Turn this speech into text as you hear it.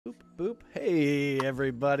boop. Hey,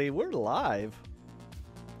 everybody. We're live.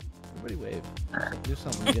 Everybody wave. Do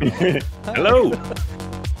something. Hello.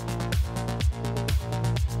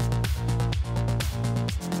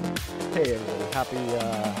 Hey, everybody.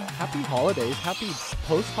 Happy holidays. Happy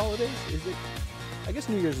post-holidays. Is it? I guess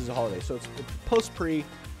New Year's is a holiday, so it's post-pre.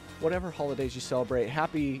 Whatever holidays you celebrate,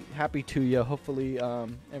 happy to you. Hopefully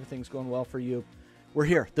everything's going well for you. We're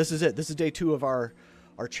here. This is it. This is day 2 of our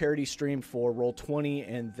charity stream for Roll20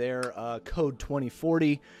 and their code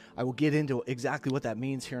 2040. I will get into exactly what that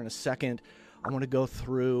means here in a second. I want to go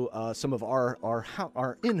through some of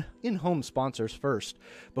our in-home sponsors first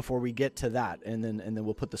before we get to that, and then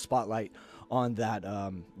we'll put the spotlight on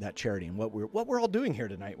that charity and what we're all doing here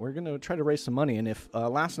tonight. We're going to try to raise some money, and if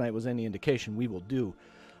last night was any indication, we will do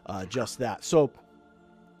just that. So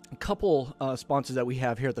a couple sponsors that we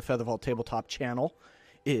have here at the Featherfall Tabletop channel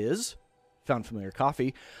is Found Familiar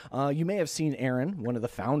Coffee. You may have seen Aaron, one of the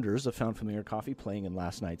founders of Found Familiar Coffee, playing in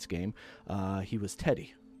last night's game. He was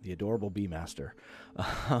Teddy, the adorable bee master.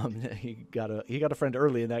 He got a friend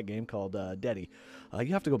early in that game called Deddy.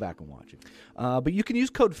 You have to go back and watch it. But you can use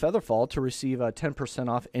code Featherfall to receive 10%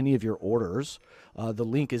 off any of your orders. The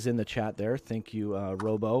link is in the chat there. Thank you,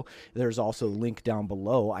 Robo. There's also a link down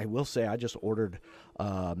below. I will say I just ordered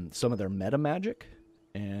some of their Meta Magic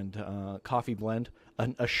and coffee blend,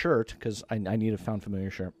 a shirt, because I need a Found Familiar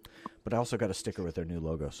shirt. But I also got a sticker with their new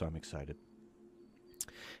logo, so I'm excited.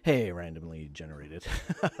 Hey, randomly generated.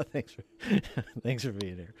 Thanks for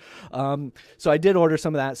being here. So I did order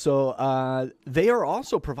some of that. So they are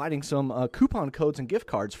also providing some coupon codes and gift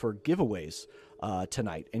cards for giveaways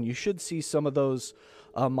tonight. And you should see some of those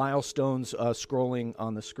milestones scrolling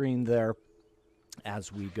on the screen there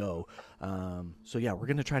as we go. So yeah, we're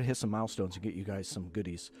going to try to hit some milestones and get you guys some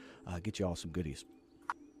goodies, get you all some goodies.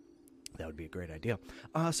 That would be a great idea.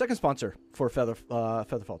 Second sponsor for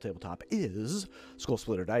Featherfall Tabletop is Skull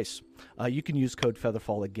Splitter Dice. You can use code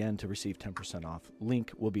Featherfall again to receive 10% off.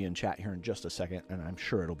 Link will be in chat here in just a second, and I'm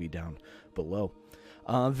sure it'll be down below.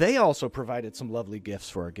 They also provided some lovely gifts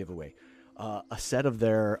for our giveaway. A set of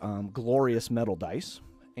their glorious metal dice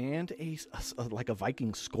and like a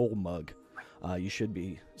Viking skull mug. You should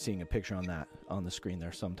be seeing a picture on that on the screen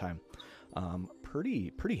there sometime.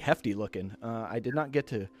 Pretty hefty looking. I did not get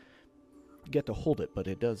to hold it, but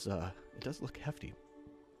it does look hefty.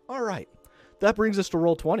 All right, that brings us to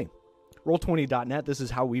Roll20. Roll20.net. This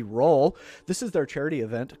is how we roll. This is their charity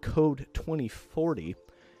event, code 2040,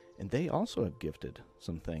 and they also have gifted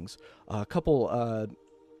some things. A couple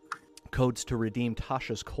codes to redeem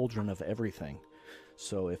Tasha's Cauldron of Everything.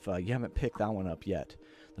 So if you haven't picked that one up yet,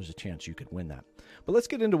 there's a chance you could win that. But let's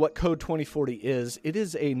get into what Code 2040 is. It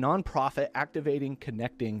is a nonprofit activating,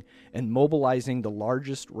 connecting, and mobilizing the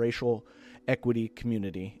largest racial equity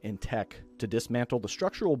community in tech to dismantle the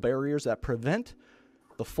structural barriers that prevent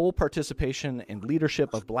the full participation and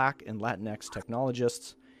leadership of Black and Latinx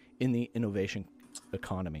technologists in the innovation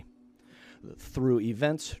economy. Through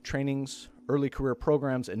events, trainings, early career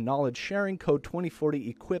programs, and knowledge sharing, Code 2040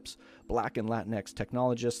 equips Black and Latinx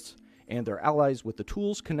technologists and their allies with the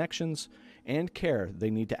tools, connections, and care they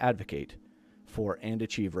need to advocate for and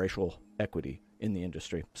achieve racial equity in the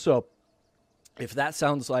industry. So if that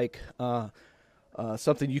sounds like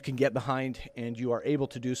something you can get behind and you are able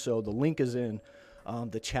to do so, the link is in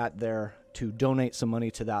the chat there to donate some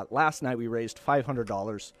money to that. Last night we raised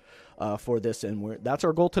 $500 for this, and that's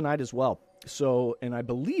our goal tonight as well. So, and I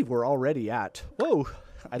believe we're already at, whoa,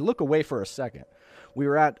 I look away for a second. We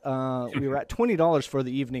were at $20 for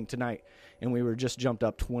the evening tonight, and we were just jumped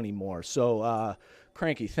up 20 more. So,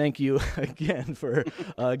 Cranky, thank you again for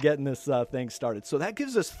getting this thing started. So that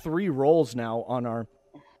gives us 3 rolls now on our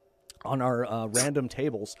random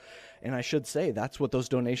tables, and I should say that's what those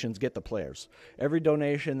donations get the players. Every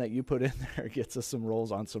donation that you put in there gets us some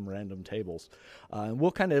rolls on some random tables, and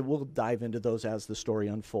we'll dive into those as the story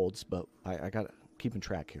unfolds. But I got keeping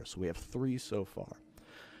track here, so we have 3 so far.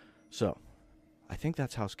 So I think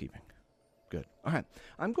that's housekeeping. Good. All right.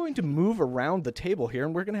 I'm going to move around the table here,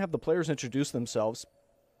 and we're going to have the players introduce themselves.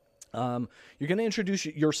 You're going to introduce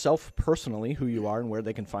yourself personally, who you are and where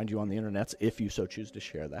they can find you on the internet, if you so choose to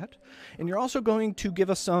share that. And you're also going to give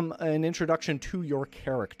us an introduction to your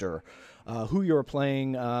character, who you're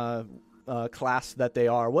playing, class that they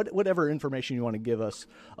are, whatever information you want to give us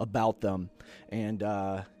about them. And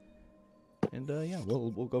yeah, we'll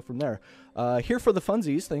go from there. Here for the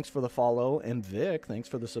funsies, thanks for the follow. And Vic, thanks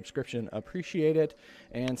for the subscription. Appreciate it.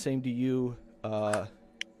 And same to you,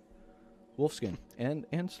 Wolfskin.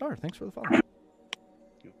 And Star, thanks for the follow.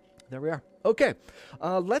 There we are. Okay,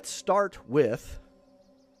 let's start with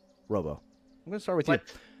Robo. I'm going to start with you.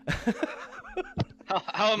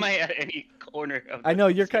 How am I at any corner of I know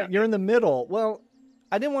you're spectrum? you're in the middle. Well,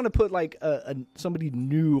 I didn't want to put like somebody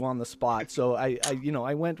new on the spot, so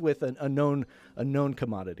I went with a known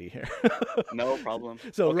commodity here. No problem.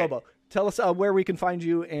 So Okay, Robo, tell us where we can find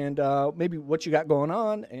you and maybe what you got going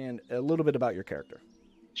on and a little bit about your character.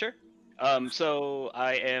 sure. So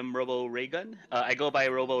I am Robo Raygun. I go by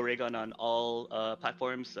Robo Raygun on all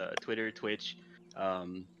platforms: Twitter, Twitch,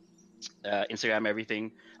 um, Instagram,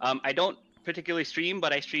 everything. I don't particularly stream,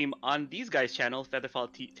 but I stream on these guys' channel, Featherfall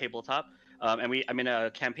Tabletop. And I'm in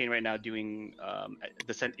a campaign right now doing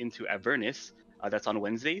Descent into Avernus. That's on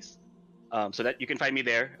Wednesdays. So that you can find me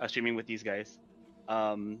there streaming with these guys.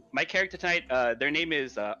 My character tonight, their name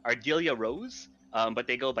is Ardelia Rose, but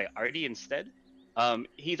they go by Artie instead.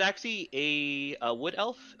 He's actually a wood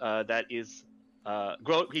elf that is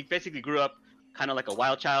he basically grew up kind of like a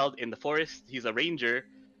wild child in the forest. He's a ranger,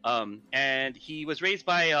 and he was raised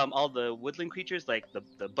by all the woodland creatures like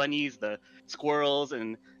the bunnies, the squirrels,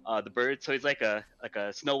 and the birds. So he's like a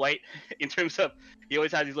Snow White in terms of he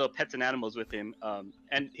always has these little pets and animals with him.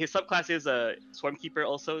 And his subclass is a Swarm Keeper,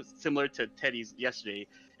 also similar to Teddy's yesterday,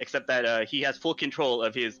 except that he has full control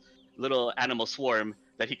of his little animal swarm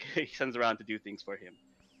that he sends around to do things for him.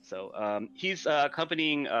 So he's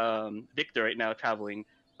accompanying Victor right now, traveling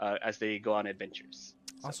as they go on adventures.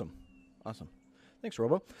 So. Awesome. Thanks,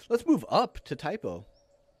 Robo. Let's move up to Typo.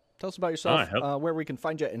 Tell us about yourself, where we can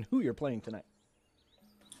find you, and who you're playing tonight.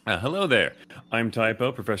 Hello there. I'm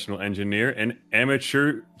Typo, professional engineer and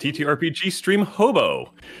amateur TTRPG stream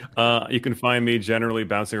hobo. You can find me generally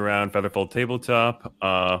bouncing around Featherfall Tabletop,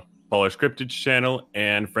 Polish Cryptid channel,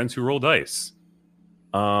 and Friends Who Roll Dice.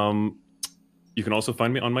 You can also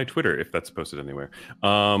find me on my Twitter if that's posted anywhere.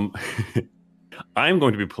 I'm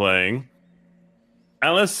going to be playing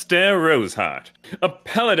Alistair Roseheart, a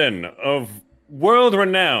paladin of world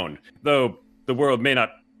renown, though the world may not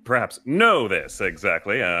perhaps know this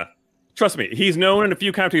exactly. Trust me, he's known in a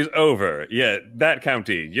few counties over. Yeah, that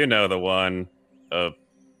county, you know the one.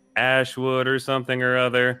 Ashwood or something or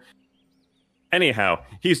other. Anyhow,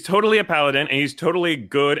 he's totally a paladin, and he's totally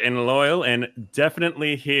good and loyal, and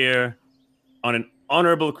definitely here on an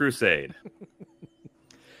honorable crusade.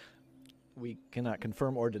 We cannot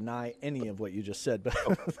confirm or deny any of what you just said, but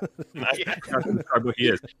he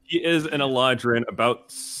is. He is an Eladrin, about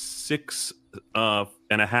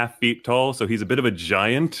 6.5 feet tall, so he's a bit of a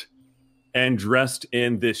giant, and dressed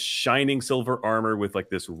in this shining silver armor with like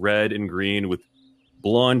this red and green with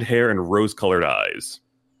blonde hair and rose-colored eyes.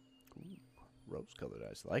 Rose-colored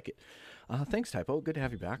eyes, like it. Thanks, Typo. Good to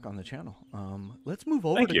have you back on the channel. Let's move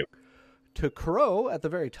over to Crow at the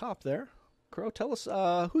very top there. Crow, tell us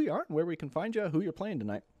who you are and where we can find you, who you're playing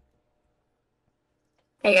tonight.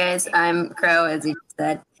 Hey guys, I'm Crow, as you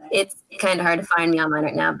said. It's kind of hard to find me online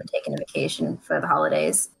right now, but taking a vacation for the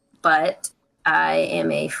holidays. But I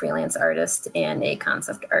am a freelance artist and a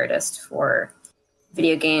concept artist for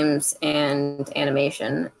video games and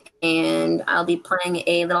animation. And I'll be playing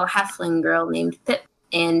a little halfling girl named Pip,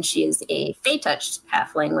 and she is a fey-touched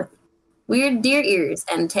halfling with weird deer ears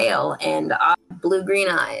and tail and odd blue-green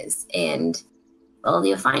eyes. And, well,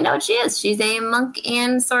 you'll find out what she is. She's a monk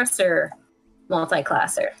and sorcerer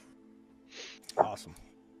multi-classer. Awesome.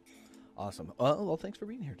 Well, thanks for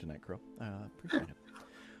being here tonight, Crow. Appreciate it.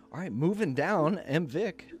 All right, moving down,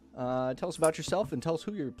 Vic. Tell us about yourself and tell us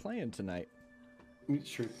who you're playing tonight.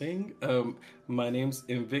 Sure thing. My name's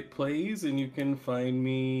Invic Plays, and you can find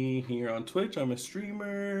me here on Twitch. I'm a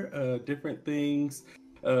streamer, different things.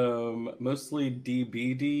 Mostly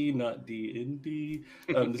DBD, not D&D.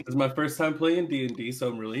 This is my first time playing D&D, so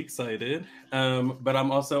I'm really excited. But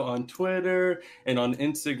I'm also on Twitter and on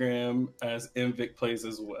Instagram as Invic Plays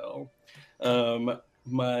as well.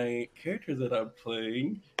 My character that I'm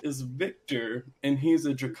playing is Victor, and he's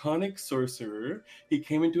a draconic sorcerer. He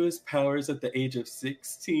came into his powers at the age of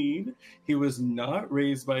 16. He was not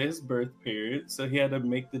raised by his birth parents, so he had to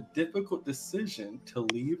make the difficult decision to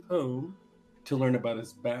leave home to learn about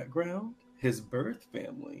his background, his birth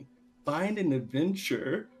family, find an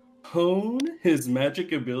adventure, hone his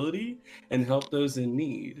magic ability, and help those in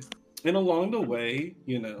need. And along the way,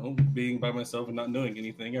 being by myself and not knowing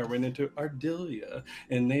anything, I ran into Ardelia,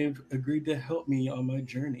 and they've agreed to help me on my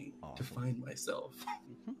journey to find myself.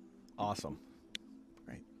 Awesome.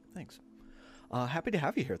 Great. Thanks. Happy to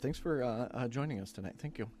have you here. Thanks for joining us tonight.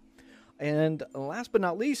 Thank you. And last but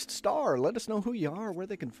not least, Star, let us know who you are, where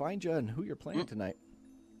they can find you, and who you're playing tonight.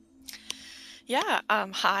 Yeah.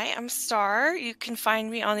 Hi, I'm Star. You can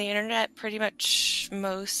find me on the internet, pretty much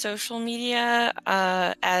most social media,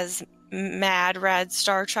 as Mad Rad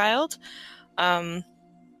Starchild.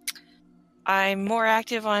 I'm more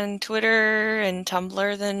active on Twitter and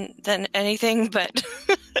Tumblr than anything, but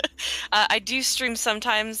I do stream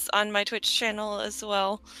sometimes on my Twitch channel as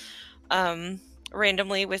well,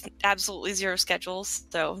 randomly with absolutely zero schedules.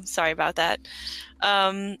 So sorry about that.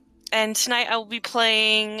 And tonight I will be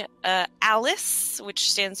playing Alice,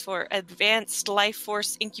 which stands for Advanced Life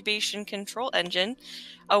Force Incubation Control Engine,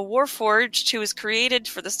 a warforged who was created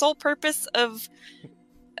for the sole purpose of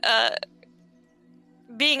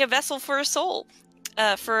being a vessel for a soul,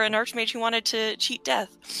 for an archmage who wanted to cheat death.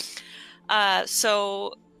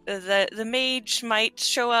 So the mage might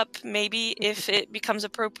show up maybe if it becomes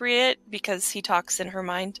appropriate, because he talks in her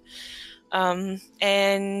mind.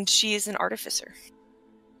 And she is an artificer.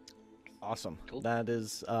 Awesome. Cool. That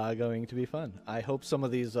is going to be fun. I hope some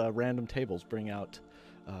of these random tables bring out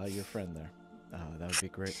your friend there. That would be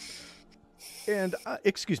great. And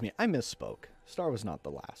excuse me, I misspoke. Star was not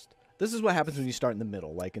the last. This is what happens when you start in the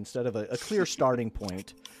middle. Like, instead of a clear starting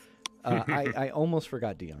point, I almost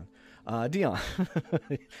forgot Dion. Dion,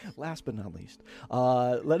 last but not least,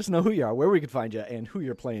 let us know who you are, where we can find you, and who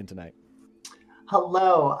you're playing tonight.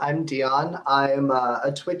 Hello, I'm Dion. I'm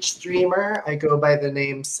a Twitch streamer. I go by the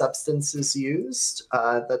name Substances Used.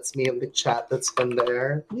 That's me in the chat that's been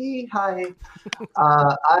there. Me, hi.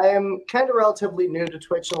 I'm kind of relatively new to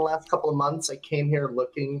Twitch in the last couple of months. I came here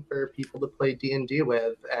looking for people to play D&D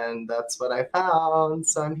with, and that's what I found,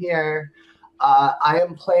 so I'm here. I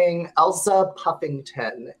am playing Elsa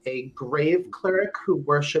Puffington, a grave cleric who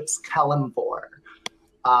worships Kalimvor.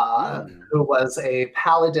 Who was a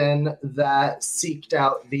paladin that seeked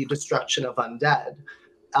out the destruction of undead.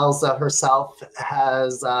 Elsa herself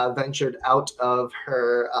has ventured out of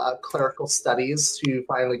her clerical studies to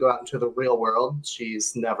finally go out into the real world.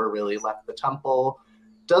 She's never really left the temple,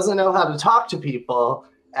 doesn't know how to talk to people,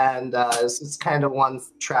 and is kind of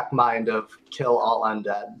one-track mind of kill all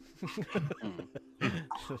undead.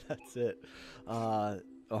 That's it.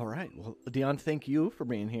 All right. Well, Dion, thank you for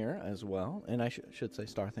being here as well. And I should say,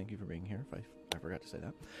 Star, thank you for being here, if I forgot to say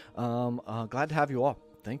that. Glad to have you all.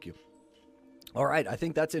 Thank you. All right. I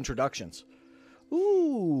think that's introductions.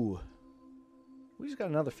 Ooh. We just got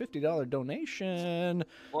another $50 donation.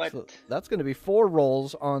 What? So that's going to be 4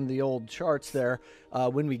 rolls on the old charts there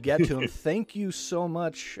when we get to them. Thank you so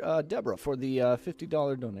much, Deborah, for the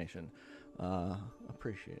 $50 donation.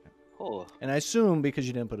 Appreciate it. Oh. And I assume because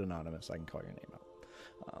you didn't put anonymous, I can call your name out.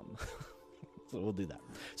 So we'll do that.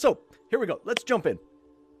 So here we go. Let's jump in,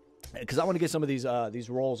 because I want to get some of these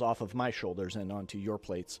rolls off of my shoulders and onto your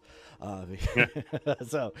plates.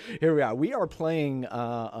 So here we are. We are playing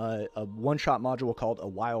a one-shot module called A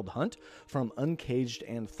Wild Hunt from Uncaged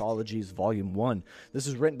Anthologies Volume 1. This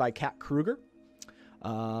is written by Kat Kruger.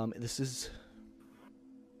 This is...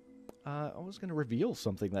 I was going to reveal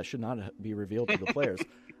something that should not be revealed to the players.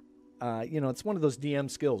 It's one of those DM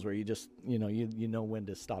skills where you just, you know when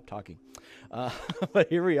to stop talking. But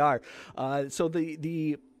here we are. So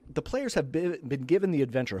the players have been given the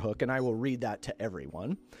adventure hook, and I will read that to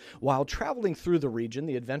everyone. While traveling through the region,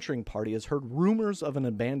 the adventuring party has heard rumors of an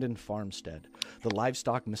abandoned farmstead. The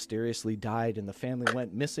livestock mysteriously died, and the family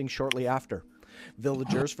went missing shortly after.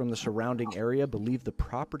 Villagers from the surrounding area believe the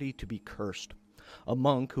property to be cursed. A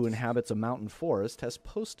monk who inhabits a mountain forest has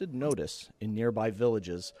posted notice in nearby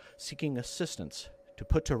villages seeking assistance to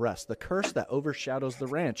put to rest the curse that overshadows the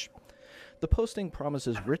ranch. The posting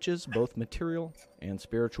promises riches, both material and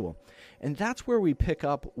spiritual. And that's where we pick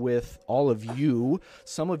up with all of you.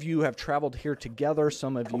 Some of you have traveled here together.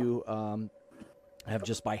 Some of you have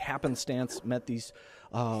just by happenstance met these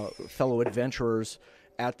fellow adventurers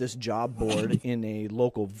at this job board in a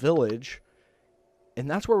local village. And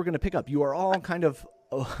that's where we're going to pick up. You are all kind of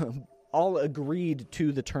all agreed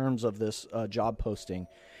to the terms of this job posting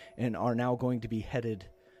and are now going to be headed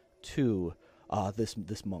to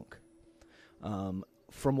this monk.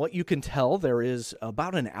 From what you can tell, there is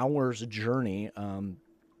about an hour's journey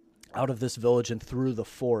out of this village and through the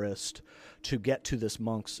forest to get to this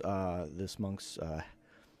monk's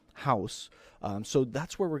house. So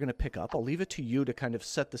that's where we're going to pick up. I'll leave it to you to kind of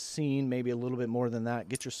set the scene, maybe a little bit more than that.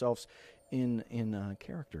 Get yourselves in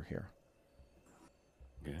character here.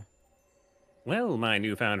 Okay. Well, my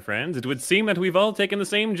newfound friends, it would seem that we've all taken the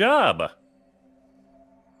same job.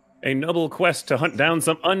 A noble quest to hunt down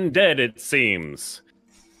some undead, it seems.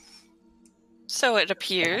 So it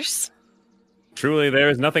appears. Truly, there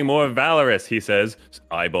is nothing more valorous, he says,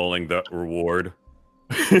 eyeballing the reward.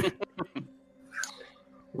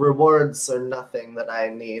 Rewards are nothing that I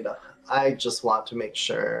need. I just want to make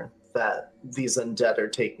sure that these undead are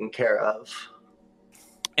taken care of.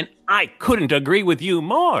 And I couldn't agree with you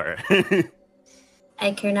more.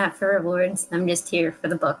 I care not for rewards. I'm just here for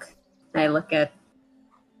the book. I look at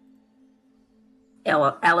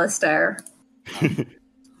Alistair.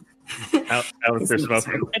 Alistair smells.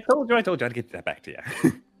 I told you I'd get that back to you.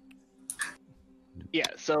 Yeah,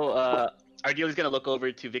 so Ardeli's gonna look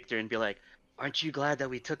over to Victor and be like, "Aren't you glad that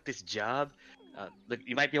we took this job? Look,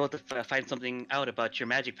 you might be able to find something out about your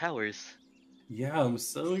magic powers." Yeah, I'm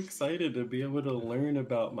so excited to be able to learn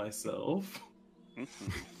about myself.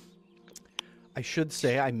 I should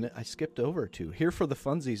say I skipped over to here for the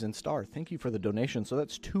funsies and Star. Thank you for the donation. So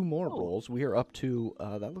that's 2 more rolls. We are up to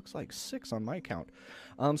that looks like 6 on my count.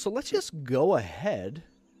 So let's just go ahead,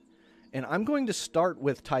 and I'm going to start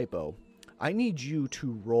with Typo. I need you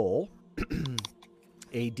to roll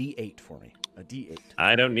a D8 for me. A D8.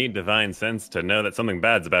 I don't need divine sense to know that something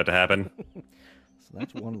bad's about to happen. So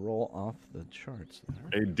that's 1 roll off the charts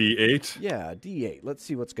there. A D8? Yeah, D8. Let's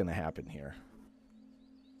see what's going to happen here.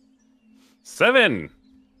 7,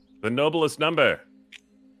 the noblest number.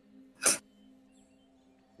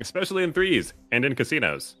 Especially in 3s and in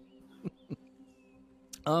casinos.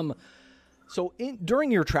 So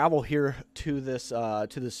during your travel here to this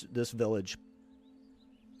village,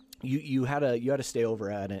 you had to stay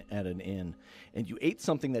over at an inn, and you ate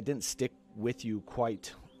something that didn't stick with you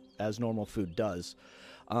quite as normal food does.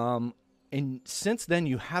 And since then,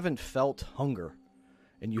 you haven't felt hunger,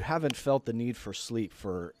 and you haven't felt the need for sleep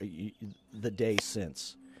for the day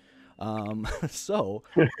since. So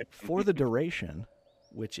for the duration,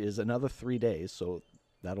 which is another 3 days, so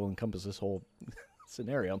that'll encompass this whole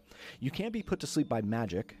scenario, you can't be put to sleep by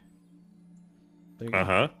magic. There you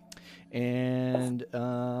go. And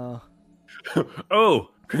oh,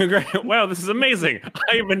 wow, this is amazing.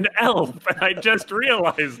 I'm an elf. I just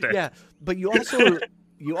realized it. Yeah, but you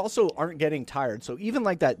also aren't getting tired. So even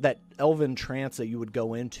like that elven trance that you would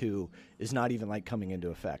go into is not even like coming into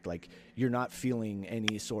effect. Like you're not feeling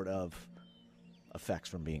any sort of effects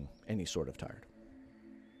from being any sort of tired.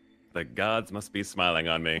 The gods must be smiling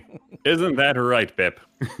on me. Isn't that right, Pip?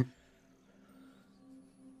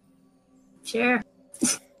 Sure.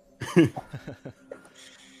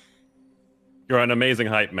 You're an amazing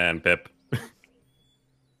hype man, Pip.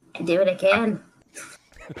 I do what I can.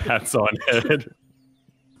 Pats on head.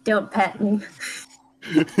 Don't pet me.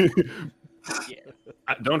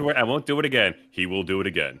 Don't worry, I won't do it again. He will do it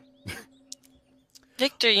again.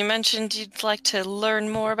 Victor, you mentioned you'd like to learn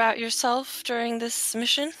more about yourself during this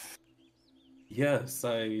mission? Yes,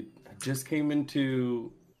 I just came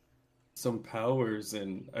into some powers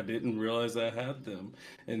and I didn't realize I had them.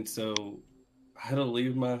 And so I had to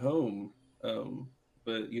leave my home.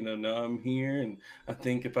 But, now I'm here, and I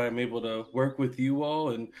think if I'm able to work with you all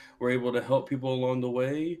and we're able to help people along the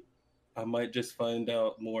way, I might just find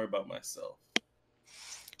out more about myself.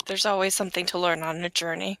 There's always something to learn on a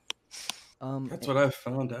journey. That's what I've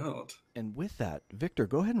found out. And with that, Victor,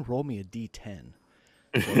 go ahead and roll me a D10.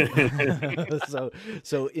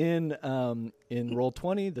 So in roll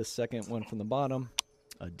 20, the second one from the bottom,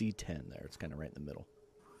 a D10 there. It's kind of right in the middle.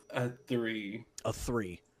 A 3. A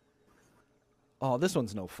 3. Oh, this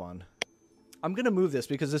one's no fun. I'm going to move this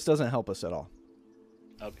because this doesn't help us at all.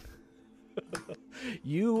 Okay.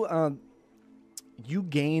 You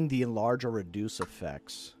gain the enlarge or reduce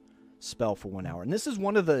effects spell for 1 hour. And this is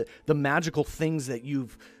one of the magical things that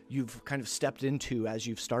you've kind of stepped into as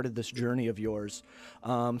you've started this journey of yours.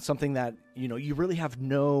 Something that, you really have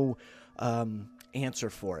no answer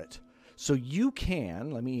for it. So you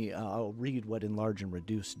can, I'll read what enlarge and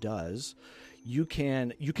reduce does. You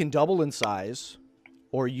can double in size,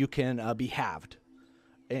 or you can be halved,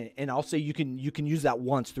 and I'll say you can use that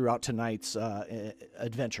once throughout tonight's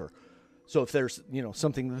adventure. So if there's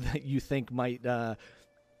something that you think might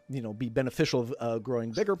be beneficial of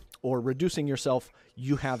growing bigger or reducing yourself,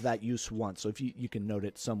 you have that use once. So if you can note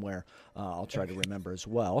it somewhere, I'll try to remember as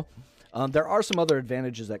well. There are some other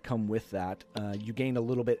advantages that come with that. You gain a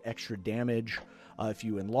little bit extra damage if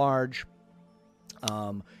you enlarge.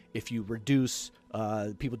 If you reduce,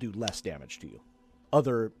 people do less damage to you.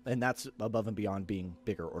 And that's above and beyond being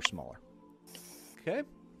bigger or smaller. Okay.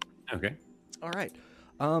 All right.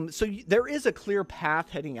 So there is a clear path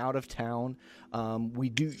heading out of town.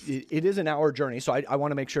 It is an hour journey, so I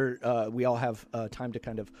want to make sure we all have time to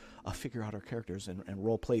kind of figure out our characters and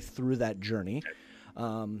role play through that journey.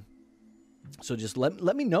 So just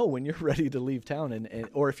let me know when you're ready to leave town,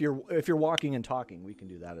 or if you're walking and talking, we can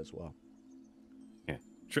do that as well. Yeah.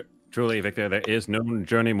 Truly, Victor, there is no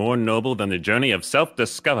journey more noble than the journey of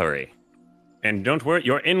self-discovery. And don't worry,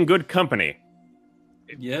 you're in good company.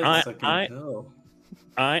 Yes, I can tell.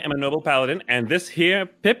 I am a noble paladin, and this here,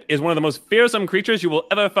 Pip, is one of the most fearsome creatures you will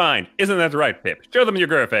ever find. Isn't that right, Pip? Show them your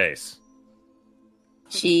girl face.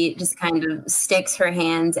 She just kind of sticks her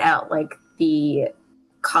hands out like the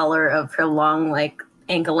collar of her long, like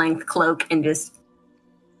ankle length cloak, and just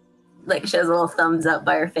like shows a little thumbs up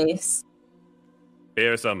by her face.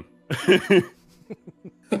 Here's some.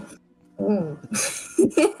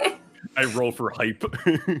 I roll for hype.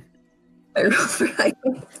 I roll for hype.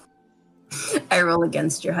 I roll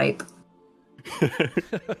against your hype.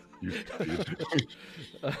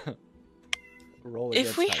 Roll If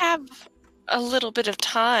against we hype. have a little bit of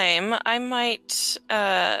time, I might.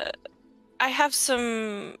 I have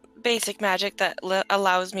some basic magic that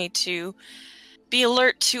allows me to be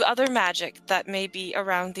alert to other magic that may be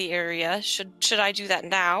around the area. Should I do that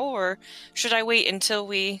now, or should I wait until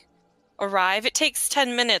we arrive? It takes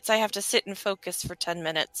 10 minutes. I have to sit and focus for 10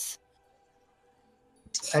 minutes.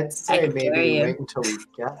 I'd say can carry maybe you. wait until we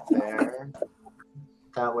get there.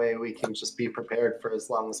 That way we can just be prepared for as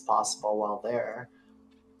long as possible while there.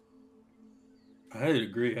 I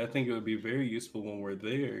agree. I think it would be very useful when we're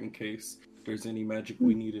there in case there's any magic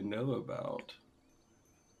we need to know about.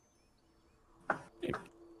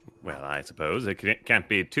 Well, I suppose it can't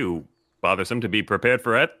be too bothersome to be prepared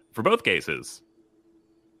for it for both cases.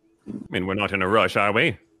 I mean, we're not in a rush, are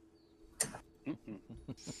we? No.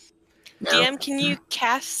 DM, can you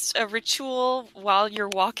cast a ritual while you're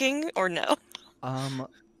walking, or no?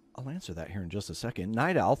 I'll answer that here in just a second.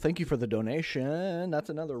 Night Owl, thank you for the donation.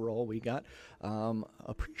 That's another roll we got.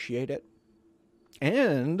 Appreciate it.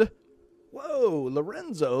 And, whoa,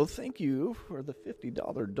 Lorenzo, thank you for the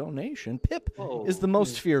 $50 donation. Pip is the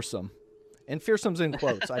most fearsome. And fearsome's in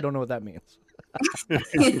quotes. I don't know what that means.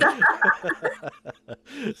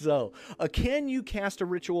 So, can you cast a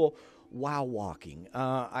ritual while walking?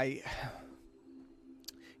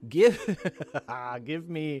 Give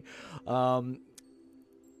me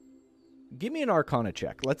an Arcana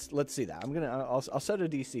check. Let's see that. I'll set a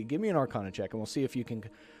DC. Give me an Arcana check, and we'll see if you can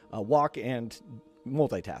walk and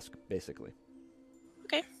multitask, basically.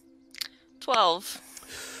 Okay.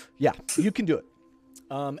 12. Yeah, you can do it.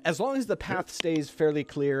 As long as the path stays fairly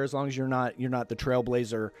clear, as long as you're not the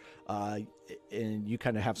trailblazer, and you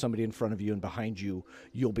kind of have somebody in front of you and behind you,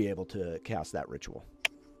 you'll be able to cast that ritual.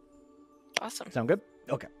 Awesome. Sound good?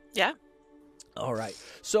 Okay. Yeah. All right.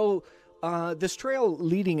 So this trail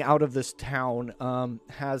leading out of this town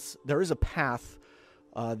there is a path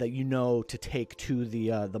that you know to take to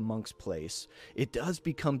the monk's place. It does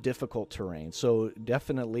become difficult terrain, so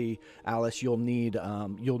definitely, Alice, you'll need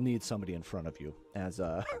somebody in front of you as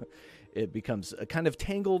it becomes kind of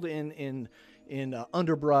tangled in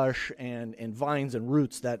underbrush and vines and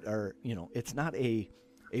roots that are, it's not a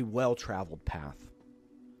well-traveled path.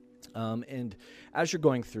 And as you're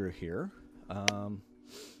going through here,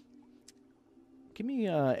 give me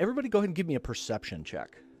everybody go ahead and give me a perception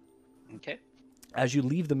check. Okay. As you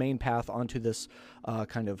leave the main path onto this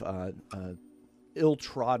kind of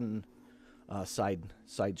ill-trodden side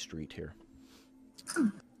street here.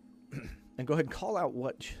 And go ahead and call out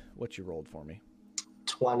what you rolled for me.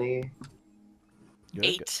 20. Good,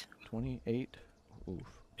 8. good. 28. Oof.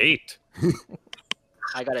 8.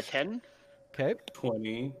 I got a 10. Okay.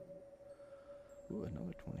 20. Ooh,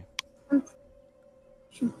 another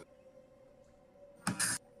 20.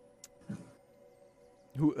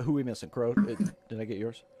 Who we missing? Crow? Did I get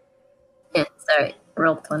yours? Yeah, sorry.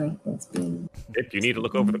 Roll 20. It's being... If you need to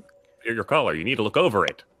look over your collar, you need to look over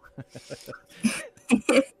it.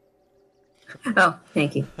 Oh,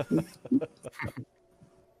 thank you.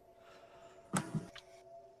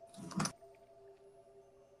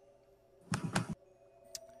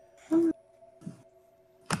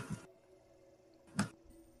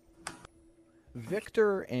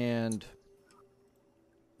 Victor and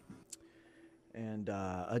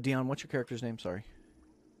Dion, what's your character's name? Sorry.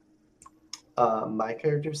 My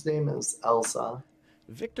character's name is Elsa.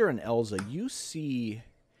 Victor and Elsa, you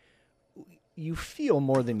feel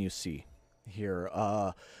more than you see here.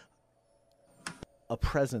 A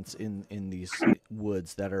presence in these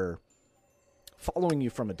woods that are following you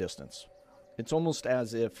from a distance. It's almost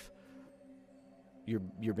as if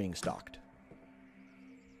you're being stalked.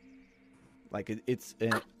 Like it's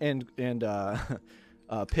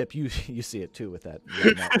Pip, you see it too with that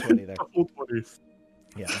 20 there.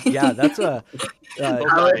 Yeah, that's a.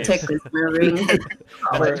 Politics moving.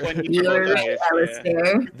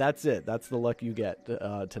 That's it. That's the luck you get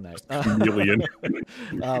tonight. Million.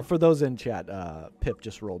 For those in chat, Pip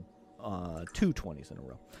just rolled 2 20s in a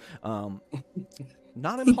row.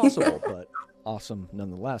 Not impossible, but awesome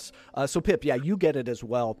nonetheless. So Pip, yeah, you get it as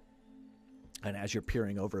well. And as you're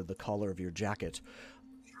peering over the collar of your jacket,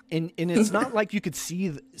 and it's not like you could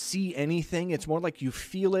see anything. It's more like you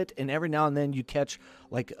feel it, and every now and then you catch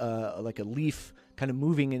like a leaf kind of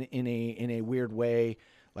moving in a weird way,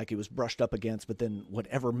 like it was brushed up against, but then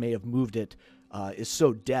whatever may have moved it is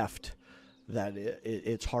so deft that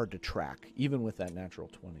it's hard to track, even with that natural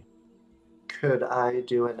 20. Could I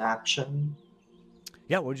do an action?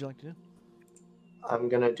 Yeah, what would you like to do? I'm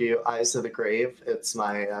going to do Eyes of the Grave. It's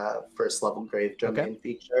my first level grave domain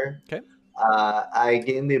feature. Okay. I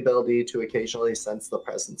gain the ability to occasionally sense the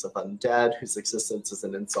presence of undead, whose existence is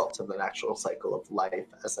an insult to the natural cycle of life.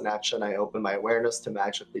 As an action, I open my awareness to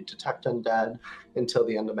magically detect undead. Until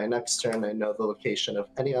the end of my next turn, I know the location of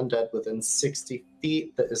any undead within 60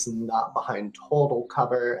 feet that is not behind total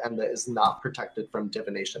cover and that is not protected from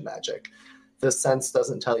divination magic. This sense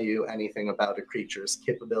doesn't tell you anything about a creature's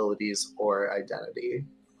capabilities or identity.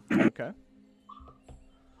 Okay.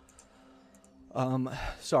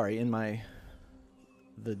 Sorry, in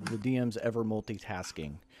the DM's ever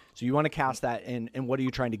multitasking. So you want to cast that, and what are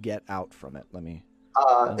you trying to get out from it? Let me.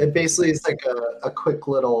 It basically is like a quick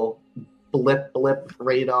little blip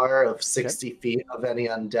radar of 60 feet of any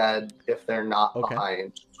undead if they're not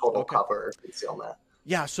behind total cover or concealment.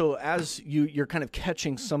 Yeah, so as you're kind of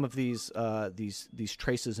catching some of these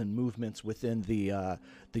traces and movements within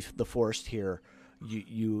the forest here,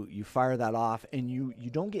 you fire that off, and you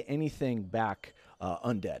don't get anything back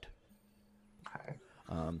undead. Okay.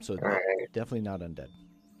 So right. definitely not undead.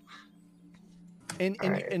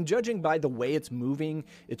 And judging by the way it's moving,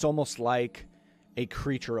 it's almost like a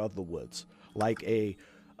creature of the woods, like a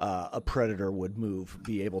predator would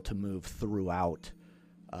be able to move throughout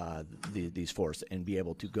these forests and be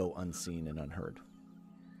able to go unseen and unheard.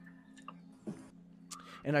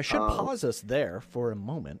 And I should pause us there for a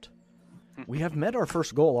moment. We have met our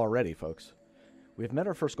first goal already, folks. We have met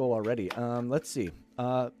our first goal already. Let's see.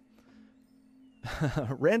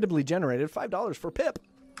 Randomly generated $5 for Pip.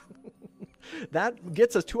 That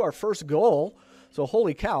gets us to our first goal. So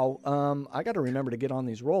holy cow, I got to remember to get on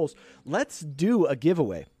these rolls. Let's do a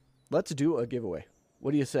giveaway.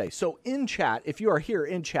 What do you say? So in chat, if you are here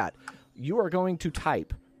in chat, you are going to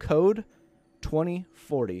type code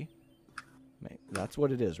 2040. That's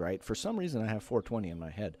what it is, right? For some reason, I have 420 in my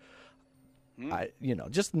head.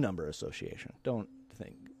 Just number association. Don't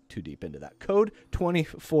think too deep into that. Code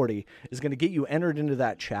 2040 is going to get you entered into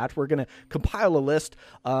that chat. We're going to compile a list.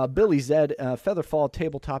 Billy Zed, Featherfall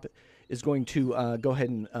Tabletop is going to go ahead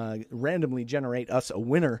and randomly generate us a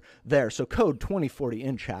winner there. So code 2040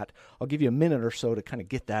 in chat. I'll give you a minute or so to kind of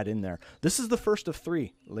get that in there. This is the first of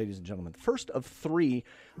three, ladies and gentlemen. First of three.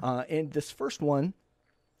 And this first one,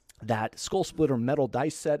 that Skull Splitter metal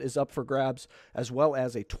dice set is up for grabs, as well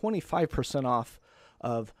as a 25% off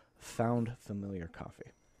of Found Familiar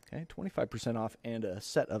Coffee. Okay, 25% off and a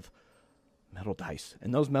set of metal dice.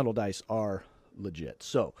 And those metal dice are legit.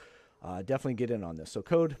 So definitely get in on this. So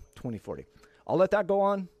code 2040. I'll let that go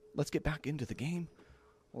on. Let's get back into the game.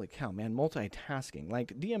 Holy cow, man, multitasking.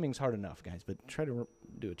 Like, DMing's hard enough, guys, but try to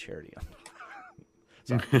do a charity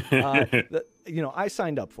on I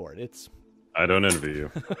signed up for it. I don't envy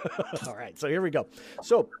you. All right, so here we go.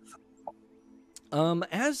 So,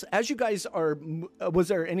 as you guys are, was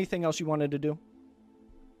there anything else you wanted to do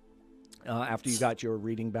after you got your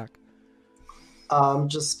reading back? I'm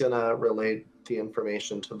just gonna relate the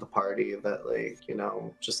information to the party that,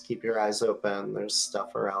 just keep your eyes open. There's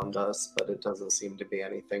stuff around us, but it doesn't seem to be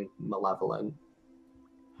anything malevolent.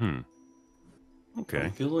 Okay.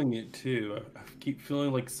 I'm feeling it too. I keep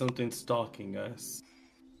feeling like something's stalking us.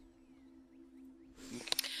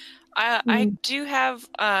 I do have,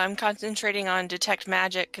 I'm concentrating on Detect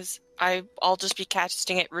Magic because I'll just be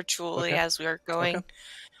casting it ritually as we are going.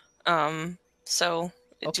 Okay.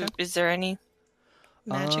 Is there any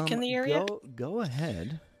magic in the area? Go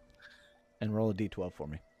ahead and roll a d12 for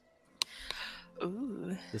me.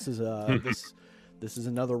 Ooh. This is this is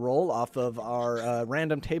another roll off of our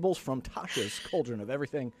random tables from Tasha's Cauldron of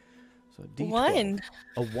Everything. So d12. 1.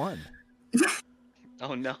 A 1.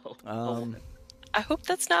 Oh no. I hope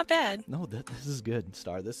that's not bad. No, this is good,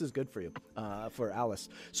 Star. This is good for you, for Alice.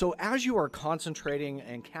 So as you are concentrating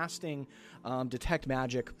and casting Detect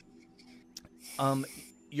Magic,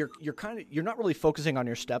 you're not really focusing on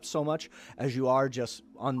your steps so much as you are just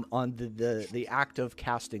on the act of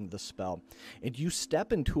casting the spell. And you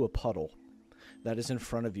step into a puddle that is in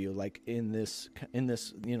front of you, like in this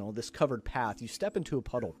this covered path. You step into a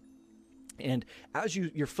puddle. And as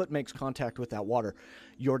your foot makes contact with that water,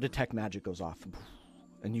 your Detect Magic goes off,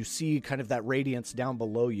 and you see kind of that radiance down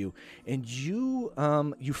below you, and you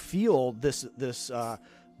feel this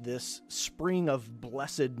spring of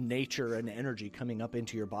blessed nature and energy coming up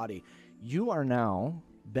into your body. You are now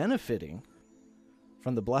benefiting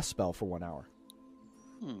from the bless spell for 1 hour.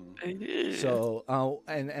 So,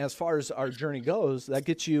 and as far as our journey goes, that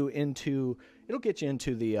gets you into. It'll get you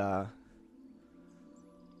into the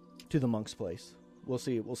to the monk's place. We'll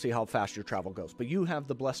see how fast your travel goes. But you have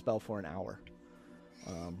the bless spell for an hour,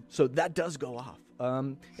 so that does go off.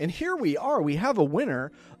 And here we are. We have a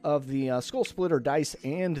winner of the Skull Splitter dice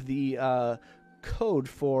and the code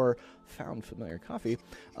for Found Familiar Coffee.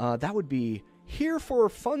 That would be Here for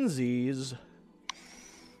Funsies.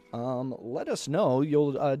 Let us know.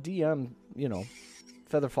 You'll DM,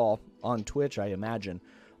 Featherfall on Twitch, I imagine.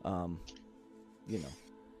 I'm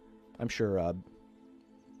sure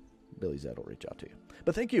Billy Zed will reach out to you.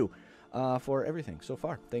 But thank you for everything so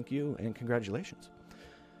far. Thank you and congratulations.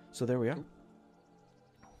 So there we are.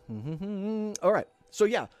 All right. So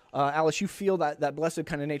yeah, Alice, you feel that blessed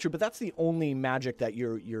kind of nature, but that's the only magic that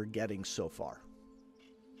you're getting so far.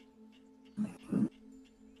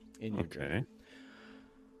 In your journey.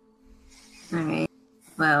 All right.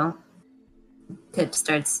 Well, Pip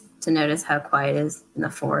starts to notice how quiet it is in the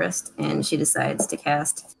forest, and she decides to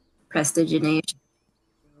cast Prestidigitation.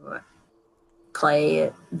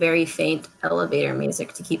 Play very faint elevator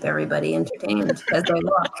music to keep everybody entertained as they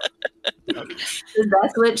walk. Because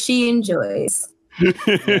that's what she enjoys.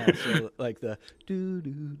 Yeah, so like the do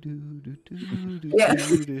do do do do do Yeah.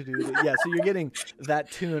 do do do. Yeah, so you're getting that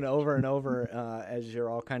tune over and over as you're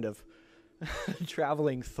all kind of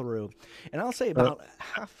traveling through. And I'll say about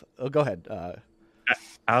half. Oh, go ahead.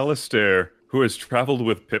 Alistair, who has traveled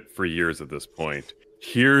with Pip for years at this point,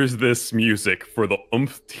 hears this music for the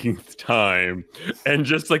umpteenth time and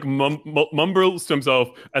just like mumbles to himself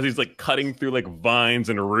as he's like cutting through like vines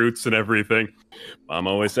and roots and everything. Mom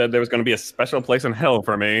always said there was going to be a special place in hell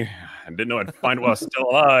for me. I didn't know I'd find it while I was still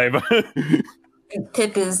alive.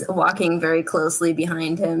 Pip is walking very closely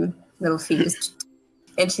behind him, little feet,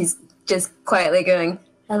 and she's just quietly going,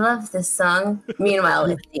 I love this song. Meanwhile,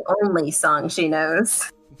 it's the only song she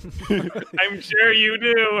knows. I'm sure you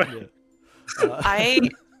do. Yeah.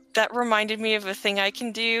 That reminded me of a thing I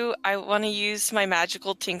can do. I want to use my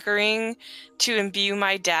magical tinkering to imbue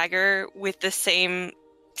my dagger with the same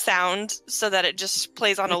sound so that it just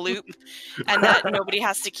plays on a loop and that nobody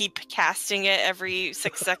has to keep casting it every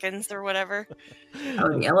 6 seconds or whatever.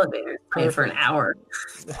 Oh, the elevator playing for an hour.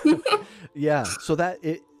 Yeah, so that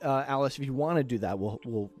Alice, if you want to do that,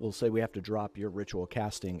 we'll say we have to drop your ritual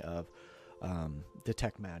casting of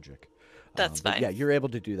detect magic. That's fine. Yeah, you're able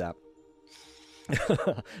to do that.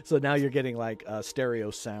 So now you're getting like a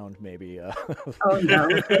stereo sound, maybe. Oh no!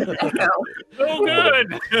 Echo. So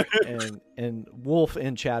good. and Wolf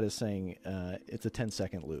in chat is saying it's a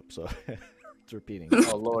 10-second loop, so it's repeating.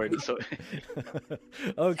 Oh Lord! So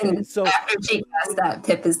Okay, And so after she cast that,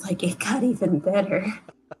 Pip is like, it got even better.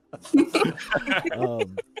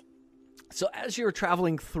 so as you're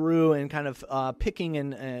traveling through and kind of picking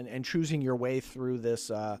and choosing your way through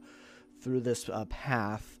this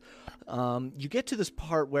path. You get to this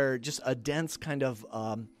part where just a dense kind of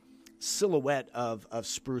silhouette of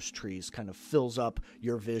spruce trees kind of fills up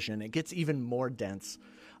your vision. It gets even more dense.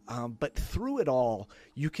 But through it all,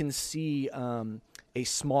 you can see a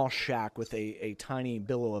small shack with a tiny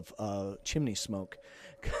billow of chimney smoke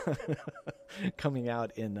coming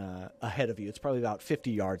out ahead of you. It's probably about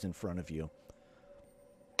 50 yards in front of you,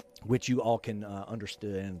 which you all can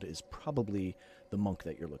understand is probably the monk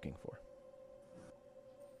that you're looking for.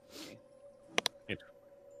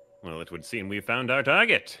 Well, it would seem we found our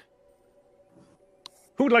target.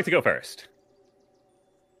 Who would like to go first?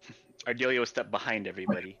 Ardelia will step behind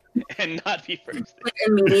everybody and not be first. Like,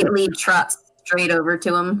 immediately trots straight over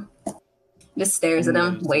to him, just stares at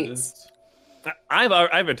him, waits.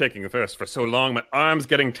 I've been taking the first for so long, my arm's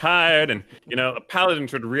getting tired, and a paladin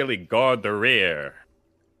should really guard the rear.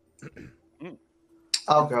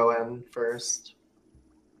 I'll go in first.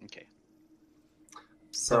 Okay.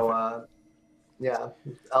 So, yeah,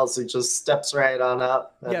 Elsie just steps right on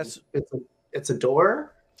up. and Yes. It's a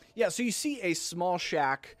door. Yeah, so you see a small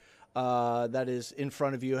shack that is in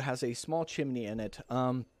front of you. It has a small chimney in it.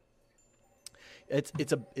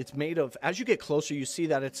 It's made of. As you get closer, you see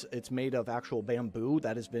that it's made of actual bamboo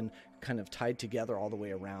that has been kind of tied together all the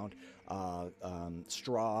way around.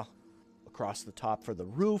 Straw across the top for the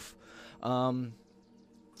roof, and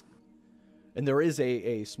there is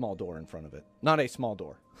a small door in front of it. Not a small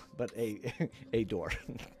door, but a door.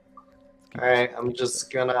 All right, I'm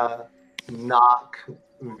just gonna knock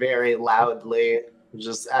very loudly,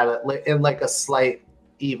 just in like a slight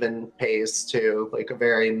even pace too, like a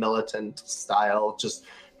very militant style, just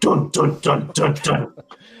dun dun dun dun dun.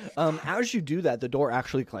 As you do that, the door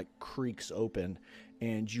actually like creaks open,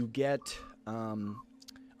 and you get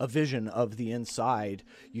a a vision of the inside.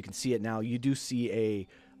 You can see it now. You do see a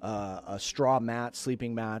straw mat,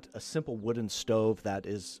 sleeping mat, a simple wooden stove that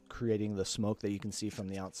is creating the smoke that you can see from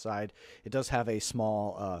the outside. It does have a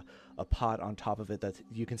small a pot on top of it that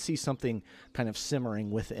you can see something kind of simmering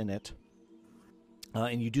within it.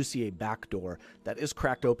 And you do see a back door that is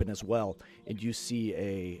cracked open as well. And you see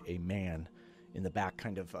a man in the back,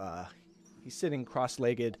 kind of, he's sitting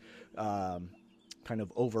cross-legged, kind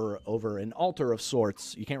of over an altar of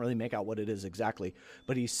sorts. You can't really make out what it is exactly,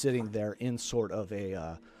 but he's sitting there in sort of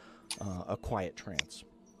a quiet trance.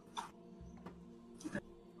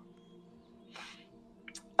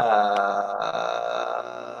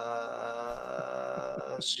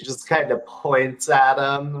 She just kind of points at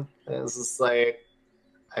him and is just like,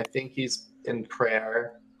 I think he's in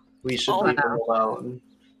prayer. We should leave him alone.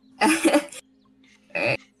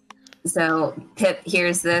 Alright. So Pip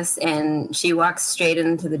hears this and she walks straight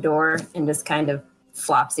into the door and just kind of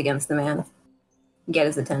flops against the man, get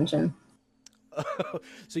his attention.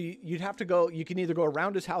 So you'd have to go, you can either go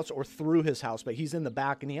around his house or through his house, but he's in the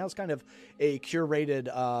back and he has kind of a curated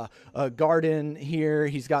garden here.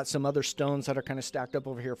 He's got some other stones that are kind of stacked up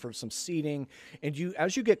over here for some seating. And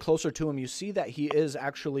as you get closer to him, you see that he is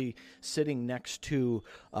actually sitting next to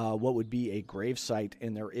what would be a gravesite,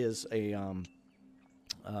 and there is a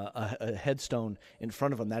headstone in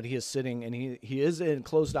front of him that he is sitting, and he is in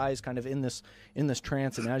closed eyes, kind of in this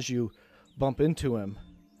trance. And as you bump into him,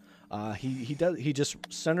 he just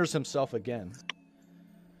centers himself again.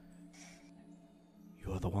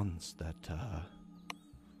 You are the ones that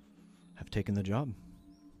have taken the job.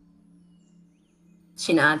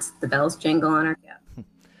 She nods. The bells jingle on her cap.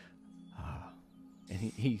 And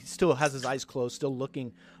he still has his eyes closed, still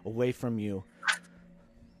looking away from you.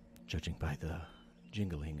 Judging by the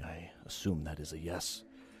jingling, I assume that is a yes.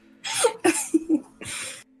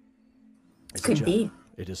 Could be.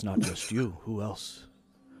 It is not just you. Who else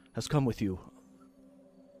has come with you?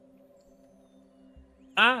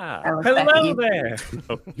 Hello there.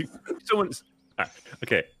 Someone's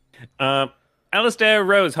okay. Alistair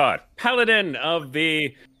Roseheart, Paladin of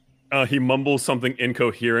the. He mumbles something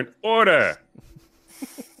incoherent. Order.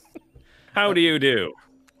 How do you do?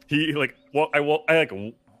 He I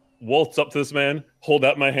waltz up to this man, hold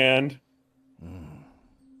out my hand.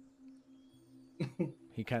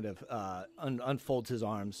 He kind of unfolds his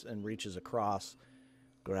arms and reaches across,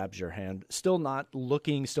 grabs your hand. Still not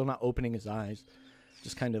looking, still not opening his eyes.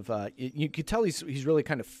 Just kind of, you could tell he's really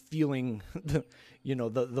kind of feeling the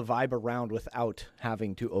vibe around without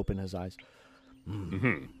having to open his eyes.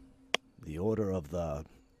 Mm-hmm. The order of the.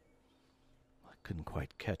 I couldn't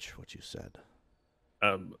quite catch what you said.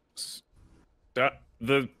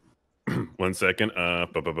 The 1 second. I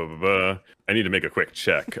need to make a quick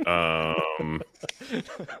check.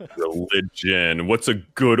 Religion. What's a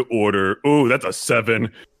good order? Ooh, that's a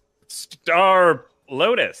 7. Star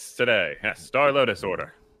Lotus today. Yeah, Star Lotus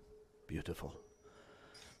order. Beautiful.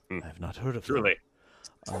 I have not heard of Truly.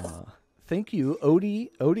 Thank you,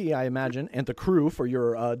 Odie, I imagine, and the crew for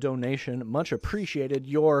your donation. Much appreciated.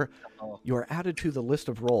 You're added to the list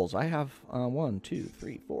of roles. I have 1, 2,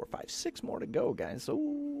 3, 4, 5, 6 more to go, guys. So,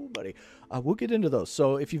 buddy, we'll get into those.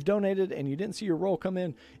 So if you've donated and you didn't see your role come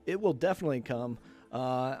in, it will definitely come.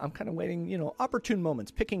 I'm kind of waiting, opportune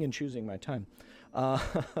moments, picking and choosing my time.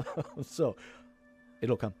 So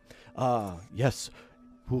it'll come. Yes.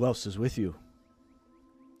 Who else is with you?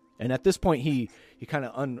 And at this point, he kind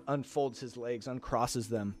of unfolds his legs, uncrosses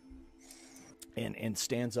them, and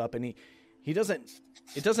stands up. And he doesn't.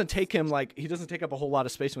 It doesn't take him he doesn't take up a whole lot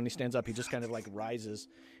of space when he stands up. He just kind of rises,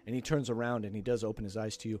 and he turns around and he does open his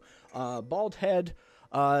eyes to you. Bald head,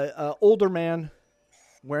 older man,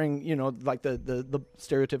 wearing the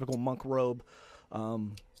stereotypical monk robe.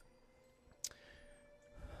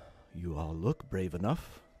 You all look brave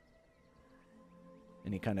enough.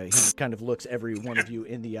 And he kind of looks every one of you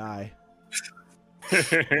in the eye.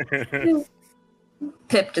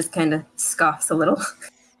 Pip just kind of scoffs a little,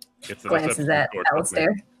 glances at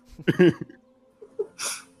Alistair.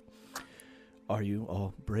 Are you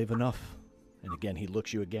all brave enough? And again, he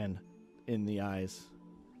looks you again in the eyes.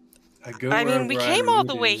 I mean, we came all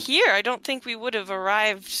the way here. I don't think we would have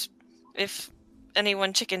arrived if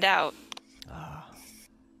anyone chickened out.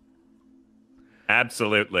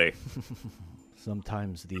 Absolutely.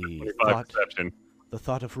 Sometimes the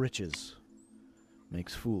thought of riches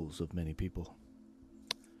makes fools of many people.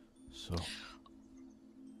 So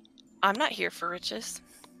I'm not here for riches.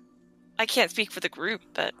 I can't speak for the group,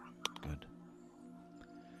 but good.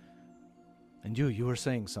 And you were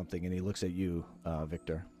saying something, and he looks at you,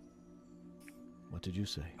 Victor. What did you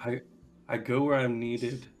say? I go where I'm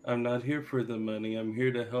needed. I'm not here for the money. I'm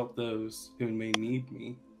here to help those who may need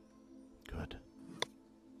me. Good.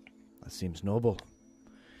 That seems noble.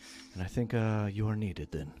 And I think you are needed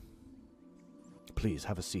then. Please,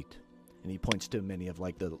 have a seat. And he points to many of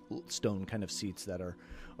like the stone kind of seats that are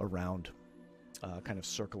around, kind of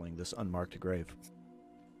circling this unmarked grave.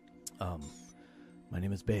 My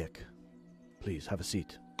name is Bayek. Please, have a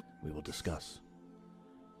seat. We will discuss.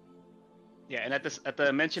 Yeah, and at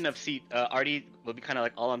the mention of seat, Artie will be kind of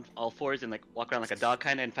like all fours and like walk around like a dog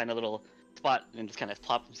kind of and find a little spot and just kind of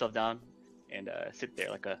plop himself down and sit there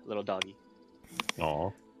like a little doggy. Aw.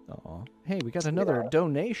 Aw. Hey, we got another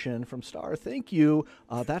donation from Star. Thank you.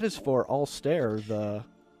 That is for Alstair, the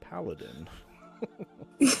paladin.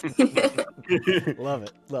 Love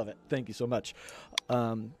it. Love it. Thank you so much.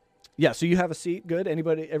 Yeah, so you have a seat. Good.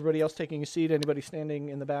 Everybody else taking a seat? Anybody standing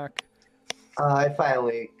in the back? I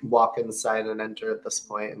finally walk inside and enter at this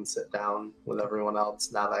point and sit down with everyone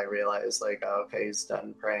else. Now that I realize, like, oh, okay, he's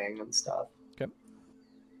done praying and stuff. Okay.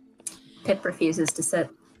 Pip refuses to sit.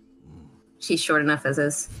 She's short enough as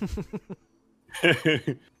is.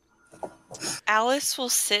 Alice will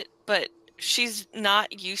sit, but she's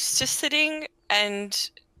not used to sitting,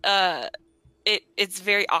 and it's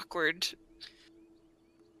very awkward.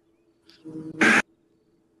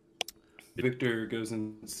 Victor goes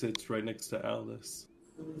and sits right next to Alice.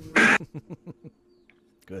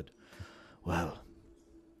 Good. Well,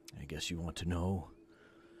 I guess you want to know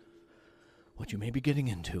what you may be getting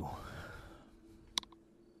into.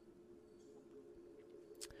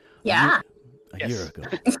 Yeah. A year ago.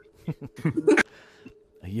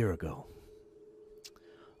 A year ago,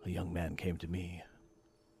 a young man came to me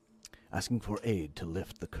asking for aid to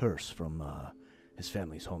lift the curse from his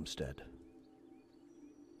family's homestead.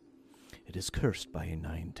 It is cursed by a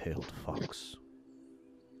 9-tailed fox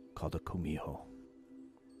called a Kumiho.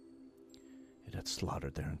 It had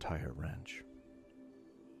slaughtered their entire ranch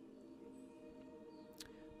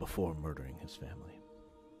before murdering his family.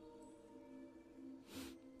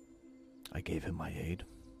 I gave him my aid,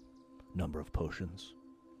 number of potions,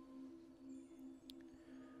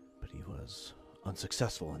 but he was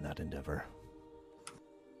unsuccessful in that endeavor.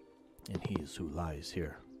 And he is who lies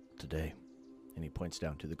here today. And he points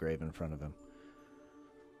down to the grave in front of him.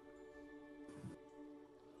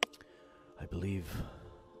 I believe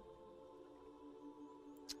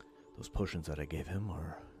those potions that I gave him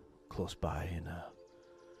are close by in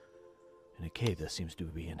a cave that seems to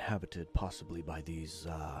be inhabited possibly by this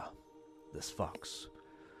fox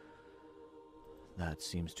that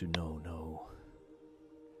seems to know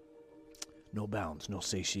no bounds, no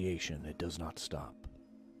satiation. It does not stop.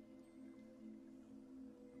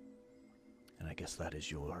 And I guess that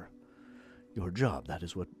is your job. That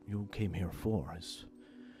is what you came here for, is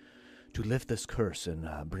to lift this curse and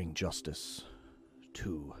bring justice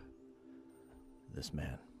to this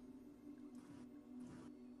man.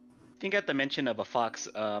 I think at the mention of a fox,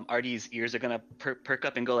 Artie's ears are gonna perk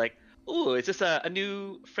up and go like, "Ooh, is this a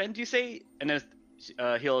new friend you say?" And then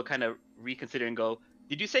he'll kind of reconsider and go,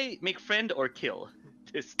 "Did you say make friend or kill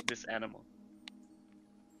this animal?"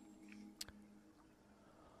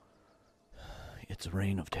 Its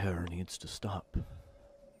reign of terror needs to stop.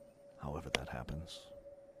 However that happens.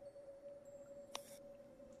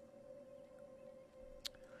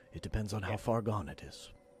 It depends on how far gone it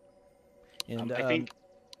is. And I think.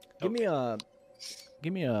 give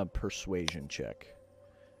me a persuasion check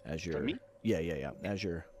as you're. For me? Yeah. As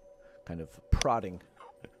you're kind of prodding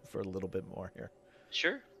for a little bit more here.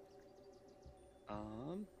 Sure.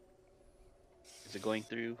 Is it going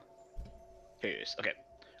through? Here it is. Okay,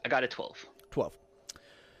 I got a 12. 12.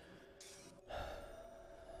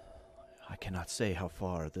 I cannot say how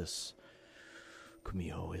far this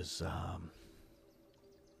Kumiho is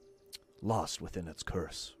lost within its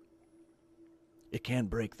curse. It can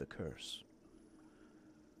break the curse.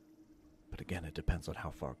 But again, it depends on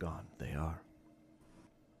how far gone they are.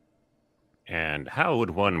 And how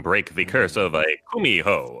would one break the curse of a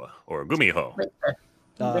Kumiho or Gumiho? With the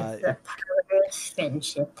power of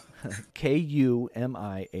friendship. Kumiho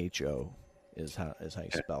is how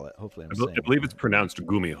you spell it. Hopefully I'm saying I believe it's pronounced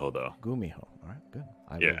Gumiho, though. Gumiho. All right, good.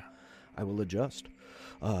 I will adjust.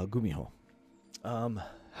 Gumiho.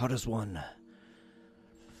 How does one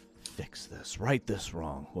fix this? Right this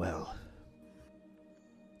wrong? Well,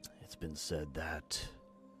 it's been said that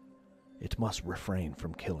it must refrain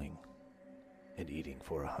from killing and eating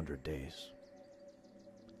for 100 days.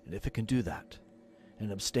 And if it can do that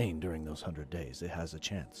and abstain during those 100 days, it has a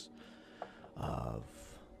chance of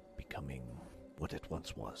becoming what it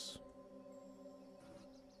once was.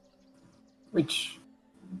 Which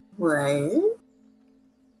was?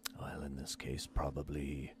 Well, Well, in this case,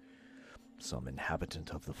 probably some inhabitant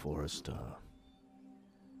of the forest.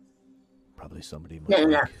 Probably somebody much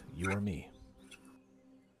like you or me.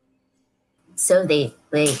 So they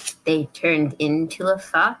turned into a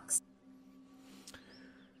fox?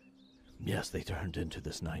 Yes, they turned into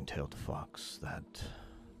this nine-tailed fox that,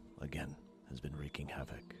 again, has been wreaking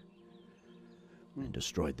havoc and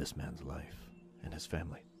destroyed this man's life and his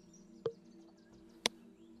family.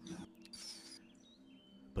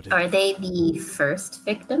 But Are they the first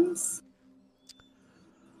victims?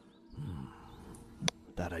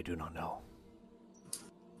 That I do not know.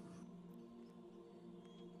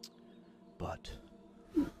 But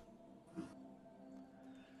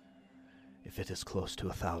if it is close to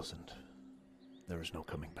 1,000, there is no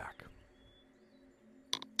coming back.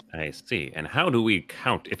 I see. And how do we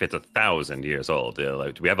count if it's 1,000 years old?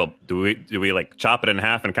 Like, do we like chop it in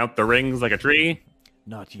half and count the rings like a tree?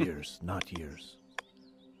 Not years, not years.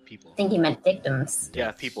 People. I think he meant victims.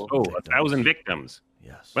 Yeah, people. Oh, Victims. 1,000 victims.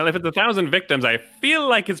 Yes. Well, if it's 1,000 victims, I feel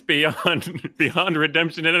like it's beyond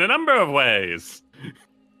redemption in a number of ways.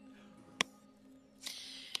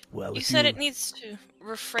 Well, You said it needs to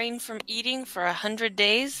refrain from eating for 100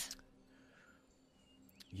 days?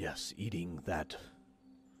 Yes, eating that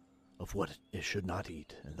of what it should not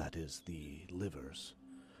eat, and that is the livers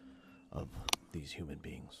of these human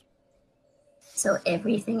beings. So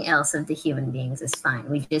everything else of the human beings is fine.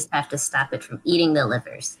 We just have to stop it from eating the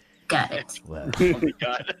livers. Got it. Well, Oh my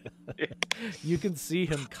god. you can see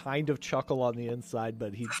him kind of chuckle on the inside,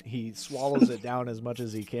 but he swallows it down as much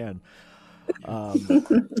as he can.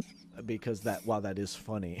 Because while that is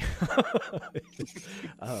funny.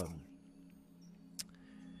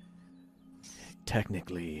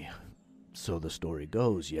 Technically, so the story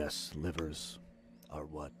goes, yes, livers are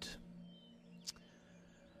what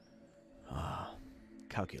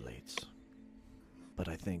calculates. But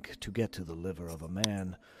I think to get to the liver of a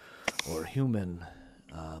man or human,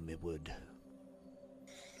 it would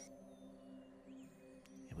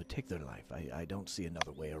take their life. I don't see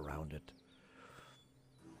another way around it.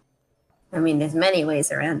 I mean, there's many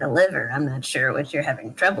ways around a liver. I'm not sure what you're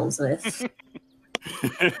having troubles with.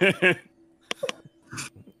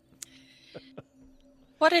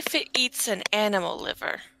 What if it eats an animal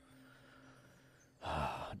liver?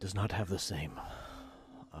 It does not have the same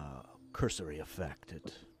cursory effect.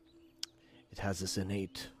 It has this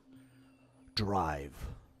innate drive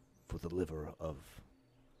for the liver of,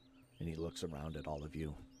 and he looks around at all of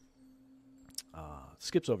you.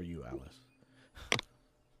 Skips over you, Alice.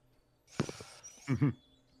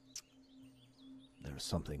 There's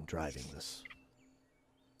something driving this.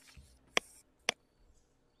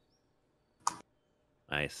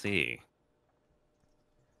 I see.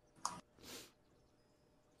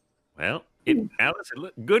 Well, Alice,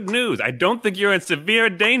 good news. I don't think you're in severe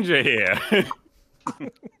danger here.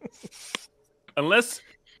 unless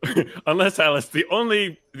Alice, the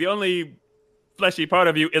only fleshy part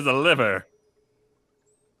of you is a liver.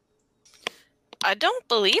 I don't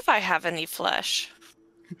believe I have any flesh.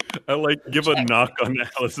 I give a knock on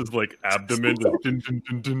Alice's abdomen. Dun, dun,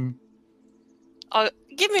 dun, dun.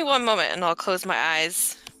 Give me one moment and I'll close my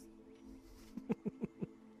eyes.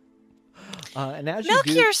 And as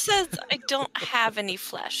Melchior says I don't have any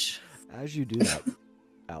flesh. As you do that,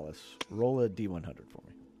 Alice, roll a D100 for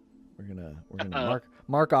me. We're gonna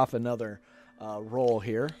mark off another roll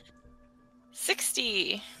here.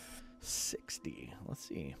 60. 60. Let's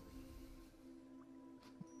see.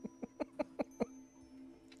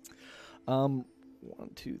 1,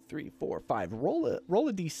 2, 3, 4, 5. Roll a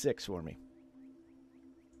D6 for me.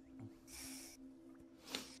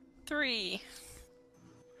 3.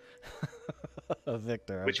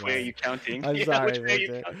 Victor. Which way are you counting? I'm Yeah, sorry, which way are you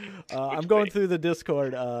Victor. counting? I'm Which going way? through the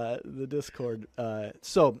Discord.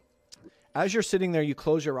 So, as you're sitting there, you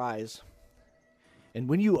close your eyes, and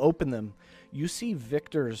when you open them, you see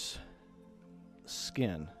Victor's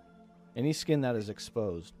skin, any skin that is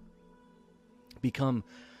exposed, become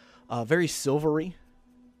very silvery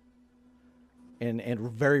and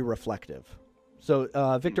very reflective. So,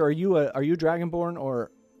 Victor, are you Dragonborn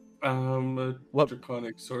or A What?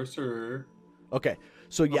 draconic sorcerer. okay?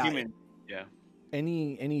 So Oh, yeah, human. Yeah.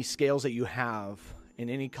 any scales that you have in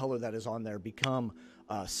any color that is on there become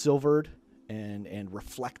silvered and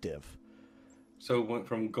reflective. So it went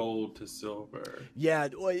from gold to silver. Yeah,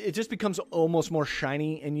 it just becomes almost more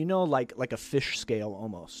shiny, and like a fish scale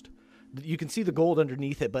almost. You can see the gold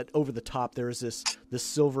underneath it, but over the top there is this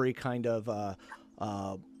silvery kind of.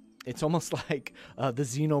 It's almost like the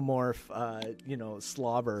xenomorph,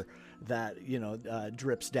 slobber that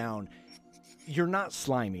drips down. you're not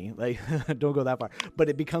slimy. Like, don't go that far. But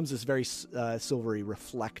it becomes this very silvery,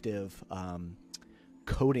 reflective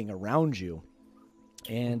coating around you.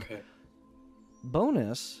 And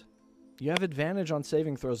bonus, you have advantage on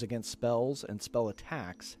saving throws against spells, and spell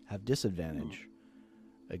attacks have disadvantage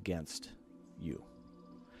against you.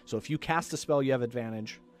 So if you cast a spell, you have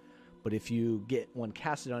advantage. But if you get one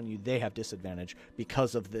casted on you, they have disadvantage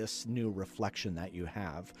because of this new reflection that you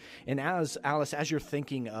have. And as Alice, as you're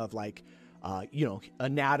thinking of like,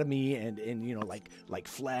 anatomy and like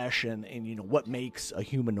flesh and what makes a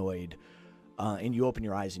humanoid, and you open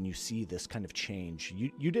your eyes and you see this kind of change.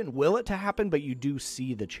 You didn't will it to happen, but you do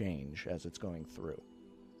see the change as it's going through.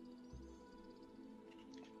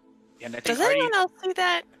 And I think Does anyone else do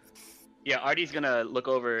that? Yeah, Artie's gonna look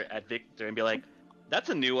over at Victor and be like, "That's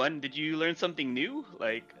a new one. Did you learn something new?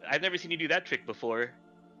 Like, I've never seen you do that trick before."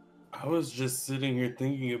 I was just sitting here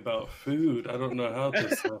thinking about food. I don't know how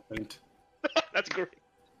this happened. That's great.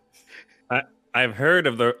 I've heard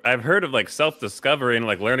of like self-discovery and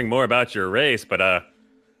like learning more about your race, but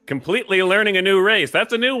completely learning a new race,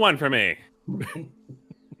 that's a new one for me.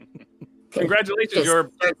 Congratulations,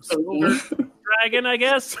 you're dragon, I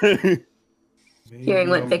guess. Hearing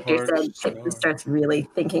what Victor said, Victor starts really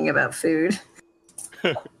thinking about food.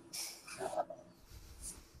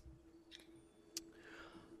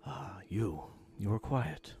 You were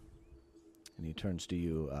quiet. And he turns to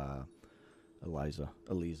you, Elsa.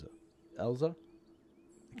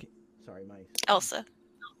 Sorry,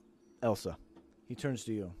 Elsa. He turns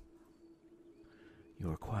to you. You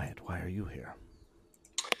were quiet. Why are you here?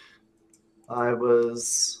 I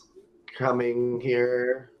was coming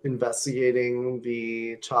here investigating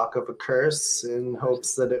the talk of a curse in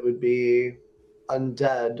hopes that it would be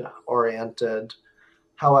undead oriented.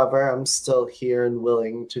 However, I'm still here and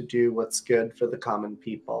willing to do what's good for the common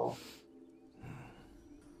people.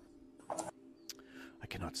 I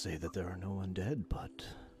cannot say that there are no undead, but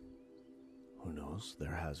who knows?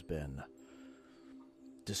 There has been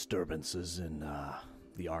disturbances in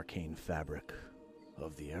the arcane fabric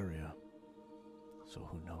of the area. So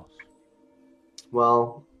who knows?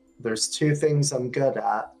 Well, there's two things I'm good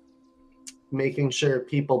at. Making sure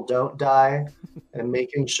people don't die and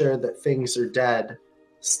making sure that things are dead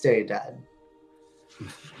stay dead.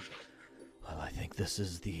 Well, I think this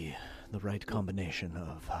is the right combination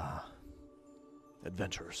of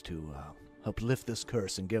adventurers to help lift this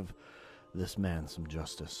curse and give this man some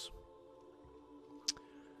justice.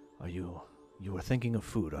 You were thinking of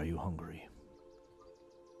food. Are you hungry?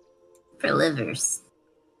 For livers.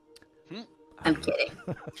 I'm kidding.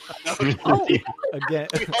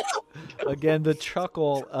 Again, the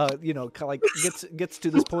chuckle, kind of like gets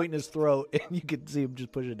to this point in his throat, and you can see him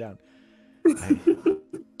just push it down.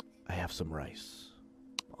 I have some rice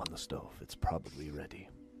on the stove. It's probably ready.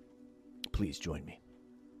 Please join me.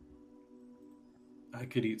 I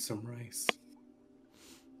could eat some rice.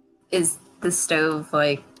 Is the stove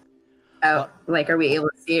like out? Like, are we able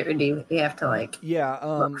to see it, or do we have to like? Yeah.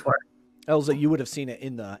 Look for it? Elsa, you would have seen it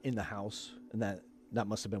in the house, and that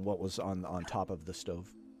must have been what was on top of the stove.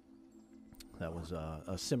 That was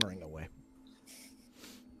simmering away.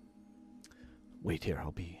 Wait here,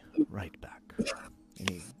 I'll be right back. And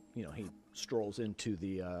he strolls into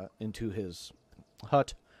his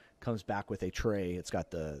hut, comes back with a tray. It's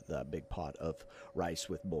got the big pot of rice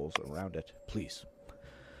with bowls around it. Please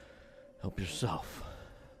help yourself.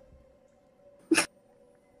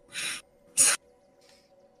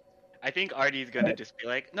 I think Artie's gonna just be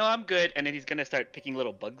like, "No, I'm good," and then he's gonna start picking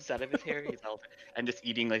little bugs out of his hair. And just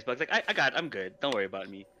eating those bugs. Like, I'm good. Don't worry about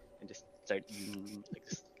me. And just start eating like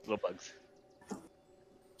just little bugs.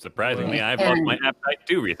 Surprisingly, I've lost my appetite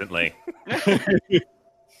too recently.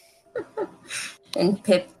 And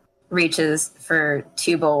Pip reaches for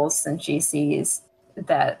 2 bowls, and she sees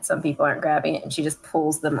that some people aren't grabbing it, and she just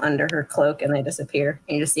pulls them under her cloak, and they disappear.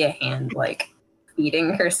 And you just see a hand like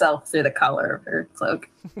feeding herself through the collar of her cloak.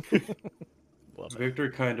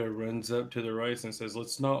 Victor kind of runs up to the rice and says,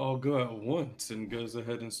 "Let's not all go at once," and goes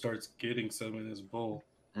ahead and starts getting some in his bowl.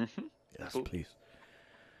 Mm-hmm. Yes, Cool. please.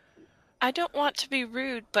 I don't want to be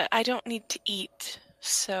rude, but I don't need to eat,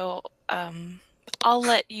 so I'll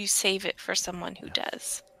let you save it for someone who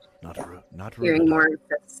does. Not rude. Hearing more of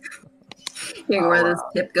this. Hearing where this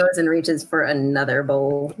Pip goes and reaches for another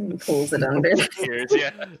bowl and pulls it under. Cheers,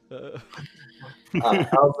 yeah.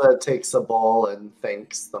 Elsa takes a bowl and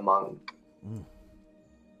thanks the monk.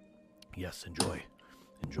 Yes, enjoy,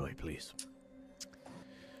 please.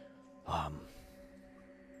 I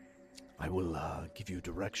will give you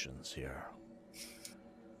directions here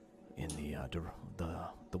in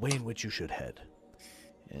the way in which you should head.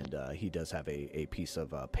 And he does have a piece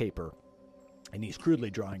of paper and he's crudely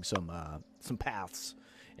drawing some paths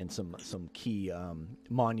and some key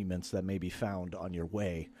monuments that may be found on your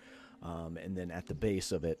way. And then at the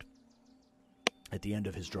base of it, at the end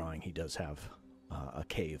of his drawing, he does have a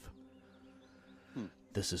cave.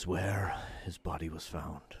 This is where his body was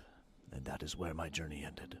found, and that is where my journey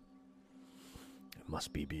ended. It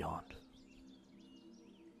must be beyond.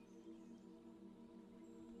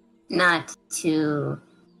 Not to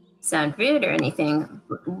sound rude or anything,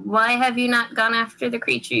 why have you not gone after the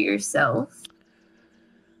creature yourself?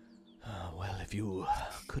 Well, if you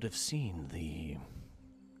could have seen the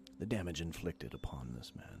damage inflicted upon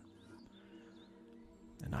this man.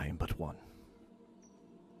 And I am but one.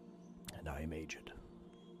 And I am aged.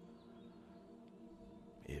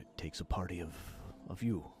 It takes a party of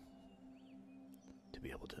you to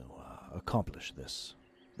be able to accomplish this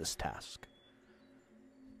task.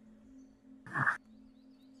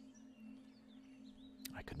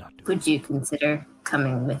 I could not do it. Would you consider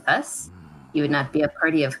coming with us? You would not be a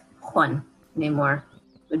party of one anymore.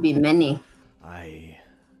 It would be many. I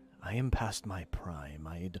am past my prime.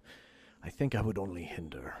 I think I would only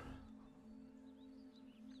hinder.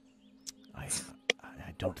 I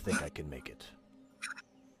don't think I can make it.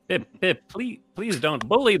 Pip, please don't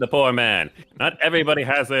bully the poor man. Not everybody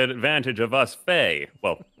has the advantage of us Fae.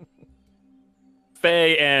 Well,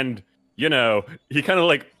 Fae and, he kind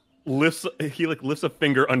of lifts a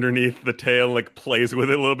finger underneath the tail, plays with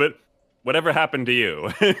it a little bit. Whatever happened to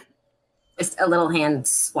you? Just a little hand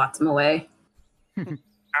swats him away.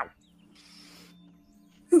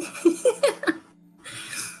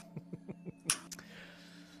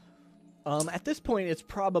 At this point, it's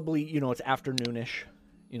probably, it's afternoonish,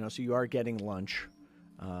 so you are getting lunch,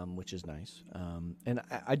 which is nice. And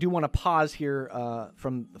I do want to pause here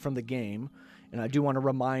from the game, and I do want to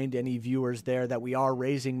remind any viewers there that we are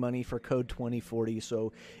raising money for Code 2040,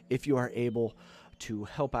 so if you are able to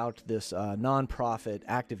help out this nonprofit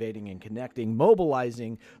activating and connecting,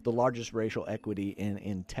 mobilizing the largest racial equity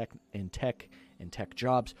in tech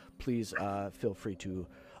jobs, please feel free to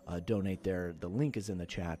donate there. The link is in the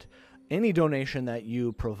chat. Any donation that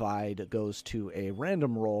you provide goes to a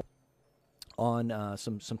random roll on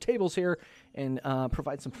some tables here and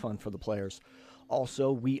provide some fun for the players.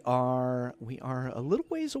 Also, we are a little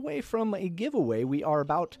ways away from a giveaway. We are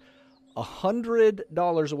about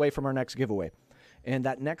 $100 away from our next giveaway. And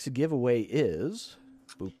that next giveaway is,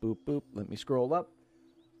 boop, boop, boop, let me scroll up.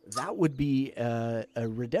 That would be a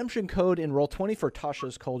redemption code in Roll20 for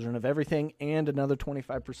Tasha's Cauldron of Everything and another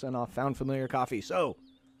 25% off Found Familiar Coffee. So,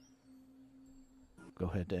 go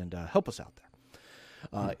ahead and help us out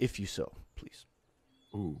there, if you so, please.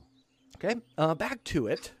 Ooh. Okay, back to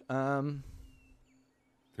it.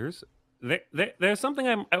 There's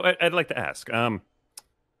something I'd like to ask.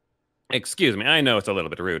 Excuse me, I know it's a little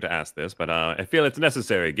bit rude to ask this, but I feel it's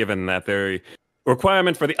necessary given that the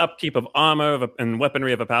requirement for the upkeep of armor and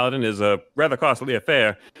weaponry of a paladin is a rather costly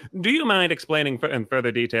affair. Do you mind explaining in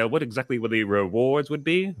further detail what exactly the rewards would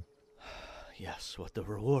be? Yes, what the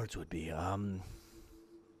rewards would be.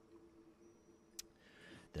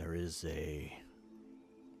 There is the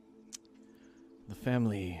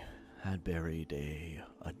family had buried a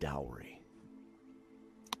dowry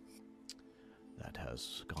that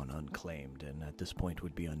has gone unclaimed and at this point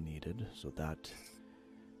would be unneeded, so that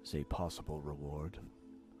is a possible reward.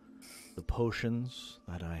 The potions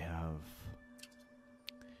that I have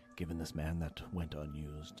given this man that went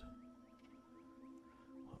unused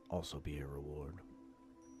will also be a reward.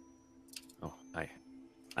 Oh,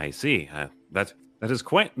 I see. That is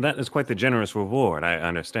quite the generous reward. I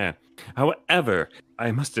understand. However,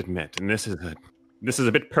 I must admit, and this is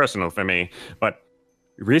a bit personal for me, but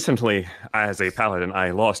recently, as a paladin,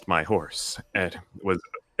 I lost my horse. It was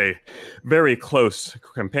a very close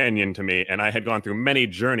companion to me, and I had gone through many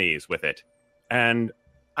journeys with it. And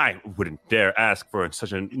I wouldn't dare ask for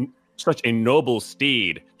such a noble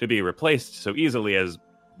steed to be replaced so easily as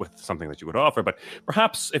with something that you would offer. But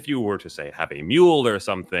perhaps if you were to, say, have a mule or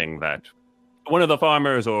something that one of the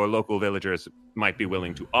farmers or local villagers might be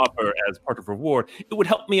willing to offer as part of reward, it would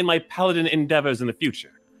help me in my paladin endeavors in the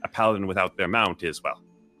future. A paladin without their mount is, well,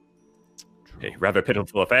 a rather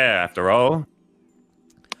pitiful affair, after all.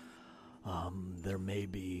 There may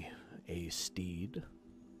be a steed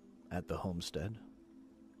at the homestead,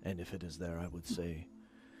 and if it is there, I would say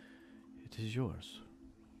it is yours.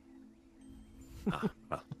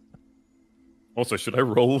 Well. Also, should I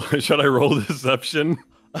roll deception?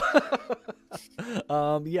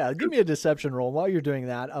 Yeah, give me a deception roll while you're doing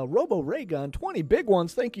that. Robo Raygun, 20 big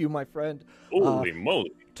ones. Thank you, my friend. Holy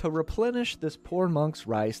moly. To replenish this poor monk's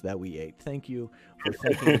rice that we ate. Thank you for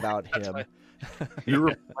thinking about him. You're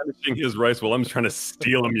replenishing his rice while I'm trying to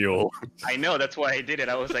steal a mule. I know, that's why I did it.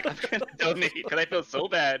 I was like, I'm gonna donate because I feel so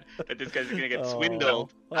bad that this guy's gonna get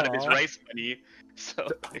swindled out of his rice money. So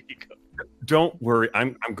there you go. Don't worry.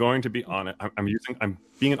 I'm going to be honest. I'm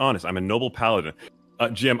being honest. I'm a noble paladin.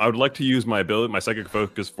 Jim, I would like to use my ability, my psychic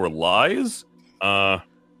focus, for lies.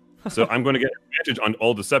 So I'm going to get advantage on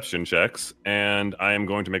all deception checks, and I am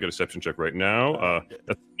going to make a deception check right now.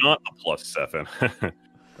 That's not a +7.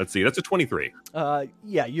 Let's see. That's a 23.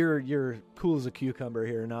 Yeah, you're cool as a cucumber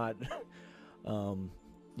here. Not,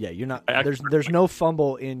 yeah, you're not. There's no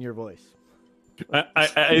fumble in your voice.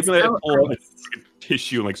 I even like pull out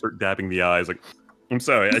tissue and like start dabbing the eyes. Like, I'm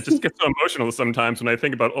sorry. I just get so emotional sometimes when I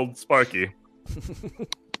think about old Sparky.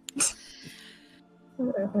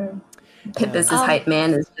 This hype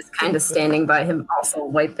man is just kind of standing by him, also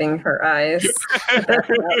wiping her eyes.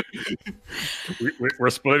 We're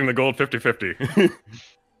splitting the gold 50-50.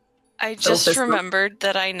 I just remembered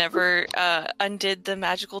that I never undid the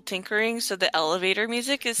magical tinkering, so the elevator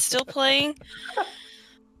music is still playing.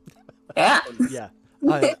 Yeah. Yeah.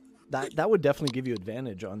 That would definitely give you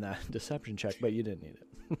advantage on that deception check, but you didn't need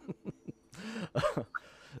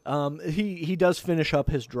it. He does finish up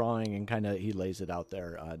his drawing and kind of he lays it out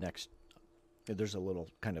there next. There's a little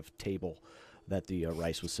kind of table that the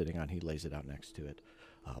rice was sitting on. He lays it out next to it.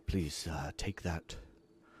 Please take that.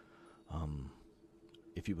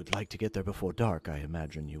 If you would like to get there before dark, I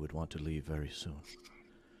imagine you would want to leave very soon.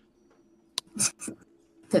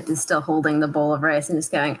 Pip is still holding the bowl of rice and is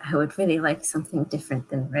going, I would really like something different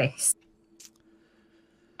than rice.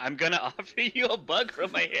 I'm gonna offer you a bug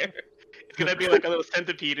from my hair. It's gonna be like a little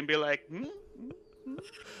centipede and be like,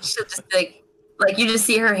 She'll just like you just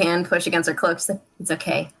see her hand push against her cloak. She's like, it's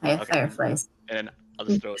okay. I have fireflies. And then I'll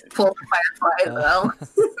just throw it in. Pull the firefly as well.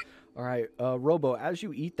 All right, Robo, as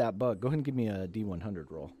you eat that bug, go ahead and give me a D100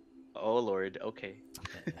 roll. Oh, Lord. Okay.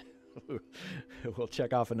 We'll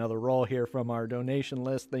check off another roll here from our donation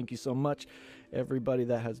list. Thank you so much, everybody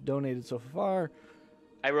that has donated so far.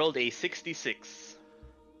 I rolled a 66.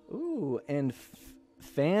 Ooh, and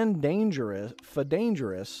Fadangerous.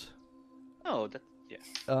 Oh, that's,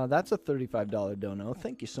 yeah. That's a $35 dono.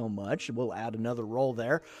 Thank you so much. We'll add another roll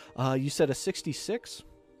there. You said a 66?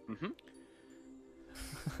 Mm-hmm.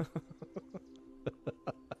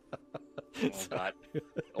 Oh God!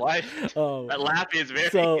 Why? That laugh is very.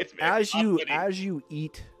 So it's very as you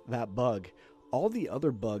eat that bug, all the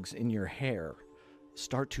other bugs in your hair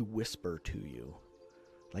start to whisper to you,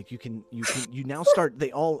 like you now start.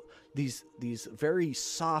 They all these very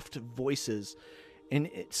soft voices, and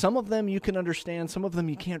some of them you can understand, some of them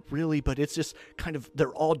you can't really. But it's just kind of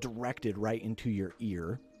they're all directed right into your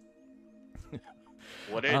ear.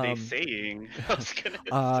 What are they saying? I was gonna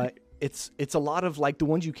say. It's a lot of like the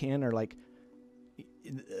ones you can are like,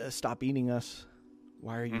 stop eating us.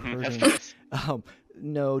 Why are you hurting?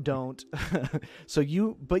 No, don't. So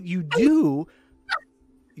you do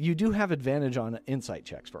have advantage on insight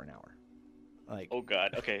checks for an hour. Like, oh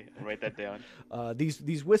God. Okay, I'll write that down.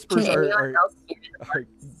 These whispers are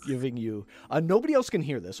giving you. Nobody else can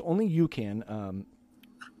hear this. Only you can.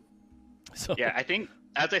 So yeah, I think.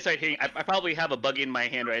 As I start hitting, I probably have a bug in my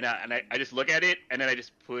hand right now, and I just look at it, and then I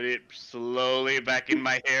just put it slowly back in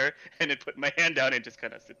my hair, and then put my hand down and just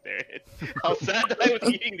kind of sit there. How sad that I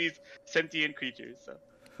was eating these sentient creatures. So.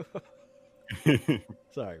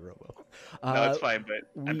 Sorry, Robo. No, it's fine,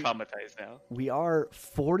 but I'm traumatized now. We are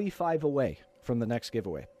 45 away from the next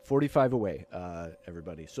giveaway. 45 away,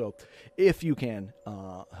 everybody. So if you can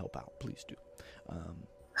help out, please do.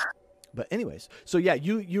 But anyways, so yeah,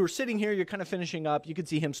 you were sitting here, you're kind of finishing up. You could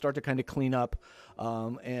see him start to kind of clean up,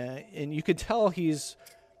 and you could tell he's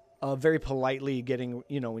very politely getting,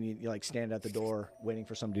 when you like stand at the door waiting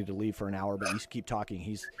for somebody to leave for an hour, but you keep talking.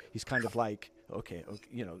 He's kind of like, okay,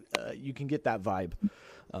 you can get that vibe.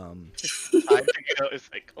 It's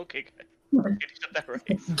like, okay, guys. Shut that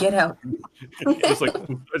rice. Get out. It's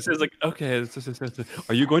like, okay,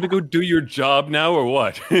 are you going to go do your job now or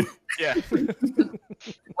what? Yeah.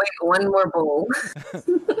 Wait, one more bowl.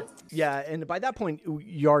 Yeah, and by that point,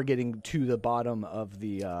 you are getting to the bottom of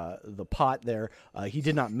the pot there. He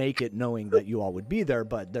did not make it knowing that you all would be there,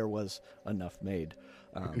 but there was enough made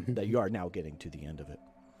that you are now getting to the end of it.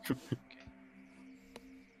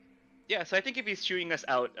 Yeah, so I think if he's chewing us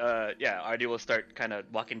out, Artie will start kind of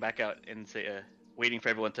walking back out and waiting for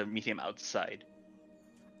everyone to meet him outside.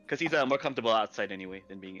 Because he's more comfortable outside anyway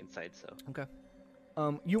than being inside, so. Okay.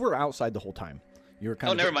 You were outside the whole time. You were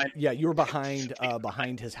kind of, never mind. Yeah, you were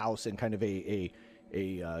behind his house in kind of a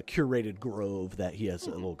curated grove that he has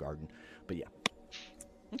a little garden. But yeah.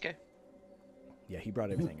 Okay. Yeah, he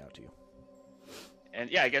brought everything out to you. And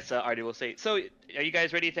yeah, I guess Artie will say. So, are you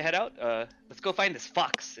guys ready to head out? Let's go find this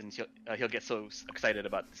fox, and he'll get so excited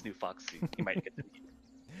about this new fox he might get to meet.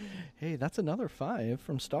 Hey, that's another 5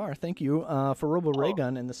 from Star. Thank you for Robo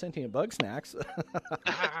Raygun and the Sentient Bug Snacks.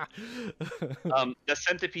 The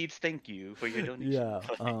centipedes, thank you for your donation. Yeah.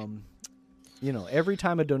 You know, every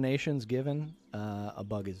time a donation's given, a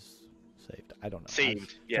bug is saved. I don't know.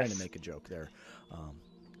 Saved. I'm yes. trying to make a joke there.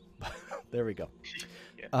 There we go.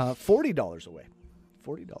 Yeah. $40 away.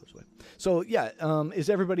 $40 away. So yeah, is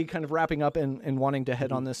everybody kind of wrapping up and wanting to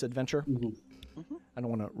head on this adventure? Mm-hmm. I don't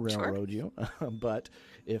want to railroad you, but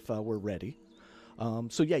if we're ready.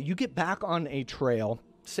 So yeah, you get back on a trail,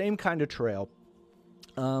 same kind of trail.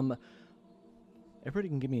 Everybody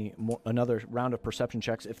can give me another round of perception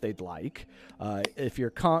checks if they'd like. If you're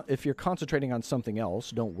concentrating on something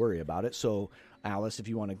else, don't worry about it. So Alice, if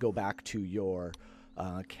you want to go back to your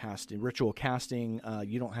ritual casting,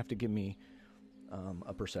 you don't have to give me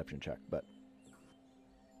a perception check, but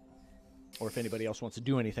or if anybody else wants to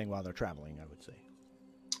do anything while they're traveling, I would say.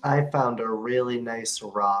 I found a really nice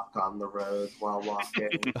rock on the road while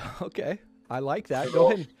walking. Okay, I like that. Go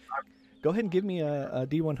ahead and give me a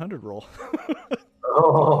D100 roll.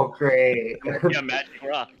 Oh, great. Yeah, magic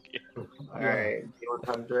rock. All right,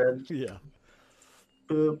 D100. Yeah.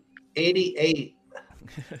 Boop. 88.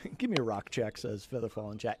 Give me a rock check, says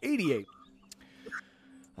Featherfall in chat. 88.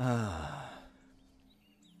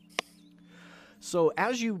 So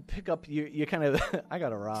as you pick up, you kind of, I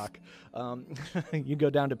got a rock. You go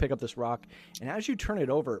down to pick up this rock, and as you turn it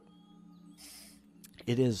over,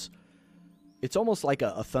 it's almost like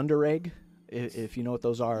a thunder egg, if you know what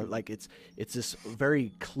those are. Like it's this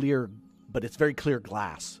very clear, but it's very clear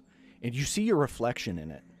glass, and you see your reflection in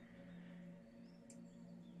it,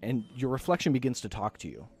 and your reflection begins to talk to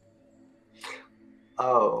you.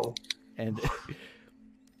 Oh. And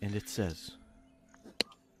it says,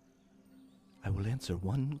 I will answer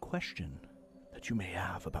one question that you may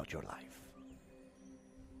have about your life.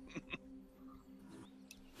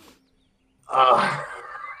 I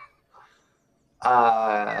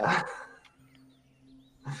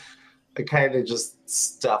kind of just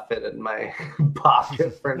stuff it in my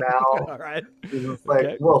pocket for now. All right. It's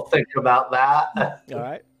like, we'll think about that. All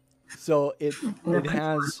right. So it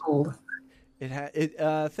has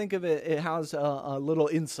think of it. It has a little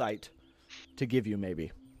insight to give you,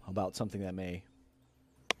 maybe, about something that may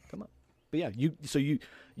come up. But yeah,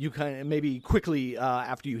 you kind of maybe quickly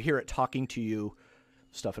after you hear it talking to you,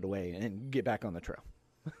 stuff it away and get back on the trail.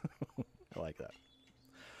 I like that.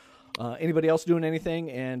 Anybody else doing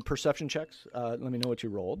anything? And perception checks. Let me know what you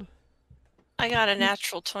rolled. I got a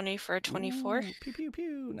natural 20 for a 24. Ooh, pew pew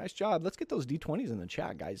pew! Nice job. Let's get those D20s in the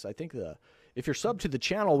chat, guys. I think if you're sub to the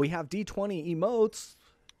channel, we have D20 emotes.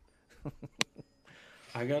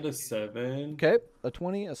 I got a 7. Okay, a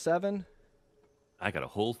 20, a 7. I got a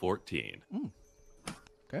whole 14.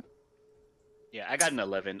 Okay. Yeah, I got an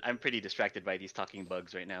 11. I'm pretty distracted by these talking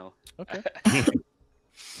bugs right now. Okay.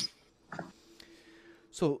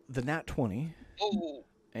 So the nat 20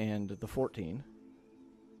 and the 14.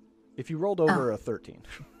 If you rolled over a 13,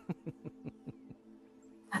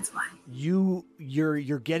 That's why.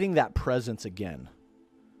 you're getting that presence again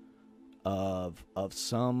of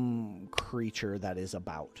some creature that is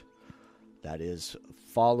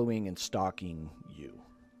following and stalking you.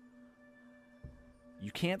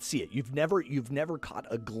 You can't see it. You've never caught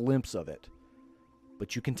a glimpse of it.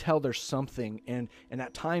 But you can tell there's something, and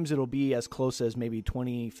at times it'll be as close as maybe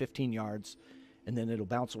 20, 15 yards, and then it'll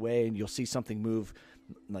bounce away, and you'll see something move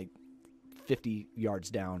like 50 yards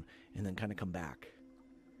down, and then kind of come back.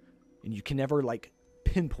 And you can never, like,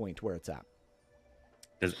 pinpoint where it's at.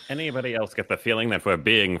 Does anybody else get the feeling that we're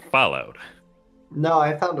being followed? No,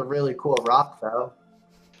 I found a really cool rock, though.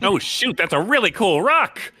 Oh, shoot, that's a really cool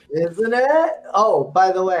rock! Isn't it? Oh,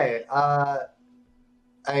 by the way,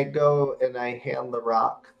 I go and I hand the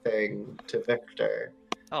rock thing to Victor.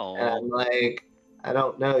 Oh. And I'm like, I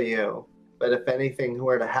don't know you, but if anything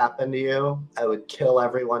were to happen to you, I would kill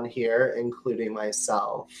everyone here, including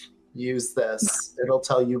myself. Use this. It'll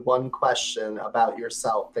tell you one question about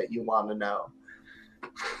yourself that you want to know.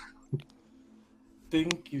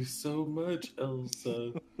 Thank you so much,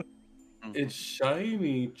 Elsa. It's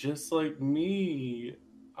shiny, just like me.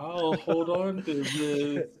 I'll hold on to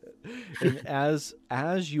this. And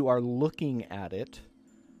as you are looking at it,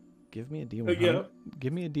 give me a D100. Yeah.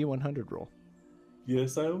 Give me a D100 roll.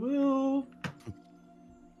 Yes, I will.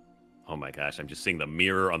 Oh my gosh, I'm just seeing the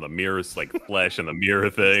mirror on the mirror's like flesh and the mirror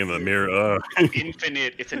thing and the mirror.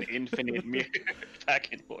 Infinite. It's an infinite mirror back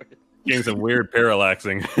and forth. Getting some weird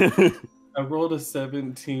parallaxing. I rolled a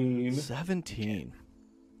 17. 17.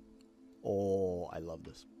 Oh, I love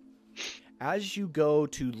this. As you go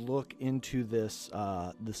to look into this,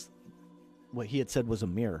 what he had said was a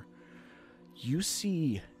mirror, you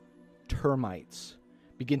see termites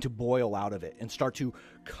begin to boil out of it and start to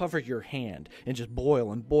cover your hand and just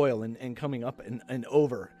boil and coming up and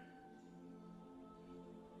over.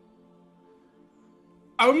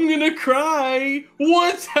 I'm gonna cry.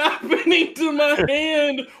 What's happening to my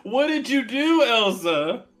hand? What did you do,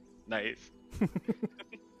 Elsa? Nice.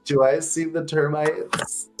 Do I see the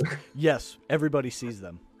termites? Yes, everybody sees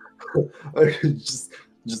them. just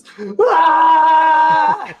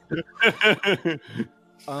ah!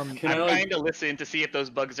 I'm Can I, trying to listen to see if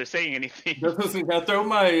those bugs are saying anything. Listen, can I throw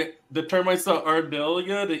the termites to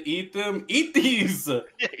Ardelia to eat them? Eat these!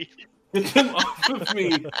 Get them off of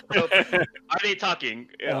me! So, are they talking?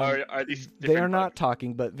 Are these? They are different not bugs?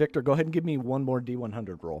 talking, but Victor, go ahead and give me one more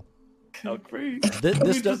D100 roll. Oh, great.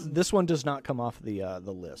 This one does not come off the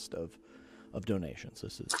list of donations.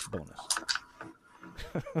 This is bonus.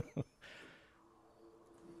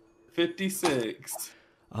 56.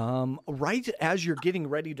 Right as you're getting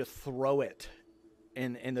ready to throw it,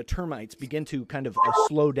 and the termites begin to kind of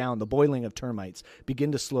slow down. The boiling of termites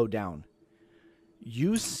begin to slow down.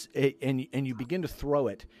 You begin to throw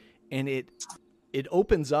it, and it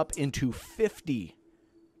opens up into 50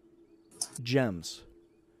 gems.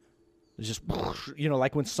 It's just,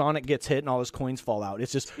 like when Sonic gets hit and all his coins fall out.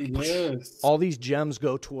 It's just, Yes. all these gems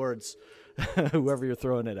go towards whoever you're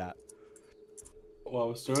throwing it at. Well, I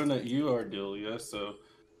was throwing at you, Ardelia, so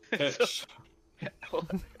catch.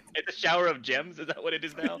 It's a shower of gems. Is that what it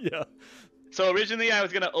is now? Yeah. So originally I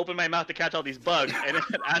was gonna open my mouth to catch all these bugs, and then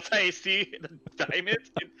as I see the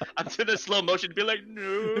diamonds, I'm gonna slow motion be like,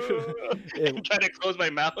 no, and try to close my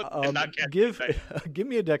mouth and not catch. Give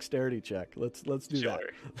me a dexterity check. Let's do Sure.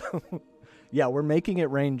 that. Yeah, we're making it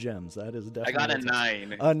rain gems. That is definitely. I got a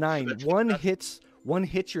 9. A 9. One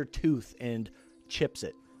hits your tooth and chips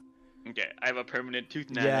it. Okay, I have a permanent tooth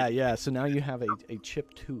now. Yeah. So now you have a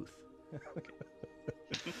chipped tooth.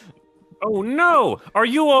 Oh no! Are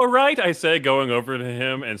you all right? I say, going over to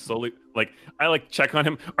him and slowly, I check on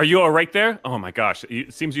him. Are you all right there? Oh my gosh!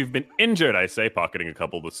 It seems you've been injured. I say, pocketing a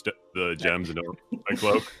couple of the gems into my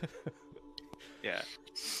cloak. Yeah.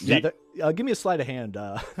 Yeah. Give me a sleight of hand,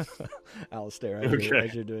 Alistair,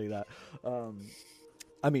 as you're doing that.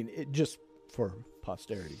 I mean, just for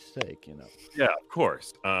posterity's sake, Yeah, of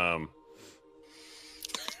course.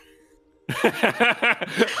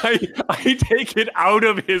 I take it out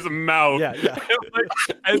of his mouth. Yeah.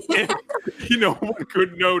 As if, one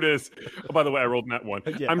could notice. Oh, by the way, I rolled that one.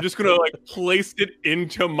 Yeah. I'm just gonna place it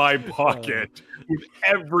into my pocket with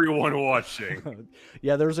everyone watching.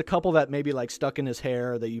 Yeah, there's a couple that maybe stuck in his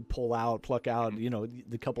hair that you pluck out.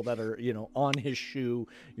 The couple that are on his shoe.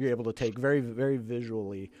 You're able to take very, very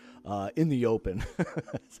visually in the open.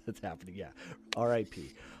 That's happening. Yeah.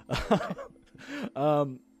 R.I.P.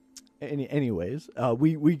 Anyways,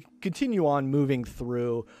 we continue on moving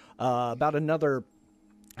through about another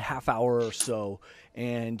half hour or so,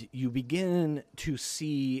 and you begin to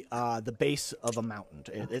see the base of a mountain.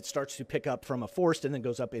 It starts to pick up from a forest and then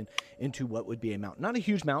goes up into what would be a mountain. Not a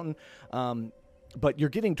huge mountain, but you're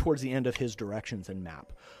getting towards the end of his directions and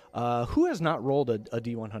map. Who has not rolled a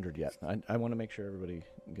D100 yet? I want to make sure everybody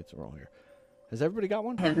gets a roll here. Has everybody got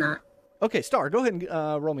one? I have not. Okay, Star, go ahead and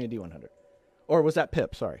roll me a D100. Or was that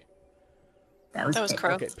Pip? Sorry. That was it.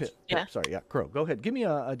 Crow. Okay, Pip. Yeah. Sorry, yeah, Crow. Go ahead. Give me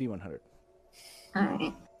a D100. All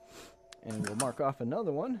right. And we'll mark off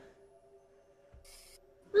another one.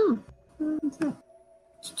 Ooh.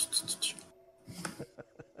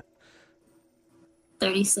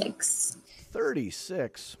 36.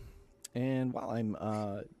 36. And while I'm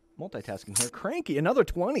multitasking here, Cranky, another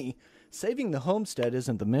 20. Saving the homestead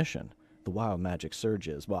isn't the mission. The wild magic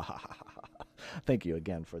surges. Thank you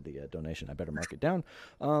again for the donation. I better mark it down.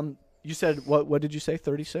 You said, what did you say,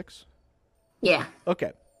 36? Yeah.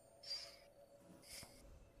 Okay.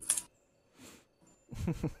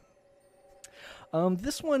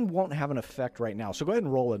 This one won't have an effect right now, so go ahead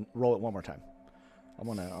and roll it one more time. I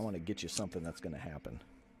want to get you something that's going to happen.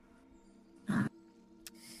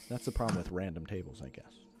 That's the problem with random tables, I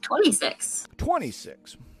guess. 26.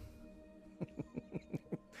 26.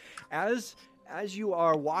 As you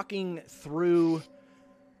are walking through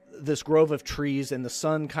this grove of trees and the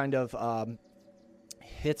sun kind of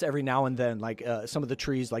hits every now and then, some of the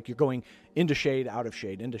trees, you're going into shade, out of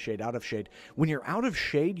shade, into shade, out of shade. When you're out of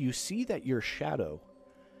shade, you see that your shadow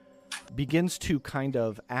begins to kind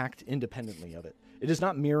of act independently of it. It is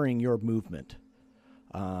not mirroring your movement.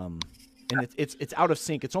 And it's out of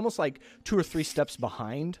sync. It's almost like 2 or 3 steps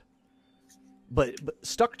behind but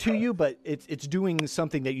stuck to you, but it's doing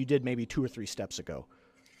something that you did maybe 2 or 3 steps ago.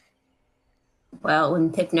 Well, when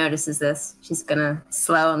Pip notices this, she's gonna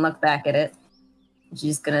slow and look back at it.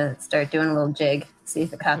 She's gonna start doing a little jig, see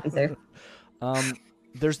if it copies her.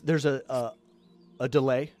 There's a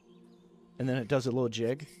delay, and then it does a little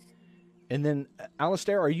jig, and then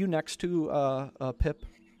Alistair, are you next to Pip?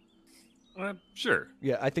 Sure.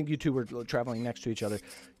 Yeah, I think you two were traveling next to each other.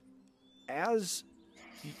 As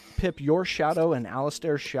Pip, your shadow and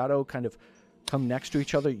Alistair's shadow kind of come next to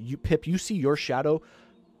each other. Pip, you see your shadow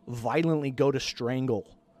violently go to strangle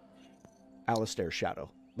Alistair's shadow.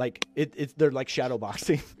 Like they're like shadow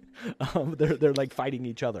boxing. They're like fighting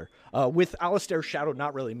each other. With Alistair's shadow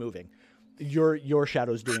not really moving. Your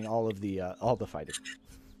shadow's doing all the fighting.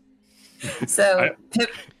 So Pip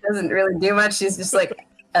doesn't really do much. She's just like,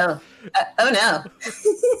 oh no.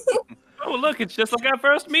 Oh, look, it's just like our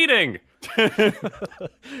first meeting.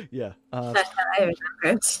 Yeah. That's how I remember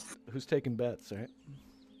it. Who's taking bets, right?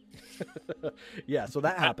 Yeah, so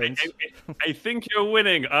that happens. I think you're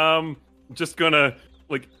winning. Just gonna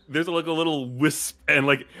there's like a little wisp, and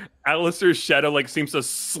like Alistair's shadow seems to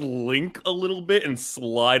slink a little bit and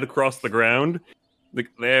slide across the ground. Like,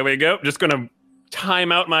 there we go. Just gonna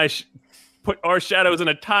time out put our shadows in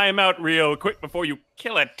a timeout real quick before you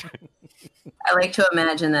kill it. I like to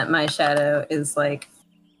imagine that my shadow is like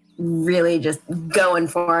really just going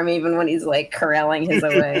for him, even when he's like corralling his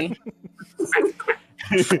away.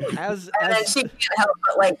 And then she can't help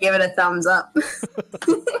but give it a thumbs up.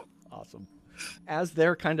 Awesome. As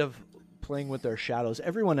they're kind of playing with their shadows,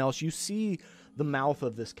 everyone else, you see the mouth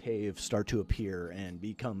of this cave start to appear and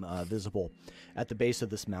become visible at the base of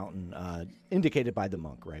this mountain, indicated by the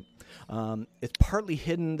monk, right? It's partly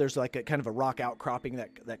hidden. There's like a kind of a rock outcropping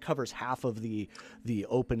that covers half of the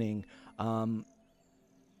opening.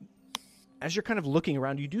 As you're kind of looking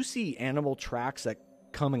around, you do see animal tracks that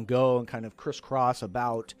come and go and kind of crisscross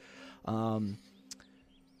about.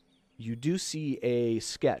 You do see a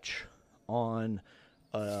sketch on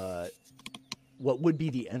what would be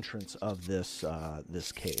the entrance of this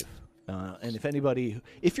cave. And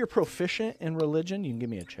if you're proficient in religion, you can give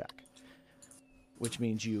me a check, which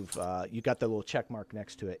means you got the little check mark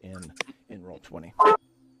next to it in Roll20.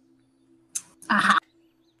 Aha.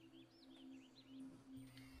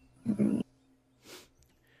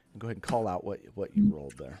 Go ahead and call out what you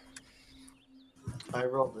rolled there. I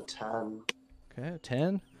rolled a 10. Okay,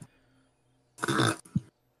 10.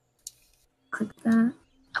 Click that.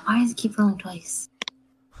 Why does it keep rolling twice?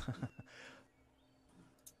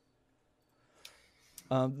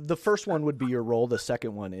 The first one would be your roll. The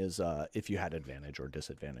second one is if you had advantage or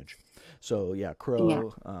disadvantage. So yeah,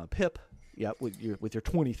 Crow, yeah. Pip, yeah, with your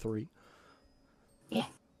 23. Yeah.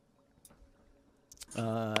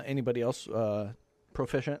 Anybody else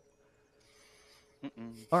proficient?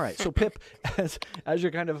 Mm-mm. All right, so Pip, as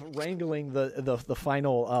you're kind of wrangling the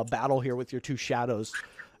final battle here with your two shadows,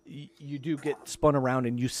 you do get spun around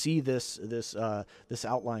and you see this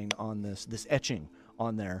outline on this etching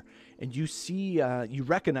on there, and you see you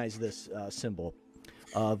recognize this symbol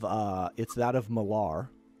of it's that of Malar,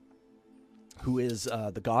 who is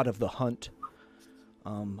the god of the hunt,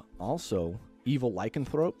 also evil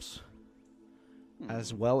lycanthropes,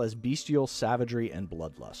 as well as bestial savagery and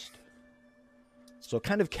bloodlust. So it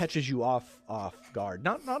kind of catches you off guard.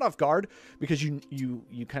 Not off guard, because you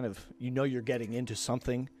kind of you're getting into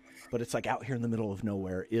something, but it's like out here in the middle of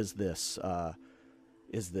nowhere is this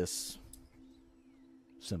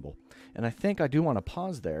symbol. And I think I do want to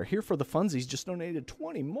pause there. Here for the funsies just donated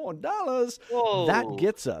 $20 more. Whoa. That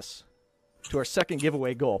gets us to our second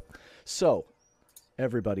giveaway goal. So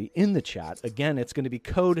everybody in the chat, again, it's going to be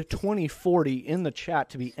code 2040 in the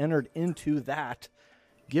chat to be entered into that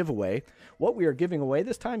giveaway. What we are giving away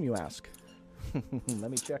this time, you ask?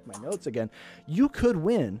 Let me check my notes again. You could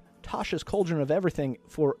win Tasha's Cauldron of Everything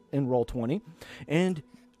in Roll20,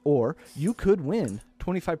 or you could win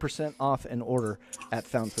 25% off an order at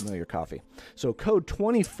Found Familiar Coffee. So code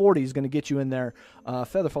 2040 is going to get you in there.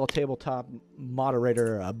 Featherfall Tabletop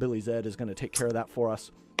moderator Billy Zed is going to take care of that for us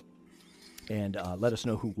and let us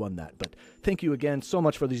know who won that. But thank you again so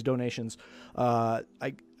much for these donations. I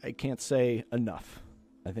can't say enough.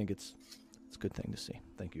 I think it's a good thing to see.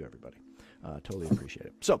 Thank you, everybody. Totally appreciate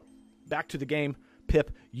it. So, back to the game.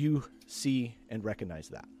 Pip, you see and recognize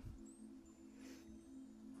that.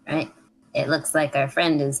 Right. It looks like our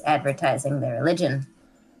friend is advertising their religion.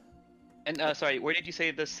 And sorry, where did you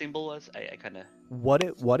say the symbol was? I kind of. What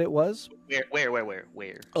it was?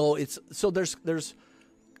 Where? Oh, there's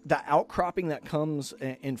that outcropping that comes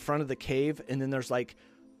in front of the cave, and then there's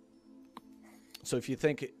so if you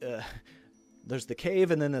think there's the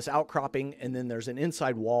cave, and then this outcropping, and then there's an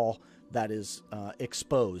inside wall that is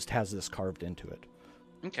exposed, has this carved into it.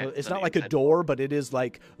 Okay. So it's so not the like a inside- door, but it is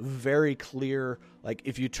like very clear. Like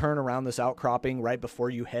if you turn around this outcropping right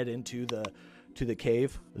before you head into the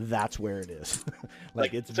cave, that's where it is.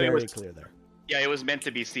 Like, it's so it very was- clear there. Yeah, it was meant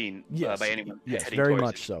to be seen Yes, by anyone. yes, heading very towards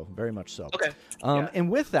much it. so, very much so. Okay. Yeah. And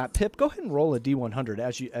with that, Pip, go ahead and roll a D100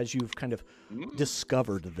 as you've kind of Mm.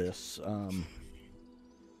 discovered this. And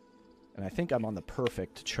I think I'm on the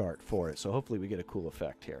perfect chart for it, so hopefully we get a cool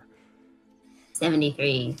effect here.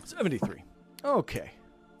 73. 73. Okay.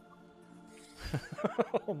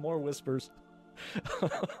 More whispers.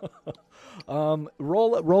 Roll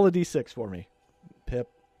a D6 for me, Pip.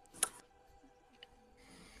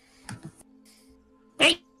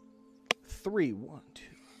 3. 3, 1, 2.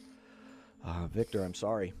 Victor, I'm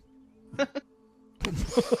sorry.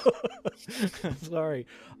 Sorry.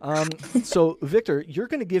 So, Victor, you're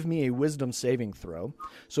going to give me a wisdom saving throw.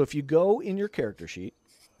 So, if you go in your character sheet,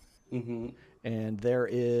 and there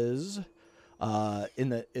is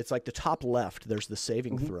it's like the top left, there's the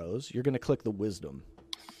saving throws. You're going to click the wisdom.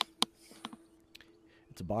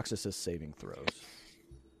 It's a box that says saving throws.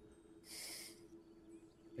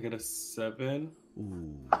 I got a 7.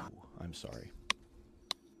 Ooh, I'm sorry.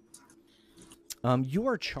 You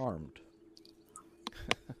are charmed.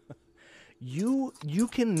 You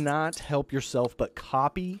cannot help yourself but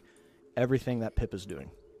copy everything that Pip is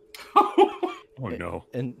doing. Oh no.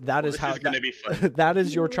 And that is This how is gonna be fun. that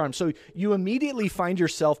is your charm. So you immediately find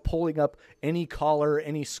yourself pulling up any collar,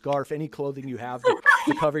 any scarf, any clothing you have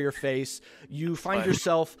to cover your face. You find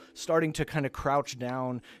yourself starting to kind of crouch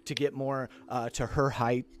down to get more to her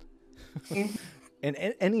height. And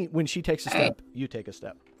any when she takes a step, you take a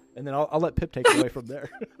step, and then I'll let Pip take it away from there.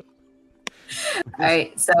 All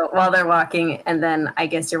right. So while they're walking, and then I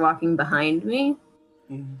guess you're walking behind me.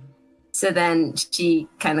 So then she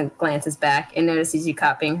kind of glances back and notices you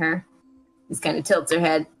copying her. Just kind of tilts her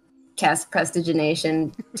head, casts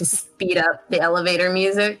prestidigitation to speed up the elevator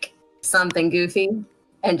music, something goofy,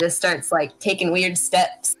 and just starts like taking weird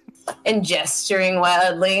steps and gesturing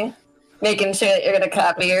wildly, making sure that you're going to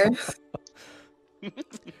copy her.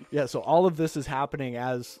 Yeah, so all of this is happening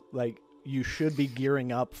as like you should be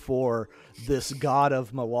gearing up for this god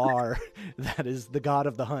of Malar that is the god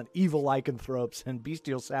of the hunt, evil lycanthropes and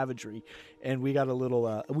bestial savagery, and we got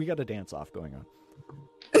a dance off going on.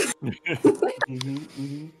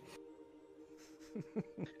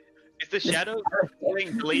 Is the shadow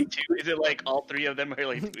doing blade too? Is it like all three of them are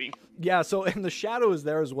like doing? Yeah, so and the shadow is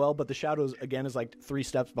there as well, but the shadow again is like 3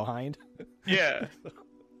 steps behind. Yeah.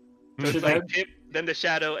 So it's like Pip, then the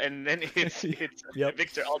shadow, and then it's Yep.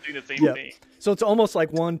 Victor all doing the same Yep. thing. So it's almost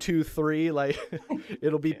like 1, 2, 3. Like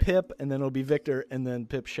it'll be Pip, and then it'll be Victor, and then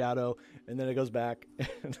Pip shadow, and then it goes back.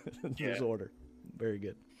 And there's Yeah. order. Very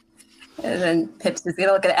good. And then Pip's just going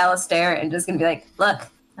to look at Alistair and just going to be like, look,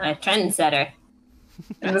 I'm a trendsetter.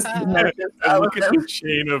 And just notice And all look of at them. the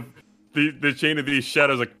chain of the chain of these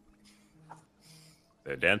shadows, like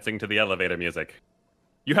they're dancing to the elevator music.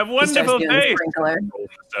 You have He starts wonderful doing the taste. sprinkler. Roll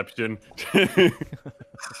Perception.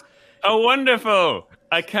 How wonderful!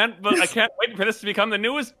 I can't wait for this to become the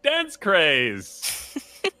newest dance craze.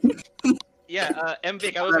 Yeah,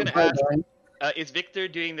 Vic, I was gonna ask, is Victor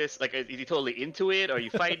doing this? Like, is he totally into it? Are you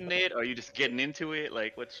fighting it? Or are you just getting into it?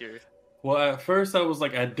 Like, what's your? Well, at first I was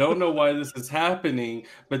like, I don't know why this is happening,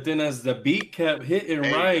 but then as the beat kept hitting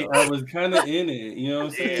There you right, go. I was kind of in it. You know what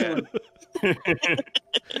I'm saying?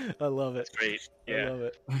 I love it. That's great. I Yeah, love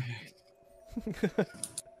it.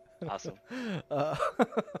 awesome.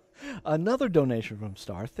 Another donation from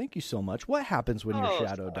Star. Thank you so much. What happens when your Oh,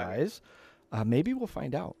 shadow Star. dies? Maybe we'll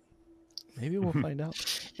find out. Maybe we'll find out.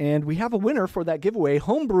 And we have a winner for that giveaway.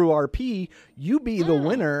 Homebrew RP, you be the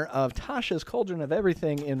winner of Tasha's Cauldron of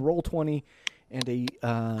Everything in Roll20 and a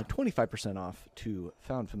 25% off to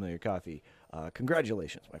Found Familiar Coffee.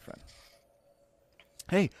 Congratulations, my friend.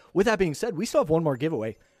 Hey, with that being said, we still have one more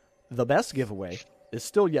giveaway. The best giveaway is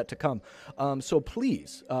still yet to come. So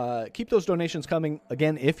please keep those donations coming.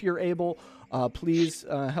 Again, if you're able, please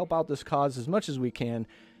help out this cause as much as we can.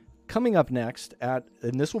 Coming up next, and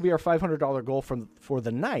this will be our $500 goal for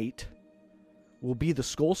the night, will be the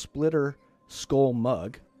Skull Splitter Skull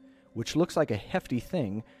Mug, which looks like a hefty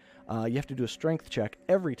thing. You have to do a strength check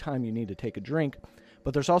every time you need to take a drink,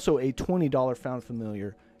 but there's also a $20 Found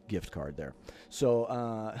Familiar gift card there.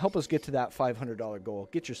 So help us get to that $500 goal.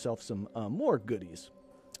 Get yourself some more goodies.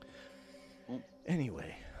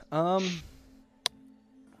 Anyway,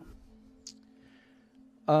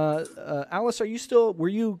 Alice, were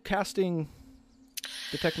you casting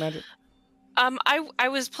Detect Magic? I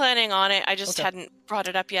was planning on it. I just Okay. hadn't brought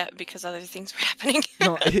it up yet because other things were happening.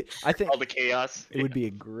 No, I think All the chaos. it would be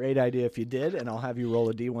a great idea if you did, and I'll have you roll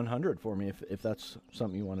a D100 for me if that's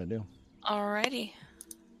something you want to do. Alrighty.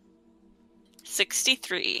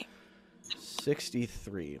 63.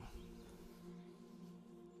 63.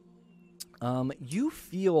 You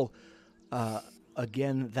feel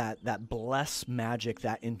again that bless magic,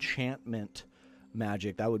 that enchantment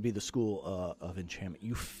magic. That would be the school of enchantment.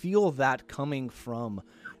 You feel that coming from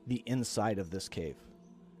the inside of this cave.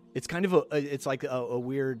 It's kind of it's like a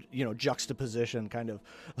weird, juxtaposition, kind of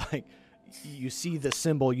like you see the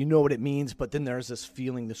symbol, you know what it means, but then there's this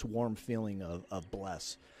feeling, this warm feeling of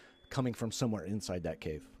bless coming from somewhere inside that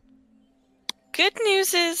cave. Good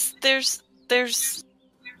news is there's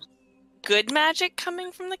good magic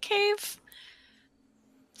coming from the cave.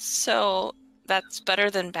 So that's better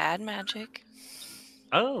than bad magic.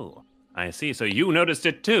 Oh, I see. So you noticed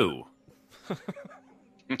it too.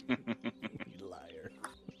 You liar.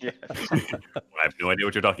 Yeah. I have no idea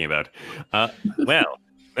what you're talking about. Well,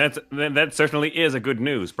 that certainly is a good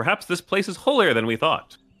news. Perhaps this place is holier than we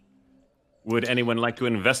thought. Would anyone like to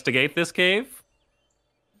investigate this cave?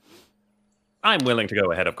 I'm willing to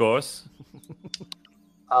go ahead, of course.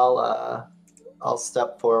 I'll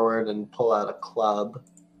step forward and pull out a club,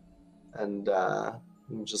 and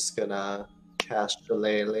I'm just gonna cast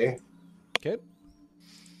Shillelagh Okay.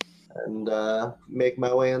 and make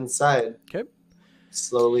my way inside. Okay.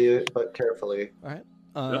 Slowly but carefully. All right.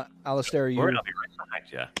 Yep. Alistair, you. Or I'll be right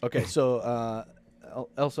behind you. Okay, so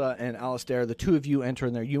Elsa and Alistair, the two of you enter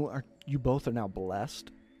in there. You both are now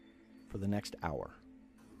blessed for the next hour.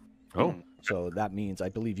 Oh, So that means I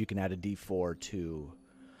believe you can add a D4 to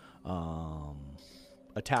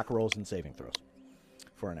attack rolls and saving throws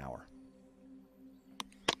for an hour.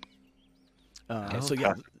 So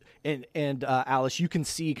yeah, and Alice, you can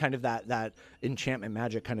see kind of that enchantment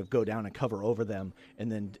magic kind of go down and cover over them,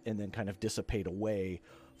 and then kind of dissipate away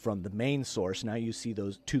from the main source. Now you see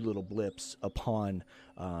those two little blips upon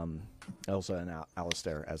Elsa and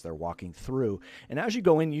Alistair as they're walking through. And as you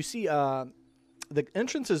go in, you see the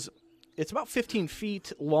entrance is. It's about 15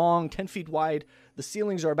 feet long, 10 feet wide. The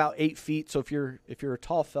ceilings are about 8 feet. So if you're a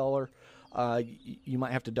tall feller, you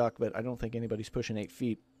might have to duck, but I don't think anybody's pushing 8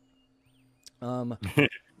 feet.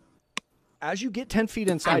 As you get 10 feet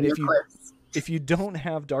inside, if you don't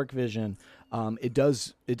have dark vision, it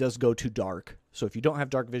does go to dark. So if you don't have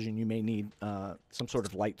dark vision, you may need some sort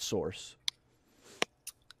of light source.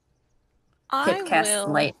 Kit casts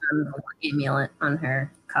will. light on the amulet on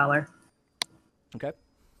her collar. Okay.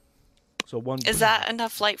 So one. Is that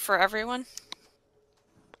enough light for everyone?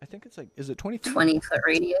 I think it's like. Is it 20 feet? 20-foot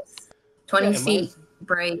radius. 20 Yeah, feet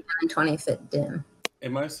bright and 20 feet dim.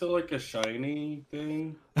 Am I still like a shiny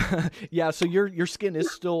thing? Yeah, so your skin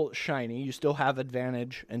is still shiny. You still have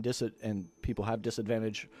advantage, and people have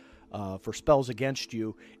disadvantage for spells against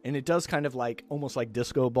you. And it does kind of like almost like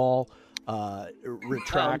disco ball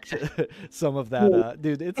retract some of that.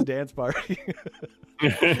 Dude, it's a dance party.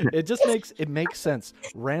 It makes sense.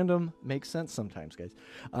 Random makes sense sometimes, guys.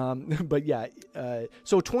 But yeah,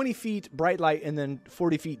 so 20 feet bright light and then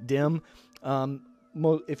 40 feet dim.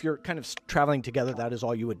 If you're kind of traveling together, that is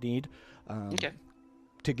all you would need. Okay.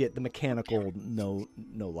 To get the mechanical no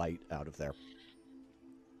light out of there.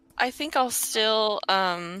 I think I'll still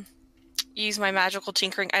use my magical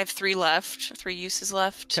tinkering. I have 3 uses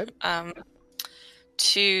left. Okay.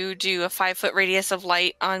 To do a 5-foot radius of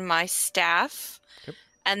light on my staff, Okay.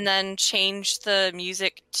 and then change the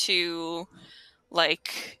music to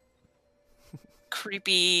like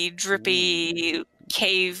creepy, drippy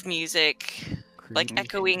cave music, like Creepy.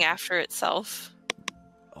 echoing after itself.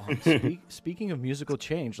 Oh, speaking of musical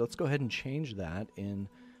change, let's go ahead and change that in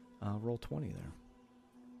roll 20 there.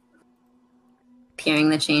 Hearing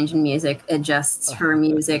the change in music adjusts her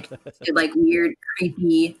music to like weird,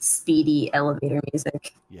 creepy, speedy elevator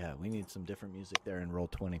music. Yeah, we need some different music there in roll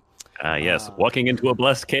 20. Yes, walking into a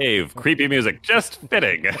blessed cave, creepy music, just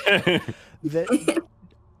fitting.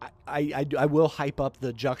 I will hype up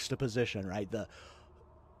the juxtaposition, right?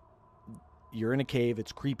 You're in a cave,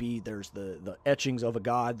 it's creepy. There's the etchings of a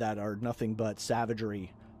god that are nothing but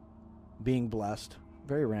savagery being blessed.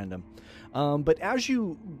 Very random. But as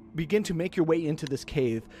you begin to make your way into this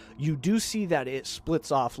cave, you do see that it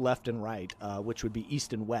splits off left and right, which would be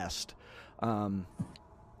east and west.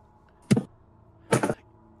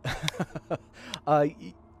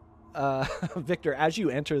 Victor, as you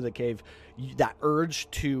enter the cave, that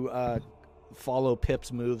urge to follow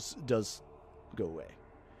Pip's moves does go away.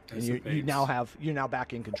 And you're now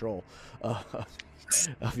back in control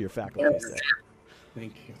of your faculties there.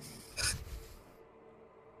 Thank you.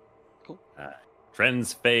 Cool.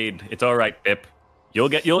 Trends fade. It's all right, Pip. You'll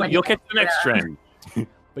catch the next trend.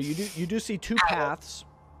 But you do see two paths,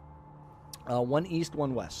 one east,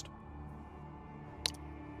 one west.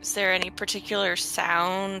 Is there any particular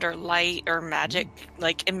sound or light or magic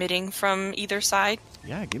like emitting from either side?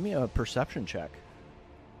 Yeah, give me a perception check.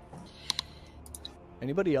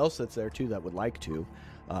 Anybody else that's there too that would like to,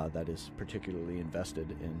 that is particularly invested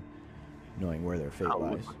in knowing where their fate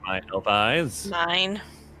lies. My elf eyes. 9.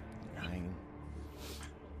 9.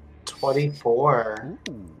 24.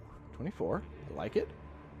 Ooh, 24. I like it.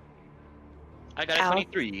 I got a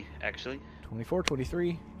 23, actually. 24,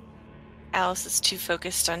 23. Alice is too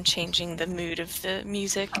focused on changing the mood of the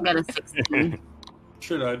music. I got a 16.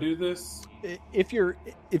 Should I do this? If you're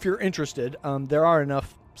interested, there are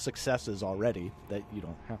enough successes already that you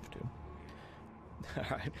don't have to.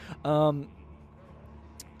 All right.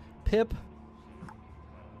 Pip,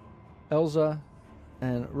 Elza,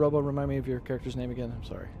 and Robo. Remind me of your character's name again. I'm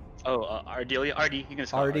sorry. Oh, Ardelia? Ardy. You can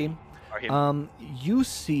just call Ardy. Ardy.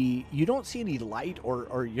 You don't see any light,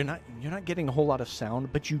 or you're not getting a whole lot of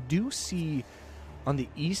sound, but you do see on the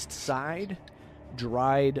east side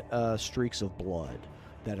dried streaks of blood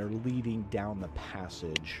that are leading down the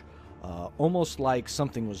passage, almost like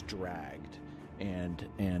something was dragged and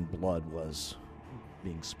blood was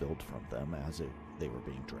being spilled from them as they were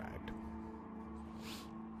being dragged.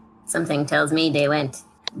 Something tells me they went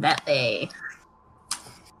that way.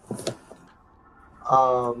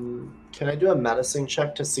 Can I do a medicine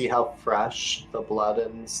check to see how fresh the blood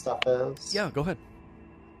and stuff is? Yeah, go ahead.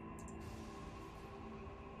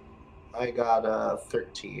 I got a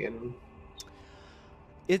 13.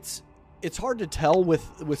 It's hard to tell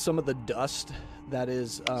with some of the dust that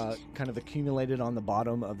is kind of accumulated on the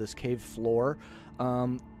bottom of this cave floor.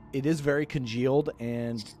 It is very congealed,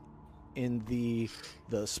 and in the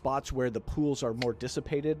spots where the pools are more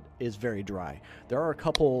dissipated is very dry. There are a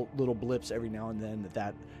couple little blips every now and then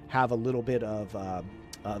that have a little bit of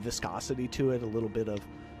viscosity to it, a little bit of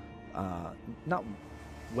not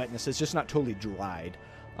wetness. It's just not totally dried.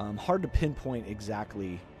 Hard to pinpoint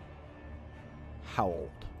exactly how old.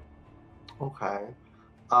 Okay.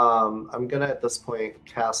 I'm gonna at this point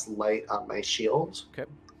cast light on my shield.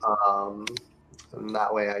 Okay. And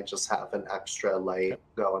that way I just have an extra light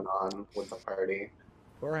going on with the party.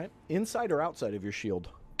 All right. Inside or outside of your shield?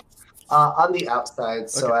 On the outside,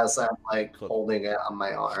 so Okay. as I'm like holding it on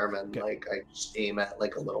my arm and like I just aim at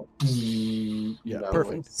like a little. Yeah,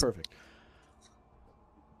 perfect.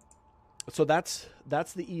 So that's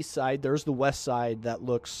the east side. There's the west side that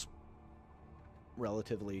looks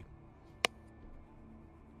relatively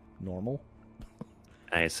normal.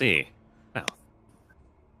 I see. Well,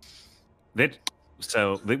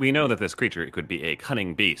 we know that this creature could be a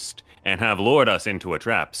cunning beast and have lured us into a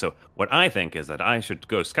trap. So what I think is that I should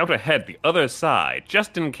go scout ahead the other side,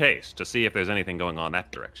 just in case, to see if there's anything going on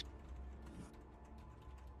that direction.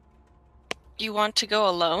 You want to go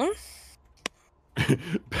alone?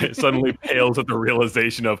 Suddenly pales at the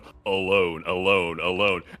realization of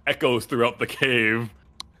alone, echoes throughout the cave.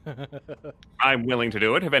 I'm willing to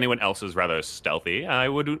do it. If anyone else is rather stealthy, I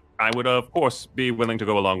would of course be willing to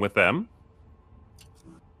go along with them.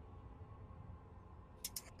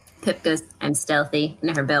 Pip goes, I'm stealthy,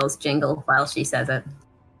 and her bells jingle while she says it.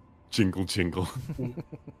 Jingle, jingle.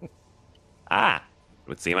 It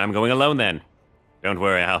would seem I'm going alone then. Don't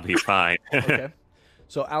worry, I'll be fine. Okay.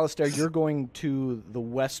 So, Alistair, you're going to the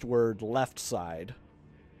westward left side,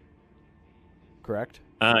 correct?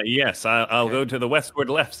 Yes, I'll go to the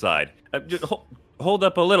westward left side. Just hold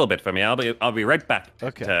up a little bit for me. I'll be right back.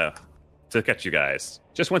 Okay. To catch you guys.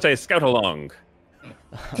 Just once I scout along.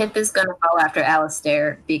 Pip is going to follow after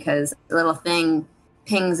Alistair because the little thing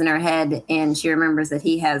pings in her head and she remembers that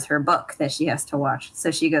he has her book that she has to watch.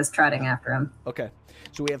 So she goes trotting after him. Okay.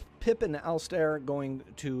 So we have Pip and Alistair going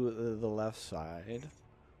to the left side,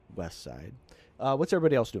 west side. What's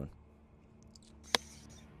everybody else doing?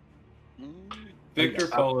 Victor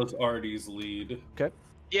follows Ardy's lead. Okay.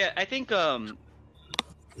 Yeah, I think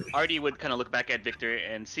Ardy would kind of look back at Victor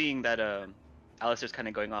and seeing that Alistair's kind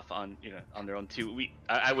of going off on their own too.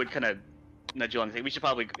 I would kind of nudge along and say we should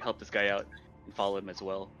probably help this guy out and follow him as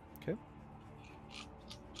well. Okay.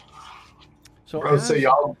 So, So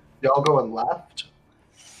y'all going left?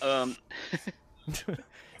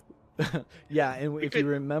 Yeah, and if you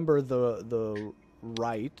remember, the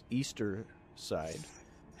right eastern side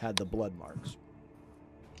had the blood marks.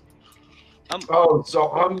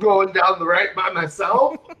 So I'm going down the right by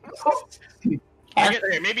myself?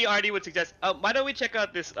 Maybe Ardy would suggest, why don't we check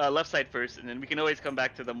out this left side first, and then we can always come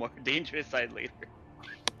back to the more dangerous side later.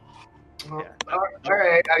 Well, Yeah. all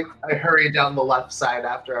right, I hurry down the left side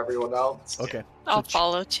after everyone else. Okay. I'll So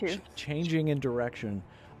follow too. changing in direction,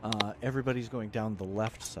 everybody's going down the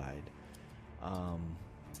left side.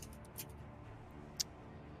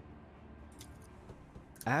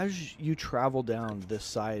 As you travel down this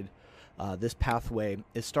side, this pathway,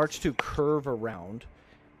 it starts to curve around,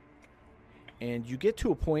 and you get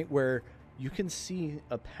to a point where you can see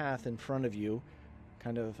a path in front of you,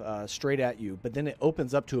 kind of straight at you, but then it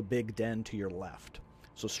opens up to a big den to your left.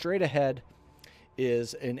 So straight ahead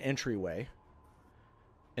is an entryway,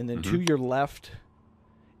 and then to your left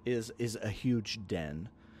is a huge den.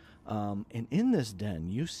 And in this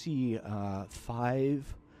den, you see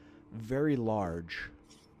 5 very large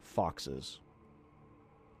foxes.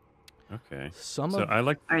 Okay. Some So of I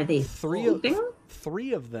like. Are they three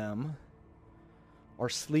of them are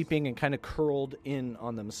sleeping and kind of curled in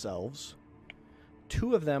on themselves.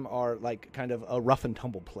 2 of them are like kind of a rough and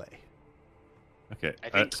tumble play. Okay. I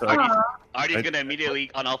think so Artie's gonna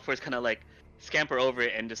immediately on all fours kind of like scamper over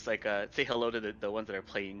it and just like say hello to the ones that are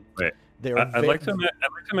playing. They are I'd like to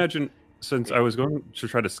imagine, since I was going to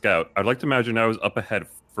try to scout, I'd like to imagine I was up ahead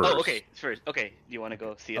first. Oh, okay. First, okay. You want to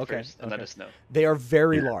go see it Okay, first and let us know. They are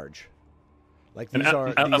very large. Like And these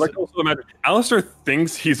are. I like to also imagine Alistair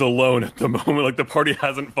thinks he's alone at the moment. Like the party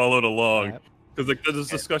hasn't followed along because like this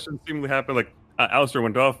discussion seemingly happened. Like Alistair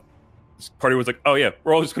went off. This party was like, "Oh yeah,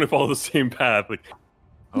 we're all just going to follow the same path." Like,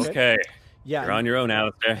 okay, yeah, you're on your own,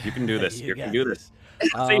 Alistair. You can do this. You can got do this.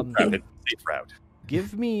 Safe route. It's a safe route.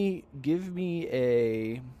 Give me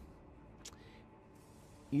a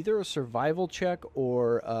either a survival check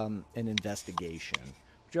or an investigation,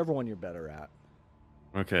 whichever one you're better at.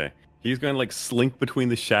 Okay. He's going to like slink between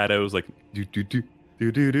the shadows, like do do do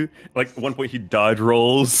do do do. Like at one point he dodge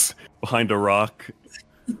rolls behind a rock.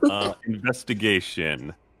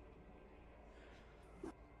 Investigation.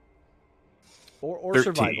 Or 13.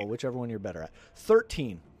 survival, whichever one you're better at.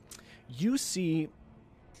 13. You see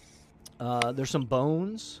there's some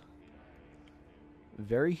bones,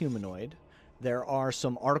 very humanoid. There are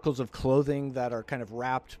some articles of clothing that are kind of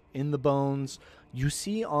wrapped in the bones. You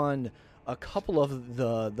see on a couple of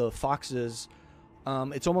the foxes,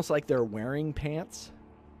 it's almost like they're wearing pants,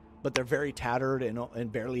 but they're very tattered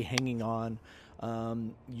and barely hanging on.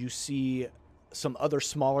 You see some other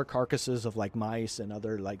smaller carcasses of like mice and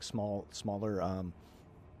other like smaller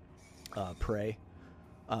prey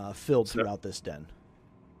filled throughout this den.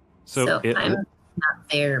 So I'm not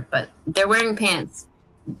there, but they're wearing pants.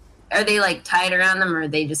 Are they like tied around them, or are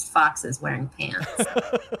they just foxes wearing pants?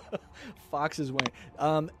 Foxes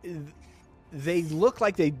wearing. They look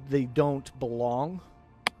like they don't belong.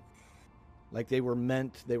 Like they were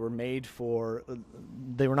made for.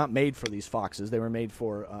 They were not made for these foxes. They were made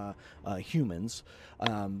for humans.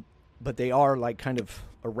 But they are like kind of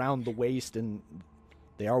around the waist, and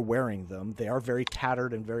they are wearing them. They are very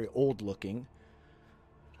tattered and very old looking.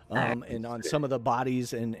 And on some of the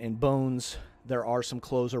bodies and bones, there are some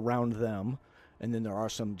clothes around them, and then there are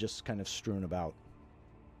some just kind of strewn about.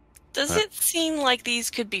 Does it seem like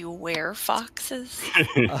these could be were-foxes?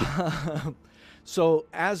 So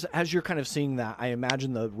as you're kind of seeing that, I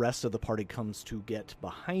imagine the rest of the party comes to get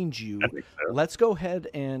behind you. I think so. Let's go ahead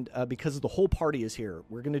and because the whole party is here,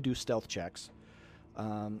 we're going to do stealth checks,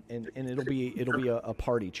 and it'll be a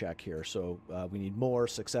party check here. So we need more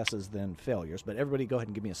successes than failures. But everybody, go ahead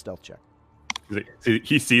and give me a stealth check.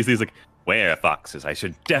 He sees these like, where foxes? I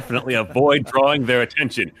should definitely avoid drawing their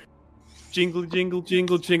attention. Jingle, jingle,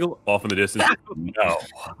 jingle, jingle. Off in the distance. No.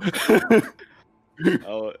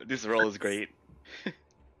 Oh, this roll is great.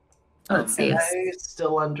 Let's see. Am I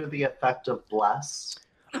still under the effect of bless?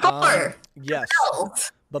 4. Yes, No.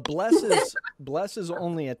 but bless is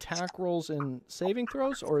only attack rolls and saving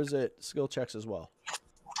throws, or is it skill checks as well?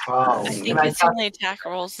 Oh, I think and I it's thought- only attack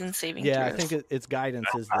rolls and saving Yeah, I throws. think it's guidance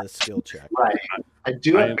is the skill check. right. I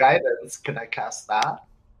do have guidance. Can I cast that?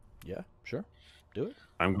 Yeah, sure, do it.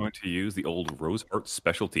 I'm going to use the old Rose Art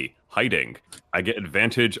specialty, hiding. I get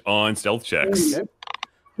advantage on stealth checks. Okay.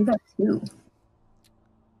 You got 2.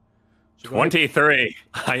 So go ahead. 23.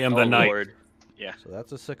 I am the Oh, knight. Lord. Yeah. So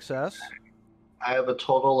that's a success. I have a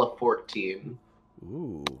total of 14.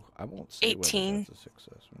 Ooh, I won't say 18. whether that's a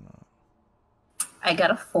success or not. I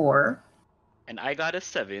got a 4. And I got a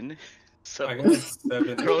 7. So I got a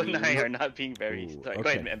 7. Ro and I are not being very. Ooh, Sorry, okay.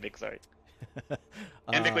 go ahead, Mbik. Sorry.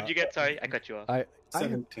 Mbik, what'd you get? Sorry, I cut you off. I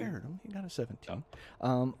 17. heard him. He got a 17.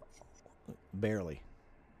 Barely,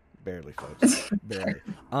 folks, barely.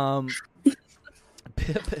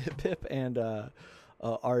 Pip and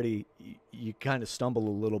Artie, you kind of stumble a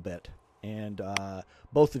little bit, and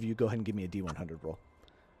both of you go ahead and give me a D100 roll.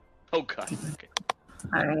 Oh God. Okay.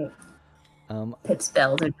 All right. Pip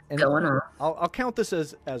spells are And- going on. I'll count this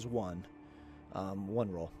as one.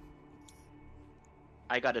 One roll.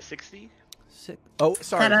 I got a 60. Oh,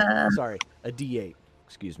 sorry. Ta-da. Sorry. A D8.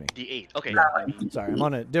 Excuse me. D8. Okay. Sorry, I'm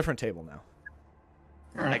on a different table now.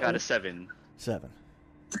 All I right. got a 7. 7.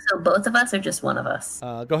 So both of us or just one of us?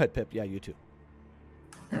 Go ahead, Pip. Yeah, you too.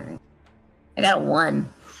 All right. I got a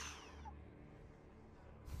 1.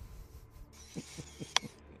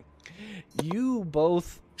 You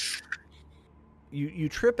both you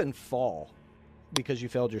trip and fall because you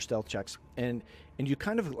failed your stealth checks, and you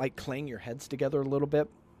kind of like clang your heads together a little bit.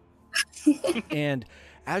 And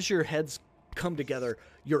as your heads come together,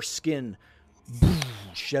 your skin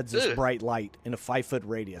sheds this Ugh. bright light in a 5-foot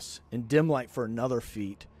radius and dim light for another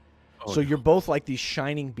feet. Oh, So no. you're both like these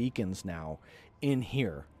shining beacons now in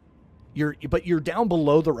here. But you're down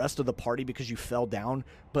below the rest of the party because you fell down,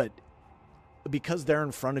 but because they're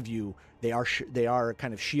in front of you, they are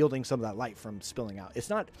kind of shielding some of that light from spilling out.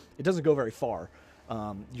 It doesn't go very far.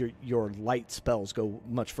 Your light spells go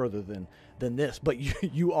much further than this, but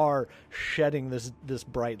you are shedding this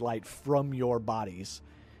bright light from your bodies.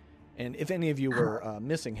 And if any of you were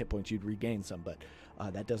missing hit points, you'd regain some, but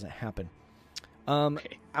that doesn't happen.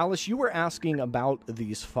 Okay. Alice, you were asking about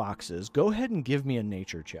these foxes. Go ahead and give me a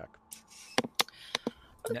nature check.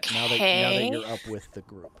 Now that you're up with the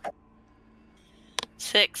group.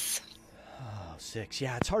 6. Oh, 6.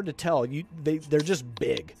 Yeah, it's hard to tell. They're just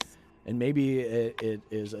big, and maybe it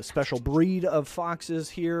is a special breed of foxes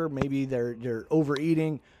here. Maybe they're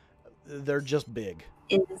overeating. They're just big.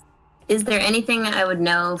 Is there anything that I would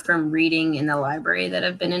know from reading in the library that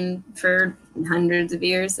I've been in for hundreds of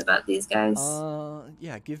years about these guys?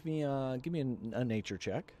 Yeah. Give me a nature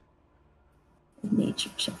check. Nature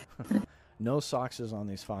check. No foxes on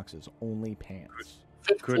these foxes. Only pants.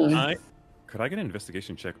 15. Could I get an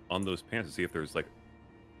investigation check on those pants to see if there's like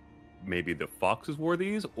maybe the foxes wore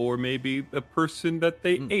these, or maybe the person that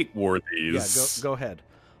they ate wore these? Yeah, go ahead.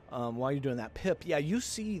 While you're doing that, Pip, yeah, you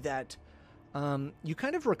see that. You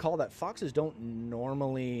kind of recall that foxes don't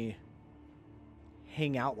normally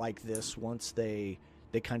hang out like this once they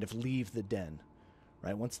kind of leave the den,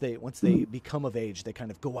 right? Once they become of age, they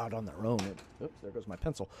kind of go out on their own. Oops, there goes my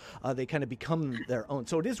pencil. They kind of become their own.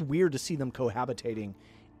 So it is weird to see them cohabitating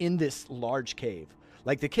in this large cave.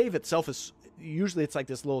 Like the cave itself is usually it's like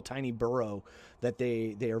this little tiny burrow that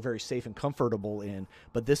they are very safe and comfortable in,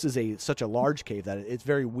 but this is such a large cave that it's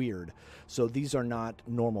very weird. So these are not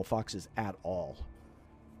normal foxes at all.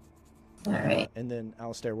 All right. And then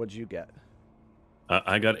Alistair, what did you get?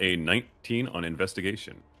 I got a 19 on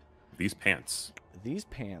investigation. These pants. These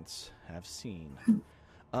pants have seen.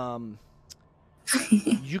 You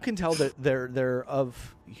can tell that they're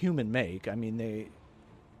of human make. I mean,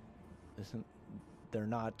 they're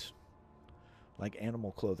not like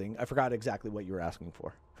animal clothing. I forgot exactly what you were asking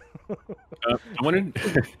for. I wanted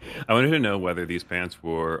to know whether these pants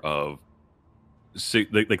were of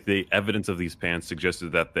like the evidence of these pants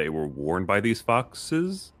suggested that they were worn by these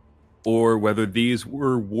foxes, or whether these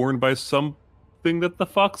were worn by something that the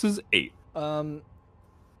foxes ate. The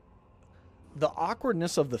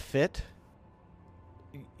awkwardness of the fit,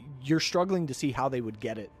 you're struggling to see how they would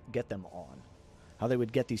get them on, how they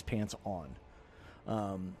would get these pants on.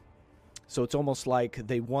 So it's almost like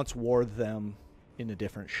they once wore them in a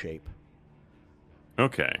different shape.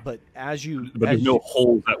 Okay, But there's no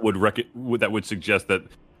holes that would suggest that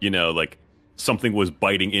like something was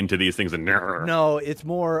biting into these things and. No, it's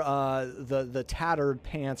more the tattered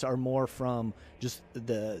pants are more from just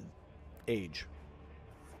the age.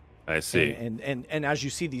 I see. And as you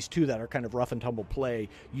see these two that are kind of rough and tumble play,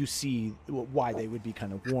 you see why they would be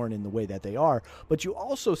kind of worn in the way that they are. But you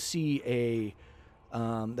also see a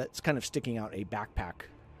that's kind of sticking out a backpack,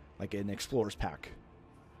 like an explorer's pack,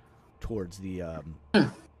 towards the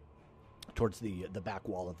back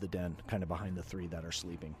wall of the den, kind of behind the three that are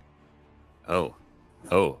sleeping. Oh,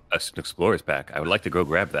 an explorer's pack. I would like to go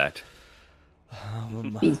grab that.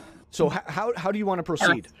 So how do you want to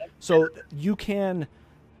proceed? So you can,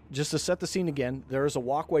 just to set the scene again, there is a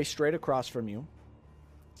walkway straight across from you.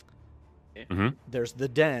 Mm-hmm. There's the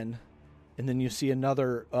den, and then you see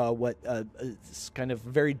another it's kind of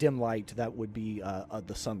very dim light that would be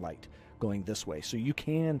the sunlight going this way. So you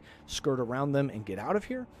can skirt around them and get out of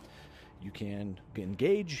here. You can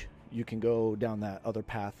engage. You can go down that other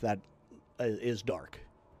path that is dark.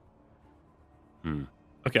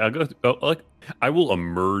 Okay, I'll go. I will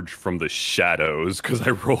emerge from the shadows because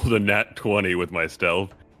I rolled a nat 20 with my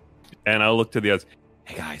stealth, and I'll look to the others.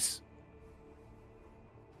 Hey guys,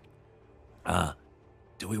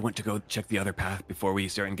 do we want to go check the other path before we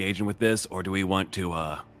start engaging with this, or do we want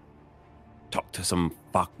to talk to some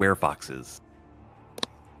were-foxes?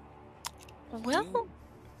 Well,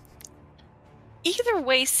 either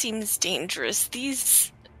way seems dangerous.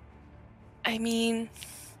 I mean,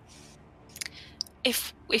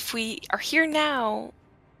 if we are here now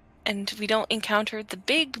and we don't encounter the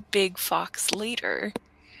big fox later,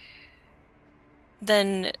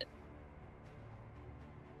 then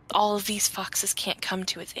all of these foxes can't come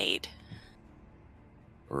to its aid.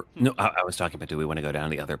 No, I was talking about, do we want to go down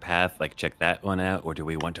the other path, like check that one out, or do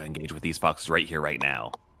we want to engage with these foxes right here, right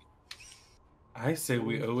now? I say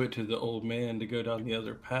we owe it to the old man to go down the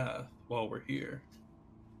other path while we're here.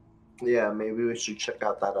 Yeah, maybe we should check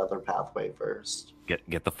out that other pathway first.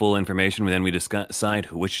 Get the full information, and then we decide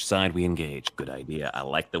which side we engage. Good idea. I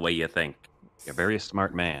like the way you think. You're a very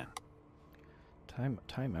smart man.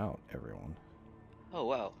 Time out, everyone. Oh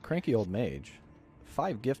wow. Cranky Old Mage,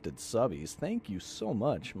 5 gifted subbies. Thank you so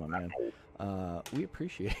much, my man. We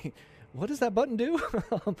appreciate. What does that button do?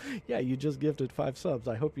 Yeah, you just gifted 5 subs.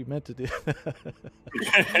 I hope you meant to do.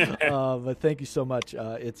 But thank you so much.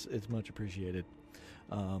 It's much appreciated.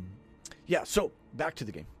 Yeah. So back to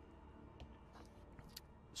the game.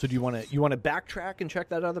 So do you want to backtrack and check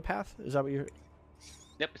that other path? Is that what you're?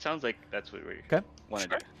 Yep, it sounds like that's what we want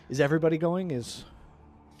to do. Is everybody going?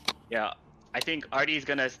 Yeah, I think Artie's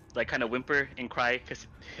gonna like kind of whimper and cry because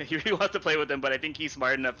he really wants to play with them, but I think he's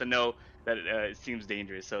smart enough to know that it seems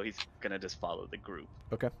dangerous, so he's gonna just follow the group.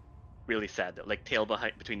 Okay. Really sad though, like tail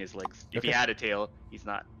between his legs. If Okay. he had a tail, he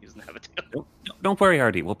doesn't have a tail. Don't worry,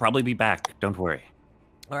 Artie. We'll probably be back. Don't worry.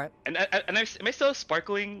 All right. And am I still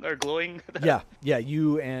sparkling or glowing? Yeah.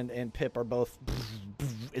 You and Pip are both.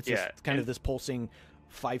 It's Yeah, kind of this pulsing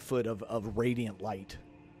 5 foot of radiant light.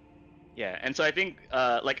 Yeah, and so I think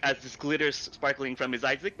like as this glitters sparkling from his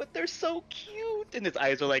eyes, like, but they're so cute, and his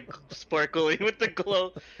eyes are like sparkling with the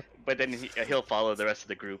glow. But then he'll follow the rest of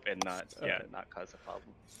the group and not cause a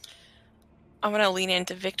problem. I'm gonna lean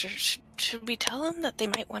into Victor. Should we tell him that they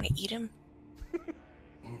might want to eat him?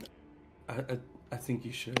 I think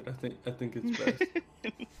you should. I think it's best.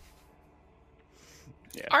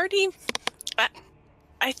 Yeah. Artie,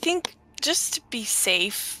 I think just to be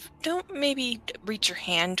safe, don't maybe reach your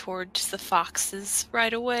hand towards the foxes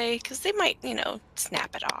right away, because they might,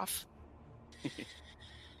 snap it off.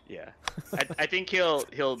 Yeah, I think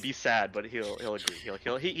he'll be sad, but he'll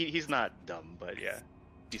agree. He's not dumb, but yeah,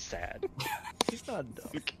 he's sad. He's not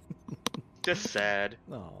dumb. Just sad.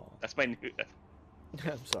 No. That's my new.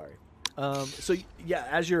 I'm sorry. So yeah,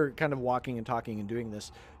 as you're kind of walking and talking and doing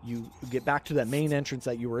this, you get back to that main entrance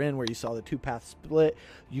that you were in, where you saw the 2 paths split.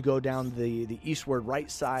 You go down the eastward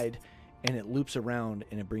right side, and it loops around,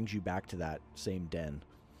 and it brings you back to that same den.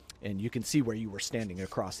 And you can see where you were standing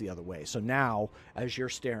across the other way. So now, as you're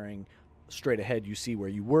staring straight ahead, you see where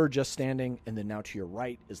you were just standing, and then now to your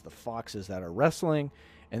right is the foxes that are wrestling,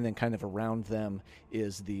 and then kind of around them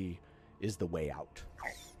is the way out.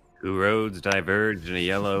 2 roads diverged in a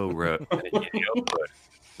yellow road.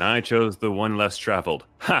 And I chose the one less traveled.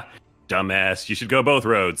 Ha! Dumbass, you should go both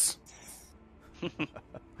roads.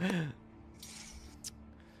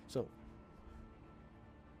 So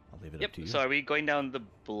I'll leave it up Yep. to you. So are we going down the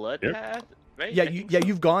blood Yep. path? Right? Yeah, I think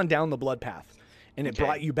you've gone down the blood path, and it Okay.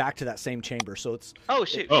 brought you back to that same chamber. So it's Oh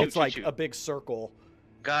shit! it's shoot, like shoot. a big circle,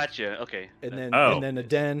 Gotcha. Okay. and then Oh. and then a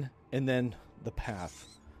den, and then the path.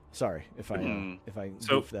 Sorry if I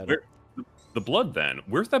So goofed that up. the blood then,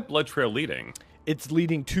 where's that blood trail leading? It's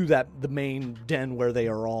leading to the main den where they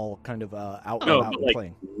are all kind of out and No, about but, and like,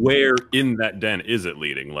 playing. where in that den is it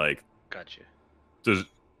leading? Like, Gotcha. does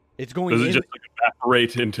It's going it in. just like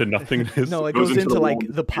evaporate into nothingness? No, it goes into like wall?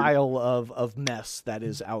 the pile of mess that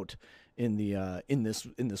is out in the in this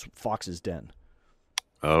fox's den.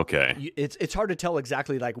 Okay. It's hard to tell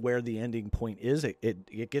exactly like where the ending point is.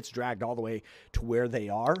 It gets dragged all the way to where they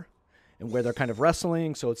are and where they're kind of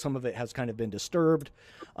wrestling. So some of it has kind of been disturbed,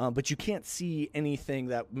 but you can't see anything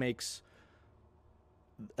that makes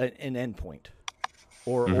an end point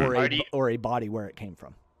or Artie- or a body where it came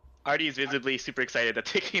from. Artie is visibly super excited to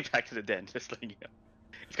take me back to the den. Just letting you know.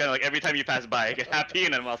 It's kind of like every time you pass by, I get happy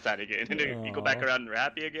and I'm all sad again. And then you go back Aw. around and we're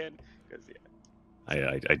happy again. 'Cause, yeah.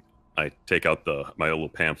 I take out my little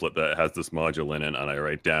pamphlet that has this module in it, and I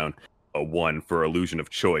write down a 1 for illusion of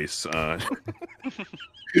choice. No, I'm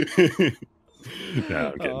kidding.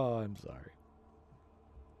 Oh, I'm sorry.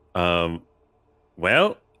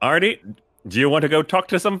 Well, Artie, do you want to go talk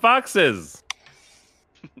to some foxes?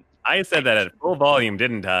 I said that at full volume,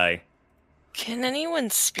 didn't I? Can anyone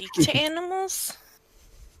speak to animals?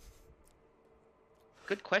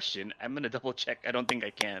 Good question. I'm gonna double check. I don't think I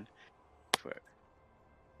can.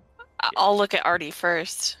 I'll look at Artie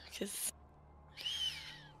first, because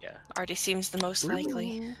Yeah. Artie seems the most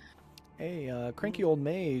likely. Hey, Cranky Old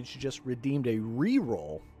Mage just redeemed a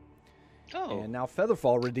reroll. Oh. And now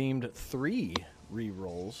Featherfall redeemed 3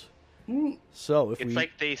 rerolls. Mm. So if It's we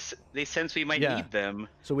like they sense we might Yeah. need them.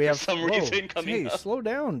 so we for have some whoa, reason coming hey, up. slow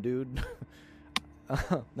down, dude.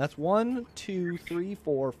 That's 1, 2, 3,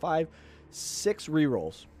 4, 5, 6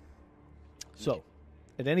 rerolls. So,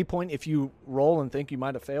 at any point, if you roll and think you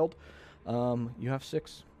might have failed, you have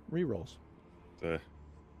 6 rerolls.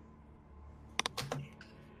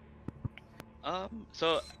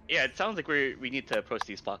 So yeah, it sounds like we need to approach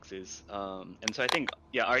these foxes. And so I think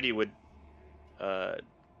Artie would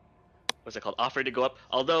what's it called? Offer to go up.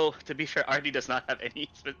 Although to be fair, Artie does not have any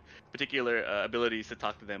particular abilities to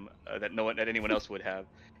talk to them that anyone else would have.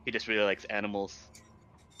 He just really likes animals.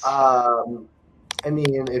 I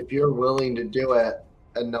mean, if you're willing to do it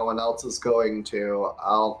and no one else is going to,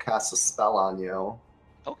 I'll cast a spell on you.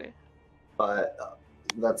 Okay. But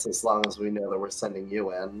that's as long as we know that we're sending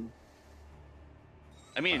you in.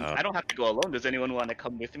 I mean, I don't have to go alone. Does anyone want to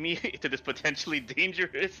come with me to this potentially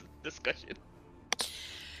dangerous discussion?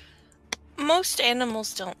 Most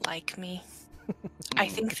animals don't like me. I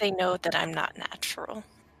think they know that I'm not natural.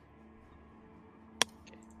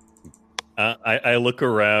 I look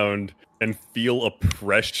around and feel a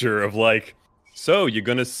pressure of like, so you're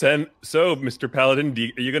gonna send, so Mr. Paladin,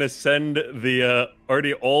 are you gonna send the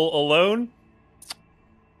Artie all alone?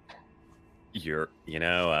 It's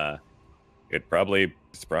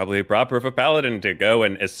probably proper for Paladin to go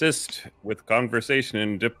and assist with conversation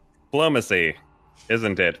and diplomacy,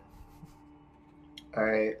 isn't it? All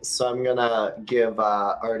right, so I'm gonna give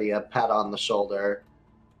Artie a pat on the shoulder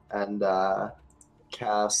and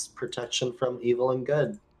cast Protection from Evil and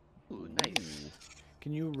Good. Ooh, nice.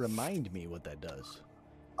 Can you remind me what that does?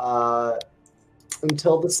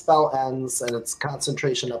 Until the spell ends and its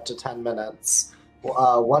concentration up to 10 minutes,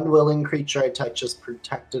 one willing creature I touch is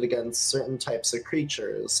protected against certain types of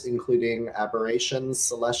creatures, including aberrations,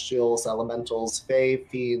 celestials, elementals, fae,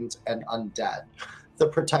 fiend, and undead. The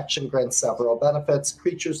protection grants several benefits.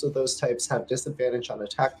 Creatures of those types have disadvantage on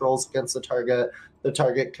attack rolls against the target. The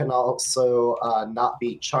target can also not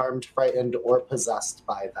be charmed, frightened, or possessed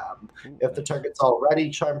by them. If the target's already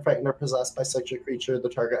charmed, frightened, or possessed by such a creature, the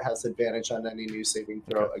target has advantage on any new saving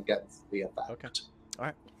throw against the effect. Okay. All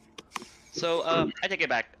right. So I take it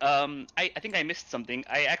back. I think I missed something.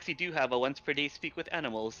 I actually do have a once per day speak with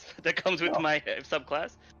animals that comes with my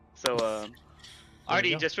subclass. So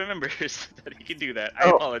Artie just remembers that he can do that.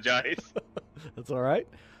 I apologize. That's all right.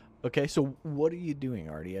 Okay, so what are you doing,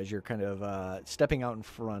 Artie, as you're kind of stepping out in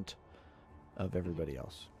front of everybody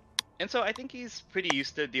else? And so I think he's pretty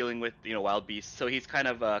used to dealing with wild beasts. So he's kind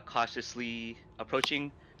of cautiously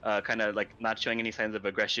approaching, kind of like not showing any signs of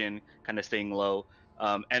aggression, kind of staying low.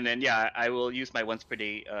 And then I will use my once per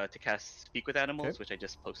day to cast Speak with Animals, which I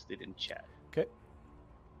just posted in chat. Okay.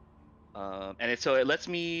 And it lets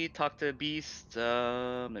me talk to beasts.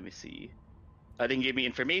 Let me see. They can give me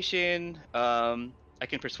information. I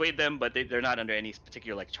can persuade them, but they're not under any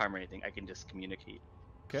particular like charm or anything. I can just communicate.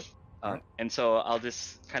 Okay. Right. And so I'll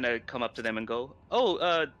just kind of come up to them and go,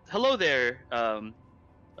 "Oh, hello there,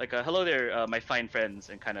 hello there, my fine friends,"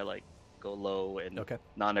 and kind of like go low and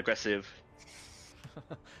non-aggressive.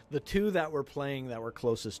 The two that were playing that were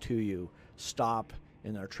closest to you stop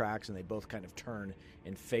in their tracks, and they both kind of turn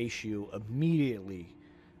and face you immediately.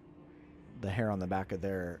 The hair on the back of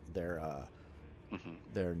their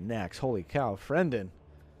necks. Holy cow, Friendon.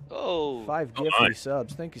 Oh, 5 gifty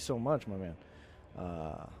subs. Thank you so much, my man.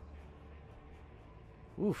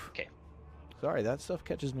 Oof. Okay. Sorry, that stuff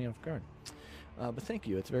catches me off guard. But thank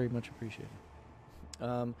you. It's very much appreciated.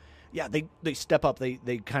 They step up.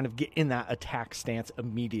 They kind of get in that attack stance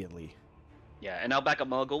immediately. Yeah, and I'll back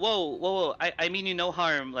up. I'll go, whoa. I mean you no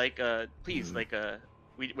harm. Like, please,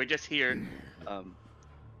 we're just here,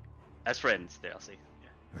 as friends. There, I'll say.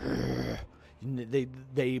 Yeah.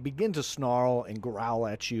 They begin to snarl and growl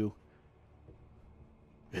at you.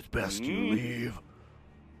 It's best you leave.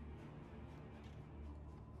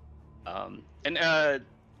 And I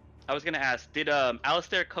was gonna ask, did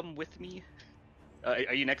Alistair come with me?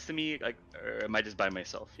 Are you next to me, or am I just by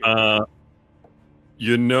myself here?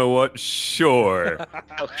 You know what? Sure.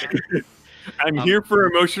 Okay. I'm here for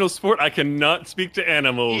emotional support. I cannot speak to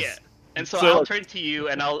animals. Yeah. And so I'll turn to you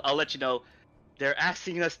and I'll let you know. They're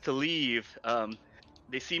asking us to leave.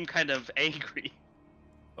 They seem kind of angry.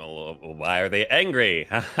 Well, why are they angry?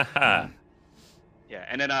 Yeah,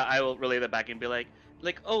 and then I will relay that back and be like,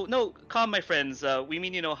 oh no, calm, my friends. We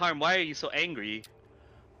mean you no harm. Why are you so angry?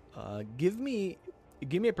 Give me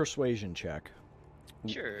a persuasion check.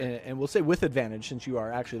 Sure. And we'll say with advantage, since you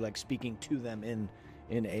are actually like speaking to them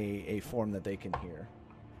in a form that they can hear.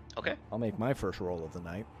 Okay. I'll make my first roll of the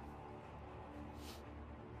night.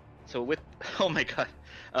 So with oh my god,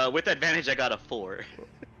 with advantage I got a 4.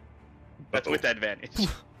 That's with advantage.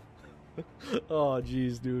 Oh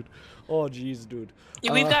jeez, dude. Oh jeez, dude.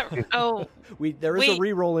 Yeah, we've got. Oh, there is a wait.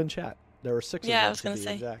 re-roll in chat. There are 6 of Yeah, I them was to gonna be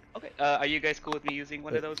say. exact. Okay. Are you guys cool with me using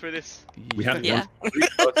one of those for this? We have Yeah.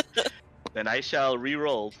 Then I shall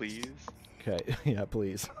re-roll, please. Okay. Yeah,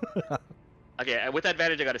 please. Okay. With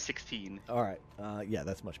advantage I got a 16. All right. Yeah,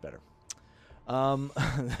 that's much better.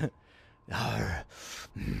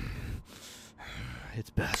 It's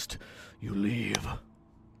best you leave.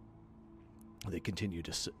 They continue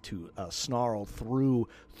to snarl through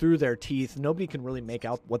their teeth. Nobody can really make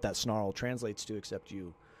out what that snarl translates to except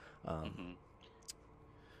you. And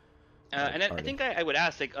then I think I would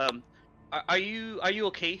ask, like, are you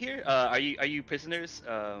okay here? Are you prisoners?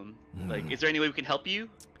 Like, is there any way we can help you?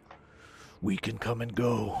 We can come and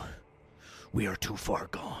go. We are too far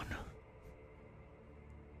gone.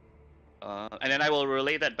 And then I will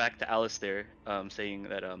relay that back to Alistair, saying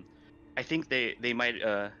that I think they might.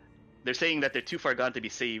 They're saying that they're too far gone to be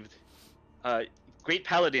saved. Great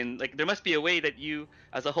Paladin, like there must be a way that you,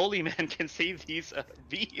 as a holy man, can save these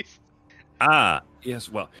beasts. Ah, yes.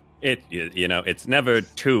 Well, it's never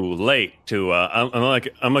too late to.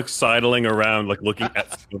 I'm like sidling around, like looking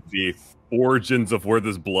at some of the origins of where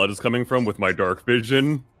this blood is coming from with my dark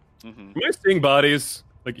vision. Am I seeing bodies,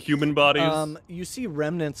 like human bodies? You see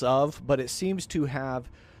remnants of, but it seems to have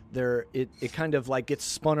it kind of like gets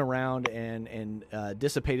spun around and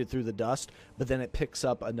dissipated through the dust, but then it picks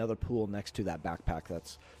up another pool next to that backpack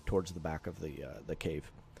that's towards the back of the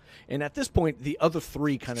cave. And at this point, the other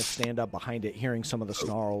 3 kind of stand up behind it, hearing some of the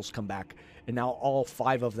snarls come back, and now all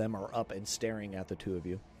 5 of them are up and staring at the 2 of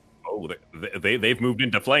you. Oh, they've moved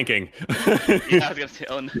into flanking. Yeah, I was gonna say,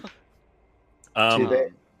 oh no. Do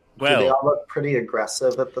they all look pretty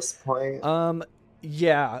aggressive at this point?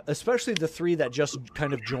 Yeah, especially the 3 that just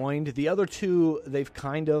kind of joined. The other 2, they've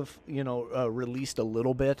kind of, released a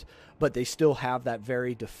little bit, but they still have that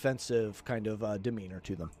very defensive kind of demeanor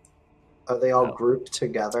to them. Are they all grouped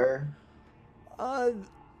together?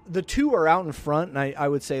 The 2 are out in front, and I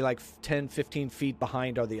would say like 10, 15 feet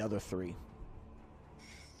behind are the other 3.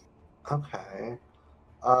 Okay.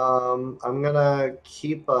 I'm gonna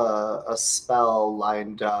keep a spell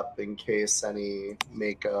lined up in case any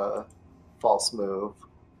make a false move.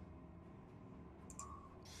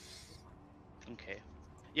 Okay.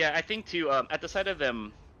 Yeah, I think too. At the sight of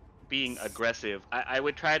them being aggressive, I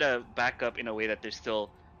would try to back up in a way that they're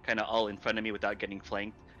still kind of all in front of me without getting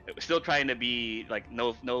flanked. Still trying to be like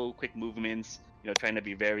no quick movements. Trying to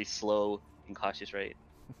be very slow and cautious, right?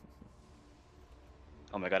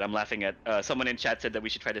 Oh my god, I'm laughing at someone in chat said that we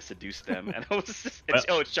should try to seduce them, and I was just,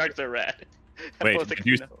 sharks are rad. Wait, like,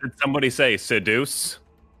 did somebody say seduce?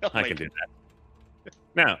 Oh I my can God. do that.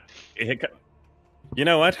 Now, you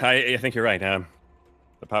know what? I think you're right.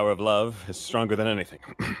 The power of love is stronger than anything.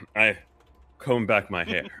 I comb back my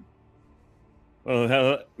hair.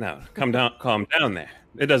 Well, now, calm down there.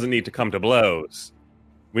 It doesn't need to come to blows.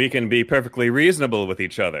 We can be perfectly reasonable with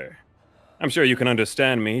each other. I'm sure you can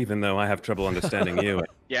understand me, even though I have trouble understanding you.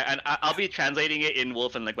 Yeah, and I'll be translating it in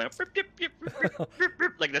Wolf and like going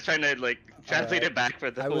like that's trying to like translate it back for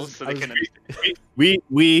the wolves so they can understand.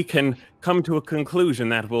 We can come to a conclusion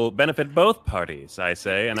that will benefit both parties, I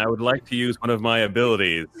say, and I would like to use one of my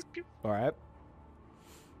abilities. All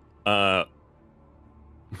right.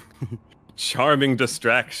 Charming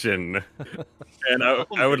distraction. And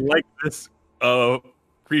I would like this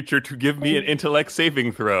creature to give me an intellect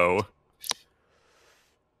saving throw.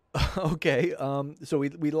 Okay, so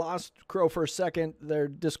we lost Crow for a second. Their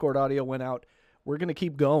Discord audio went out. We're going to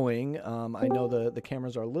keep going. I know the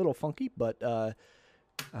cameras are a little funky, but they're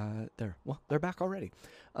back already.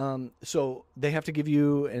 So they have to give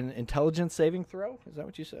you an intelligence saving throw? Is that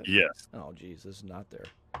what you said? Yes. Oh, geez, this is not there.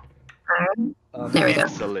 There we go.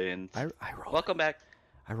 Excellent. I rolled. Welcome back.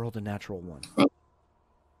 I rolled a natural 1.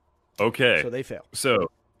 Okay. So they fail.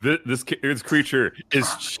 So this creature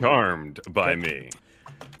is charmed by me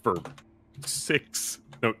for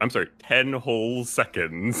 10 whole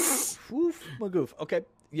seconds. Woof, magoof. Okay.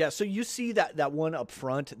 Yeah, so you see that one up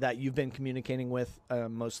front that you've been communicating with,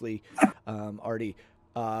 mostly Artie,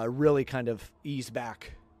 really kind of ease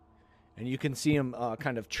back. And you can see him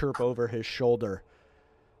kind of chirp over his shoulder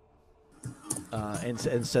and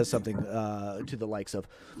says something to the likes of,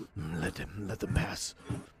 let them pass.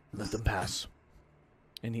 Let them pass.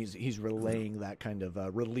 And he's relaying that kind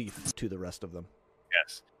of relief to the rest of them.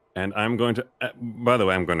 Yes. And I'm going to, by the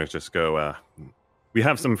way, I'm going to just go, we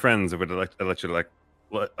have some friends that would let you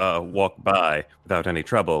walk by without any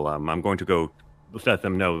trouble. I'm going to go let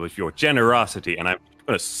them know of your generosity, and I'm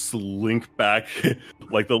going to slink back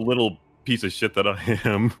like the little piece of shit that I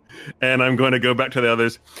am, and I'm going to go back to the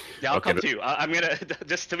others. Yeah, I'll come to you. I'm gonna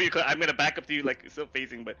just to be clear, I'm gonna back up to you, like still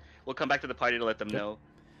facing, but we'll come back to the party to let them know.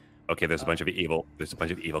 Okay, there's a bunch of evil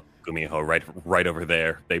Gumiho right over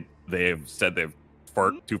there. They've said they're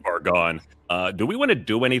too far gone. Do we want to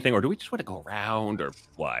do anything, or do we just want to go around, or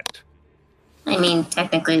what? I mean,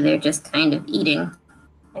 technically, they're just kind of eating.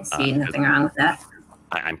 I see nothing wrong with that.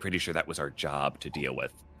 I'm pretty sure that was our job to deal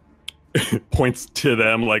with. Points to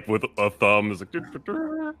them like with a thumb. Is like,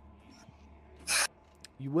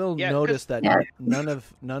 You will notice that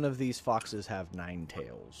none of these foxes have 9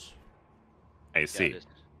 tails. I see.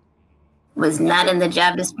 Was not in the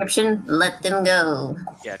job description. Let them go.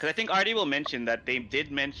 Yeah, because I think Artie will mention that they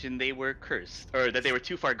did mention they were cursed, or that they were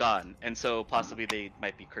too far gone, and so possibly they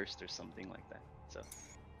might be cursed or something like that. So.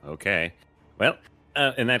 Okay. Well,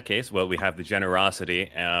 in that case, we have the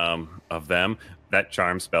generosity of them. That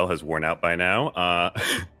charm spell has worn out by now.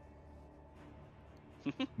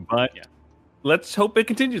 But let's hope it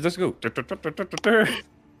continues. Let's go.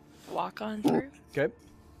 Walk on through. Okay.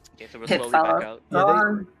 Okay, so we're slowly back out.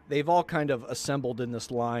 Yeah, they've all kind of assembled in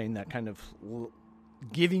this line that kind of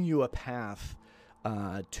giving you a path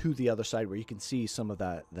to the other side where you can see some of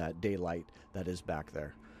that daylight that is back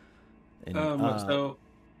there. And, so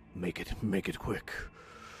make it quick.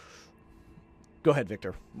 Go ahead,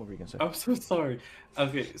 Victor. What were you gonna say? I'm so sorry.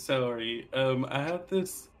 Okay, sorry. I have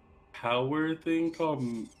this power thing called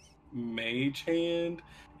Mage Hand,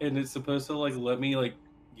 and it's supposed to like let me like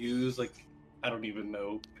use like I don't even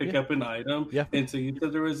know pick up an item. Yeah. And so you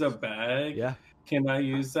said there was a bag. Yeah. Can I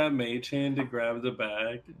use that Mage Hand to grab the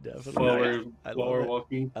bag? Definitely. While we're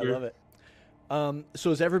walking through? I love it. So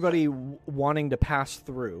is everybody wanting to pass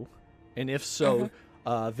through? And if so,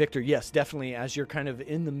 Victor, yes, definitely. As you're kind of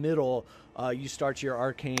in the middle, you start your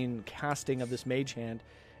arcane casting of this mage hand,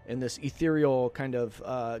 and this ethereal kind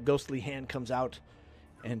of ghostly hand comes out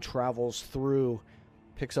and travels through,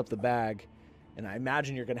 picks up the bag, and I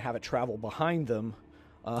imagine you're going to have it travel behind them.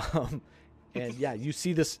 And yeah, you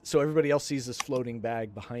see this. So everybody else sees this floating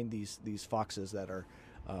bag behind these foxes that are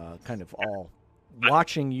kind of all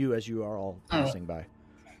watching you as you are all passing by.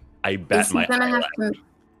 I bet my.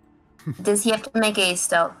 Does he have to make a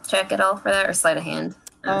stealth check at all for that, or sleight of hand?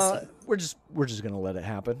 We're just gonna let it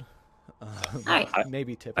happen. Right.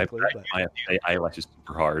 Maybe typically, but my eyelash is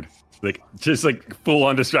super hard, like just like full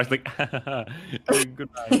on distract. Like,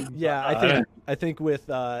 goodbye. Yeah, I think with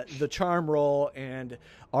the charm roll and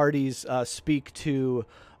Artie's speak to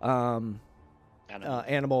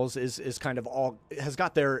animals is kind of all has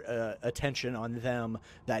got their attention on them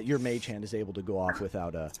that your mage hand is able to go off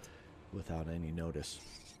without any notice.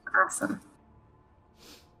 Awesome.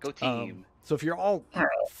 Go team. So if you're all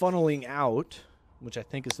funneling out, which I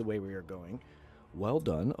think is the way we are going, well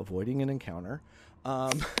done, avoiding an encounter.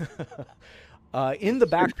 In the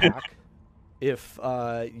backpack, if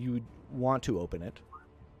you want to open it,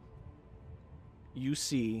 you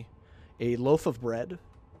see a loaf of bread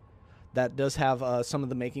that does have some of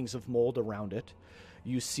the makings of mold around it.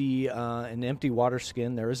 You see an empty water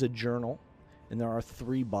skin. There is a journal, and there are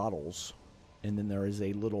 3 bottles. And then there is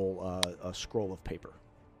a little a scroll of paper.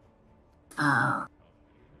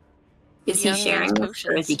 Is he sharing this,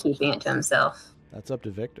 or is he keeping it to himself? That's up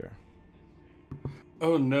to Victor.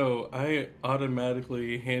 Oh no, I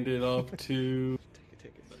automatically hand it off to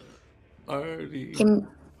Artie.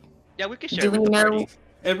 Yeah, we can share. Do we know?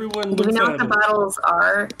 Everyone Do we looks know at what the it. bottles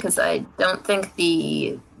are? Because I don't think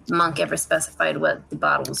the monk ever specified what the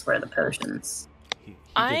bottles were. The potions. He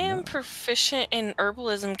I did am not. proficient in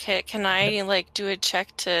herbalism kit. Can I like do a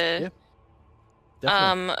check to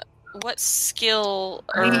Definitely. what skill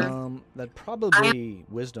That'd probably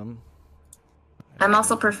wisdom. I'm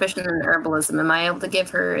also proficient in herbalism. Am I able to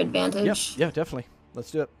give her advantage? Yeah, definitely.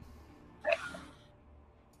 Let's do it.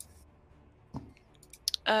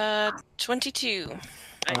 22.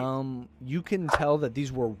 You can tell that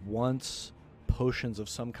these were once potions of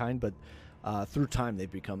some kind, but through time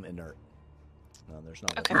they've become inert. There's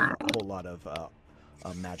not a whole lot of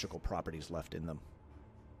magical properties left in them.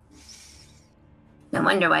 No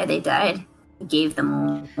wonder why they died. He gave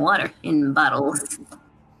them water in bottles.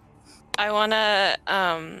 I want to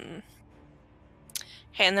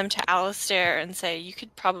hand them to Alistair and say, you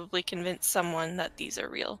could probably convince someone that these are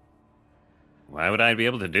real. Why would I be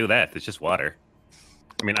able to do that? It's just water.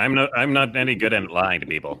 I mean, I'm not any good at lying to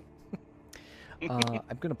people.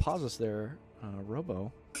 I'm going to pause us there,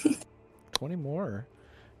 Robo. $20 more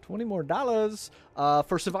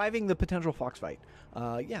for surviving the potential fox fight.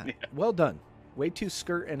 Yeah, well done. way to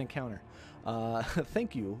skirt an encounter.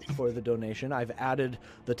 Thank you for the donation. I've added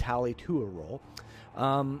the tally to a roll.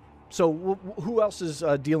 So who else is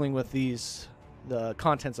dealing with the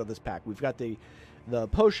contents of this pack? We've got the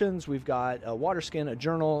potions, we've got a water skin, a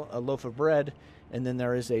journal, a loaf of bread, and then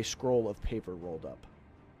there is a scroll of paper rolled up.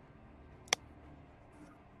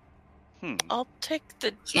 I'll take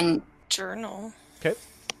the journal. Okay.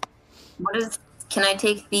 Can I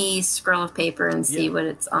take the scroll of paper and see what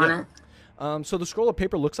it's on it? So the scroll of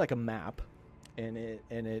paper looks like a map, and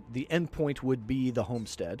the end point would be the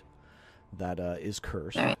homestead that is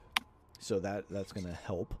cursed. All right. So that's going to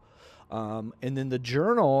help. And then the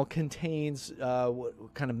journal contains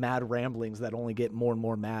kind of mad ramblings that only get more and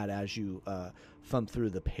more mad as you thumb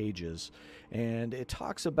through the pages. And it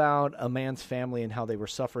talks about a man's family and how they were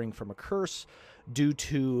suffering from a curse due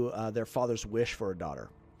to their father's wish for a daughter.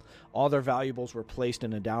 All their valuables were placed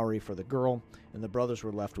in a dowry for the girl, and the brothers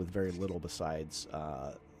were left with very little besides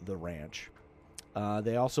the ranch.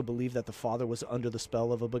 They also believe that the father was under the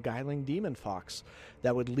spell of a beguiling demon fox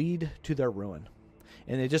that would lead to their ruin.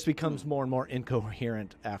 And it just becomes more and more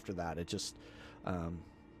incoherent after that. It just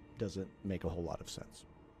doesn't make a whole lot of sense.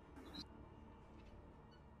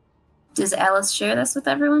 Does Alice share this with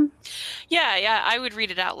everyone? Yeah, I would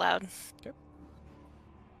read it out loud. Okay.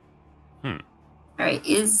 All right.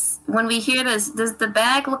 When we hear this, does the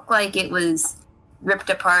bag look like it was ripped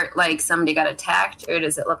apart, like somebody got attacked, or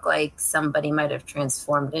does it look like somebody might have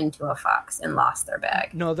transformed into a fox and lost their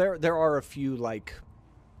bag? No, there are a few like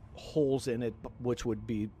holes in it, which would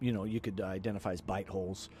be, you could identify as bite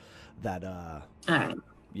holes. That All right.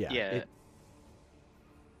 Yeah.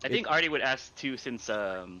 I think Artie would ask too, since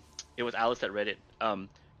it was Alice that read it.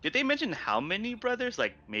 Did they mention how many brothers?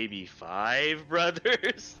 Like maybe 5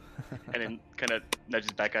 brothers? And then kind of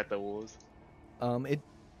nudges back at the wolves.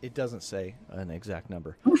 It doesn't say an exact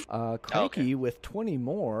number. Cranky with 20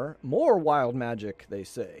 more wild magic, they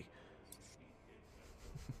say.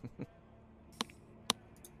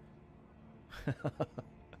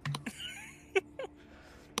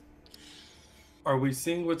 Are we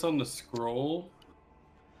seeing what's on the scroll?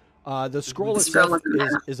 The scroll The itself scroll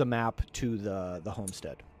is a map to the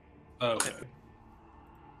homestead. Oh, okay.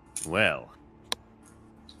 Well,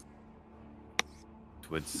 it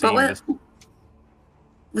would seem this.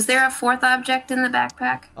 Was there a 4th object in the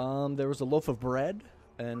backpack? There was a loaf of bread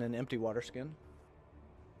and an empty water skin.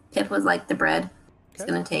 Pip was like the bread. He's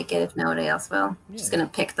Okay. going to take it if nobody else will. Yeah. Just going to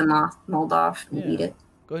pick the mold off and eat it.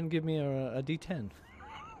 Go ahead and give me a D10.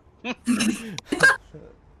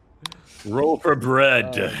 Roll for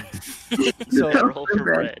bread. So Roll for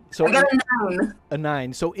bread. So I got a 9. a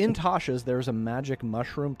 9. So in Tasha's, there's a magic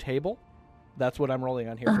mushroom table. That's what I'm rolling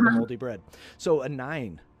on here for the moldy bread. So a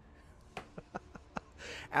 9.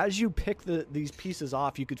 As you pick these pieces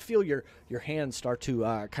off, you could feel your hands start to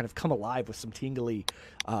kind of come alive with some tingly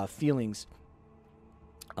feelings.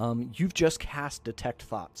 You've just cast Detect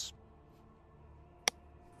Thoughts.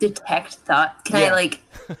 Detect thought. Can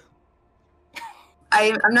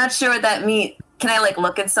I I'm not sure what that means. Can I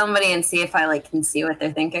look at somebody and see if I can see what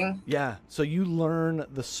they're thinking? Yeah, so you learn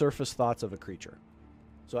the surface thoughts of a creature.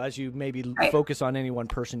 So as you maybe Right. focus on any one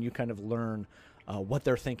person, you kind of learn what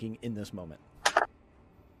they're thinking in this moment.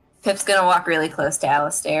 Pip's gonna walk really close to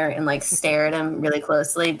Alistair and stare at him really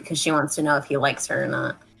closely because she wants to know if he likes her or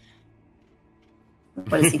not.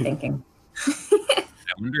 What is he thinking? I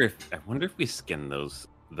wonder if we skin those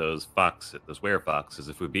foxes, those werefoxes,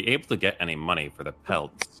 if we'd be able to get any money for the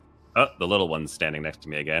pelts. Oh, the little one's standing next to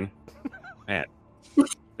me again. Man,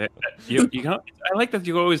 you know, I like that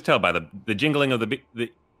you always tell by the jingling of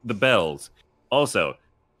the bells. Also,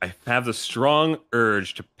 I have the strong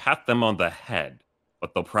urge to pat them on the head,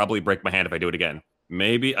 but they'll probably break my hand if I do it again.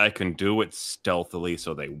 Maybe I can do it stealthily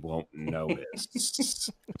so they won't notice.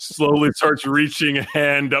 Slowly starts reaching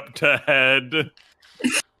hand up to head.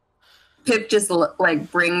 Pip just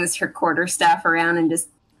brings her quarterstaff around and just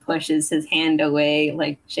pushes his hand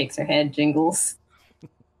away, shakes her head, jingles.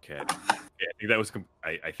 Okay.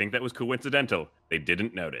 I think that was coincidental. They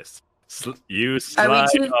didn't notice. You slide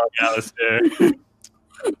on, Alistair.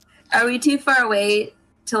 Are we too far away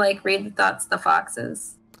to read the thoughts of the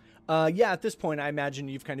foxes? Yeah, at this point, I imagine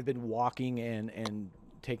you've kind of been walking and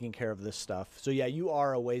taking care of this stuff. So yeah, you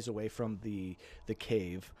are a ways away from the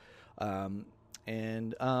cave.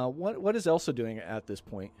 And what is Elsa doing at this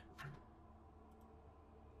point?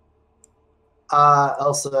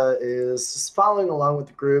 Elsa is just following along with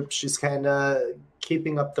the group. She's kind of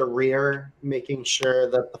keeping up the rear, making sure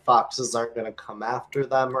that the foxes aren't going to come after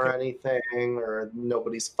them or anything, or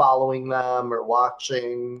nobody's following them or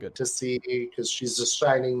watching to see, because she's just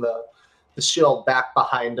shining the shield back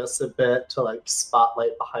behind us a bit to like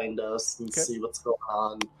spotlight behind us and Okay. see what's going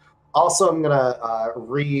on. Also, I'm gonna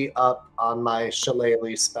re-up on my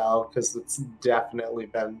Shillelagh spell because it's definitely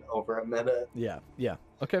been over a minute. Yeah.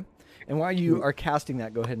 Okay. And while you are casting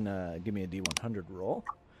that, go ahead and give me a D100 roll.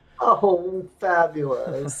 Oh,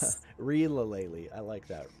 fabulous! Re-Lilele. I like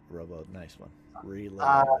that, Robo. Nice one.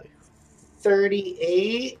 Re-Lilele.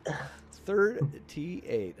 38.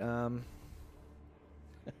 38.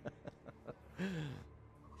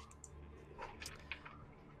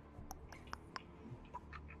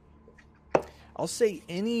 I'll say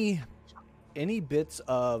any bits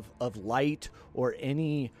of light or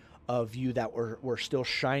any of you that were still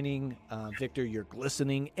shining, Victor, you're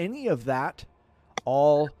glistening, any of that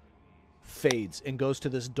all fades and goes to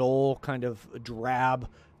this dull kind of drab.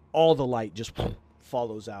 All the light just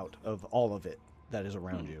follows out of all of it that is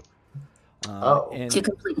around you. And To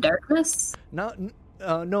complete darkness? no,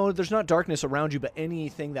 there's not darkness around you, but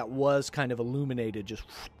anything that was kind of illuminated just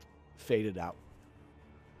faded out.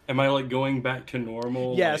 Am I like going back to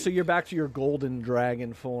normal? Yeah, like... so you're back to your golden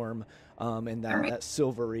dragon form, and that, All right. that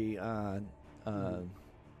silvery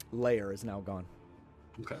layer is now gone.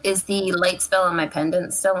 Okay. Is the light spell on my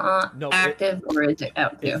pendant still on No, active, or is it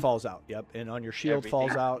out It too? falls out, yep. And on your shield Everything?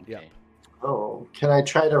 falls out, yep. Okay. Oh, can I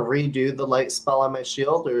try to redo the light spell on my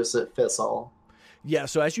shield, or is it fizzle? Yeah,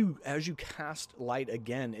 so as you cast light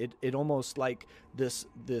again, it almost like this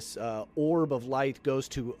orb of light goes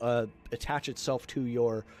to attach itself to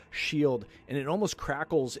your shield, and it almost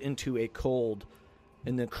crackles into a cold,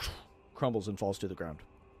 and then crumbles and falls to the ground.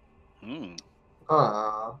 Hmm.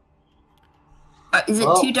 Is it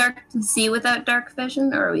Well- too dark to see without dark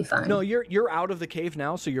vision, or are we fine? No, you're out of the cave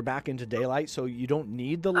now, so you're back into daylight, so you don't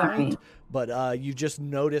need the light. Alright. But you just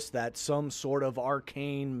noticed that some sort of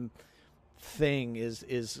arcane thing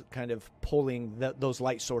is kind of pulling those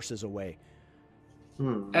light sources away.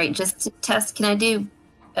 All right, just to test, can I do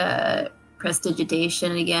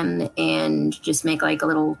prestidigitation again and just make like a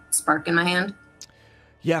little spark in my hand?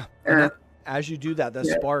 Yeah. Or- And as you do that, the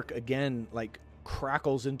Yeah. spark again like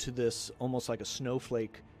crackles into this almost like a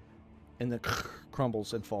snowflake, and then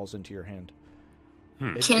crumbles and falls into your hand.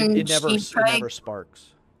 Hmm. Can It never she try- it never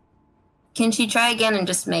sparks. Can she try again and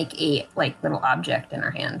just make a like little object in her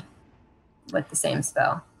hand with the same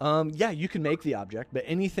spell? Yeah, you can make the object, but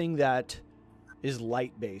anything that is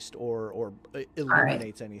light based or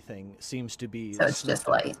illuminates anything seems to be So it's just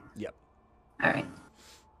light. Yep. All right.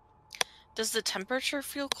 Does the temperature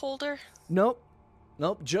feel colder? Nope.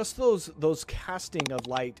 Just those casting of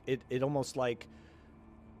light. It almost like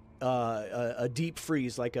a deep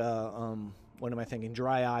freeze, like a what am I thinking?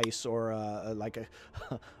 Dry ice, or like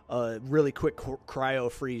a really quick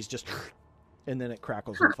cryo freeze, just and then it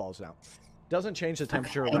crackles and falls out. Doesn't change the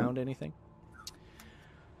temperature Okay. around anything.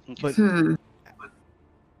 But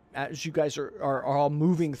as you guys are all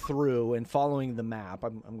moving through and following the map,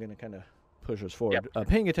 I'm going to kind of push us forward,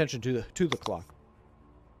 paying attention to the clock.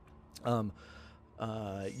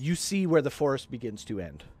 You see where the forest begins to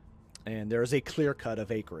end, and there is a clear cut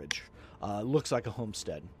of acreage. Looks like a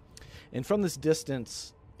homestead, and from this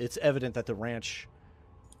distance, it's evident that the ranch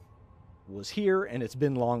was here and it's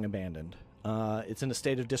been long abandoned. It's in a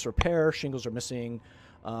state of disrepair. Shingles are missing.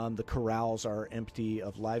 The corrals are empty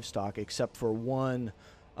of livestock except for one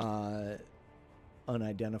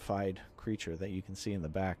unidentified creature that you can see in the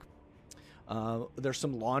back. There's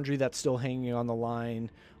some laundry that's still hanging on the line.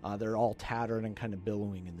 They're all tattered and kind of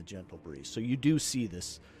billowing in the gentle breeze. So you do see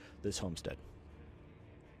this homestead.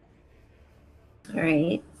 All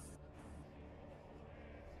right.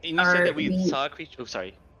 And you said that we we- saw a creature. Oh,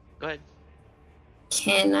 sorry. Go ahead.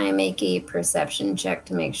 Can I make a perception check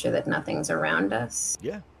to make sure that nothing's around us?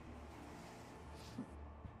 Yeah.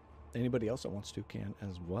 Anybody else that wants to can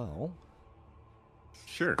as well.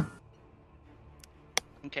 Sure.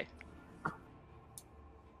 Okay.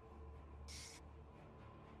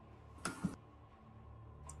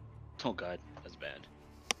 Oh god, that's bad.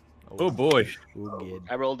 Oh boy. Oh, good.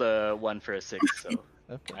 I rolled a 1 for a 6, so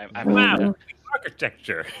Okay. I'm Wow.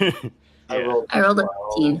 Architecture. I Yeah. rolled I rolled a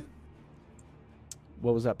 12. 15.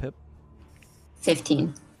 What was that, Pip?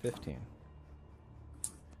 15. 15.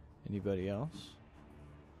 Anybody else?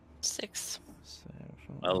 6.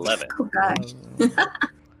 11. Oh gosh.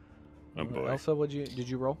 Oh boy. Elsa, did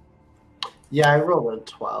you roll? Yeah, I rolled a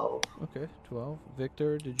 12. Okay, 12.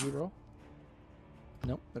 Victor, did you roll?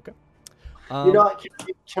 No. Okay. You know what?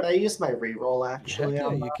 Can I use my reroll actually? yeah,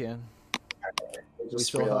 on you that? can. I We just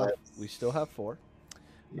still realized. have 4.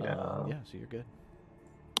 Yeah. Yeah, so you're good.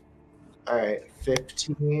 All right,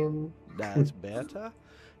 15. That's better.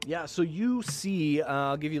 Yeah, so you see,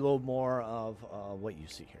 I'll give you a little more of what you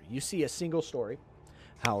see here. You see a single-story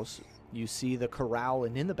house. You see the corral,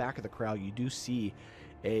 and in the back of the corral, you do see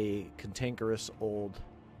a cantankerous old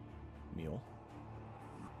mule.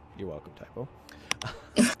 You're welcome, Typo.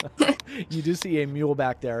 You do see a mule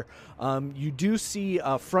back there. You do see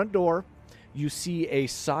a front door. You see a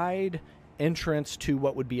side entrance to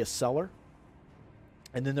what would be a cellar.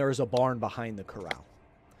 And then there is a barn behind the corral.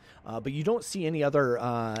 But you don't see any other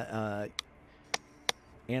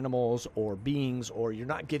animals or beings, or you're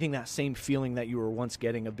not getting that same feeling that you were once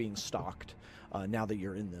getting of being stalked now that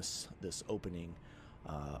you're in this opening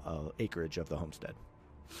acreage of the homestead.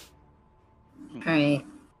 All right.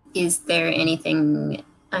 Is there anything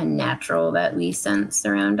unnatural that we sense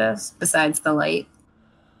around us besides the light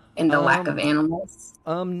and the lack of animals?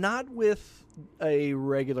 Not with a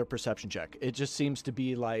regular perception check. It just seems to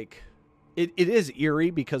be like it is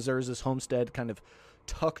eerie because there's this homestead kind of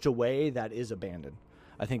tucked away that is abandoned.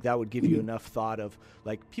 I think that would give you enough thought of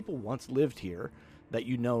like people once lived here that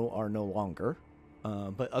you know are no longer.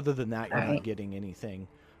 But other than that, you're not getting anything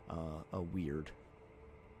weird.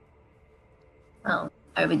 Well,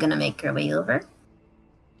 are we gonna make our way over?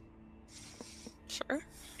 Sure.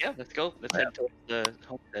 Yeah, let's go. Let's head towards the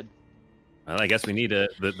homestead. Well, I guess we need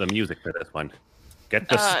the music for this one. Get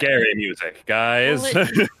the scary music, guys.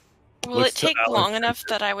 Will it take long enough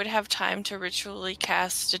that I would have time to ritually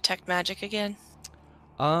cast Detect Magic again?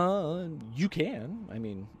 You can. I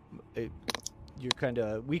mean, you're kind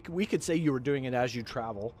of. We could say you were doing it as you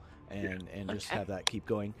travel, and just have that keep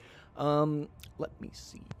going. Let me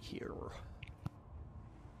see here.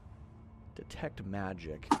 Detect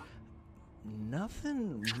Magic.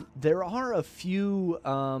 Nothing. There are a few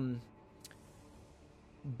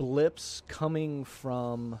blips coming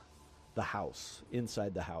from the house,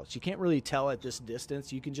 inside the house. You can't really tell at this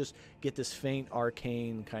distance. You can just get this faint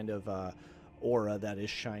arcane kind of aura that is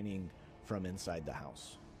shining from inside the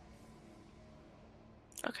house.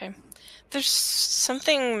 Okay. There's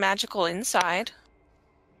something magical inside.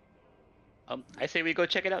 I say we go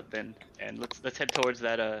check it out then, and let's head towards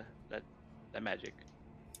that magic.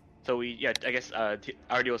 So I guess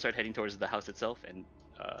Artie will start heading towards the house itself and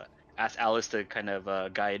ask Alice to kind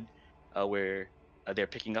of guide where they're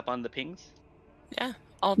picking up on the pings. Yeah,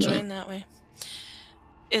 I'll join that way.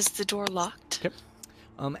 Is the door locked? Yep.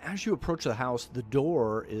 As you approach the house, the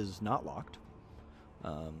door is not locked.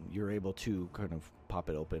 You're able to kind of pop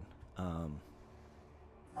it open.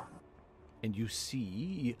 And you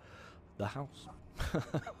see the house.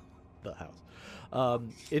 The house.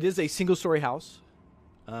 It is a single-story house.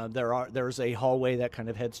 There's a hallway that kind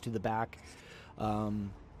of heads to the back.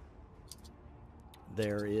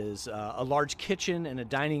 There is a large kitchen and a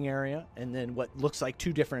dining area, and then what looks like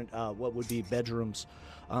two different, what would be bedrooms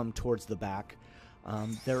towards the back.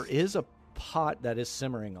 There is a pot that is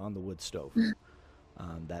simmering on the wood stove.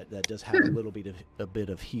 That does have a bit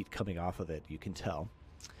of heat coming off of it, you can tell.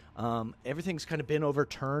 Everything's kind of been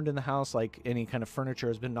overturned in the house, like any kind of furniture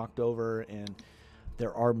has been knocked over, and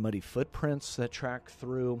there are muddy footprints that track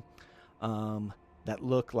through that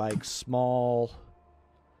look like small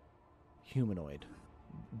humanoid,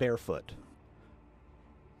 barefoot.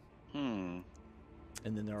 And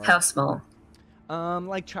then there are how small?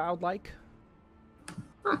 Like childlike,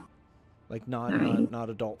 like not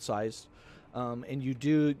adult sized. And you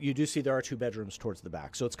do see there are two bedrooms towards the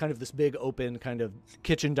back, so it's kind of this big open kind of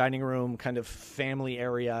kitchen, dining room, kind of family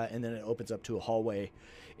area, and then it opens up to a hallway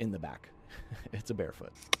in the back. It's a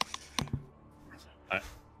barefoot.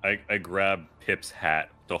 I grab Pip's hat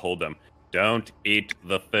to hold them. Don't eat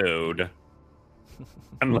the food.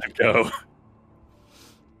 And let go.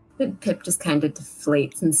 Pip just kind of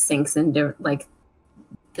deflates and sinks into like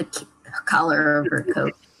the collar of her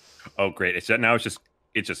coat. Oh, great! It's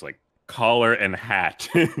just like collar and hat.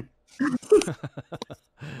 So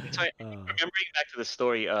remembering back to the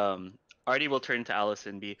story, Artie will turn to Alice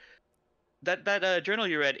and be that journal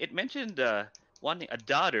you read. It mentioned wanting a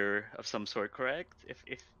daughter of some sort, correct? If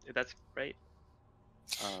that's right.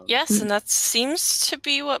 Yes, and that seems to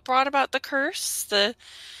be what brought about the curse. The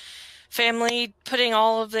family putting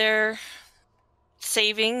all of their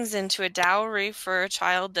savings into a dowry for a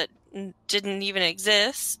child that didn't even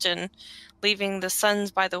exist and leaving the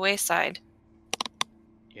sons by the wayside.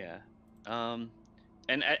 Yeah. And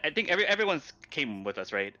I think everyone's came with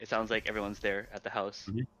us, right? It sounds like everyone's there at the house.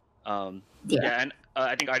 Mm-hmm. Yeah, and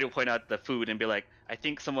I think Artie will point out the food and be like, I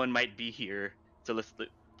think someone might be here, so let's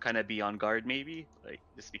kind of be on guard, maybe. Like,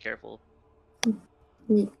 just be careful.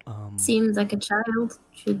 Seems like a child.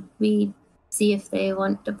 Should we see if they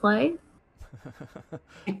want to play?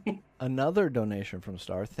 Another donation from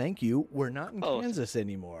Star. Thank you. We're not in Oh. Kansas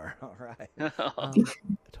anymore. All right.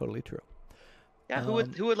 Totally true. Yeah,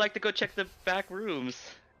 who would like to go check the back rooms?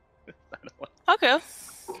 Okay.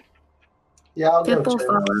 Yeah, I'll go People check.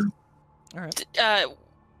 follow. All right.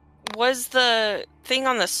 Was the thing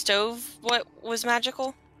on the stove what was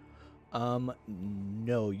magical?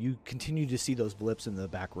 No, you continue to see those blips in the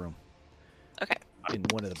back room. Okay. In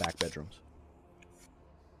one of the back bedrooms.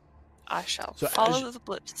 I shall So follow as- the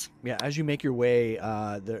blips. Yeah, as you make your way,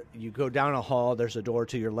 you go down a hall. There's a door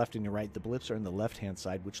to your left and your right. The blips are in the left-hand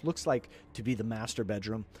side, which looks like to be the master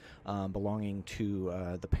bedroom belonging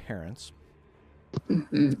to the parents.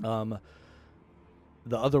 Mhm.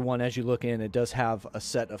 The other one, as you look in, it does have a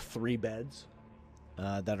set of 3 beds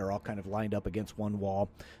that are all kind of lined up against one wall.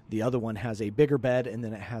 The other one has a bigger bed, and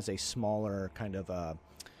then it has a smaller kind of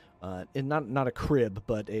not a crib,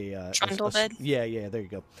 but a Trundle bed? Yeah, there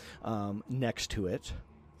you go. Next to it.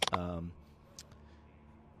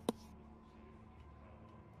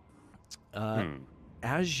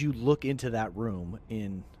 As you look into that room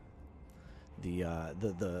in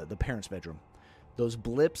the parents' bedroom, those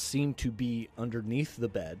blips seem to be underneath the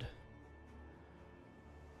bed.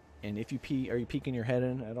 And if you are you peeking your head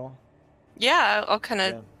in at all? Yeah, I'll kind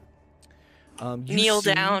of You kneel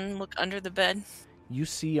see- down, look under the bed. You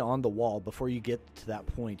see on the wall, before you get to that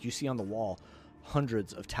point, you see on the wall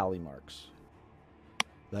hundreds of tally marks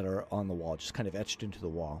that are on the wall, just kind of etched into the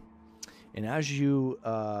wall. And as you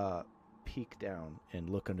peek down and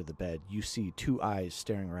look under the bed, you see 2 eyes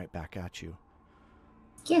staring right back at you.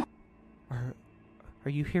 Yeah. Are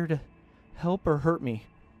you here to help or hurt me?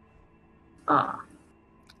 Aw.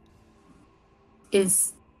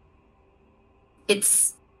 It's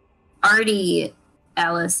Artie,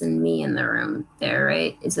 Alice, and me in the room there,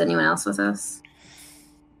 right? Is anyone else with us?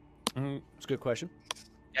 It's a good question.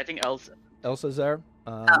 I think Elsa. Elsa's there.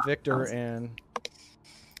 Victor Elsa. and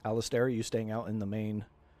Alistair, are you staying out in the main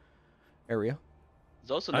area?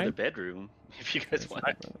 There's also another bedroom if you guys want.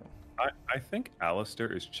 I think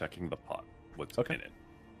Alistair is checking the pot. What's Okay. in it?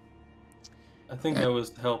 I think I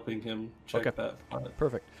was helping him check Okay. that pot.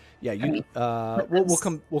 Perfect. Yeah, you.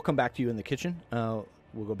 We'll come back to you in the kitchen.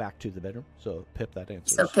 We'll go back to the bedroom. So Pip, that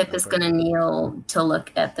answers. So Pip is going to kneel to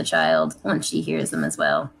look at the child once she hears them as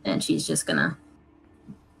well. And she's just going to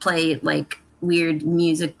play like weird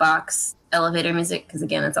music box elevator music, because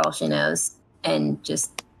again, that's all she knows. And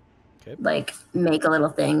just Okay. like make a little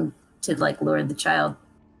thing to like lure the child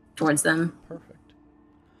towards them. Perfect.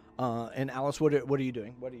 And Alice, what are you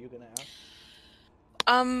doing? What are you going to ask?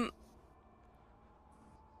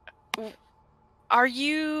 Are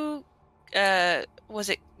you, was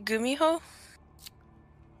it Gumiho?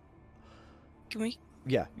 Gumi?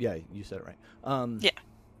 Yeah, you said it right. Yeah.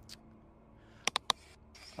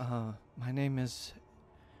 My name is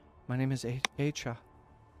Acha.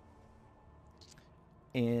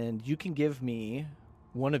 And you can give me,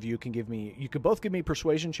 one of you can give me, you could both give me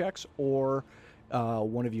persuasion checks, or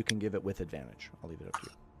one of you can give it with advantage. I'll leave it up to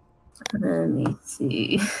you. Let me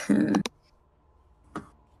see. I'm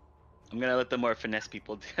gonna let the more finesse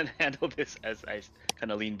people handle this as I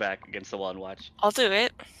kind of lean back against the wall and watch. I'll do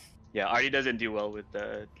it. Yeah, Artie doesn't do well with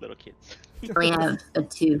the little kids. We have a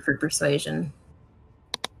 2 for persuasion.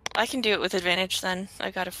 I can do it with advantage then.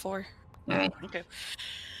 I got a 4. All right. Okay.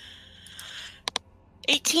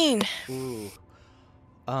 18. Ooh.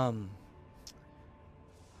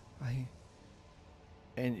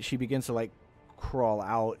 And she begins to like crawl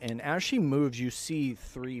out, and as she moves, you see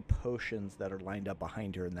 3 potions that are lined up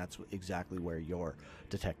behind her, and that's exactly where your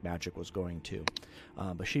detect magic was going to.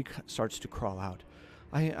 But she starts to crawl out.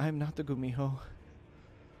 I'm not the Gumiho.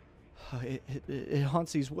 It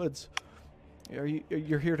haunts these woods.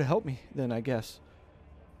 You're here to help me, then, I guess.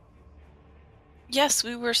 Yes,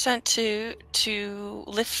 we were sent to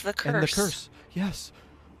lift the curse. And the curse, yes.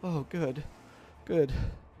 Oh, good.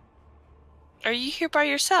 Are you here by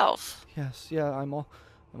yourself? Yes, yeah, I'm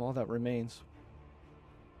all that remains.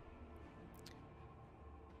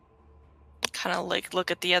 Kind of like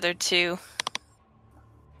look at the other 2.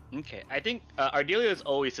 Okay, I think Ardelia is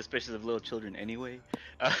always suspicious of little children anyway.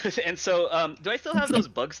 And so, do I still have those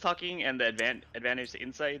bugs talking and the advantage to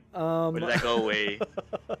insight? Or did that go away?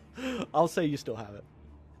 I'll say you still have it.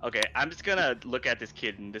 Okay, I'm just gonna look at this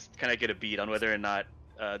kid and just kind of get a beat on whether or not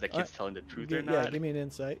the kid's telling the truth or Yeah, not. give me an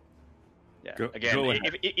insight. Yeah. Go Again,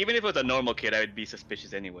 ahead. even if it was a normal kid, I would be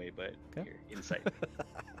suspicious anyway. But Okay. here, insight.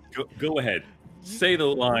 Go ahead. Say the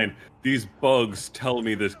line. These bugs tell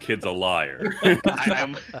me this kid's a liar.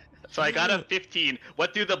 So I got a 15.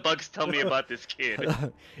 What do the bugs tell me about this kid?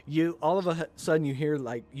 You all of a sudden you hear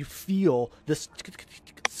like you feel this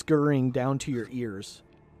scurrying down to your ears.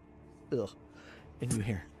 Ugh. And you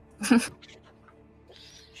hear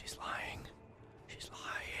she's lying. She's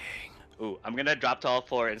lying. Ooh, I'm gonna drop to all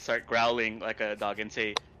four and start growling like a dog and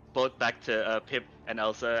say, both back to Pip and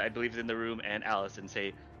Elsa, I believe is in the room, and Alice, and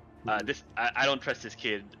say, I don't trust this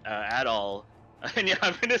kid at all. And yeah,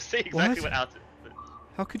 I'm gonna say exactly what Alice.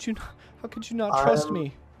 How could you not trust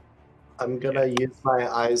me? I'm gonna use my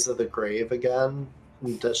eyes of the grave again.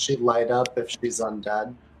 Does she light up if she's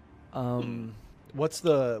undead? What's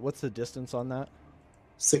the distance on that?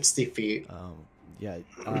 60 feet.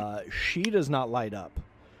 She does not light up,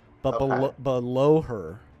 but Okay. below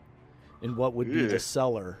her, in what would be the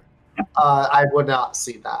cellar. I would not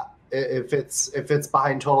see that. If it's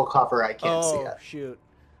behind total cover, I can't see it. Shoot!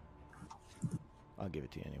 I'll give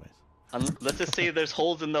it to you anyways. Let's just say there's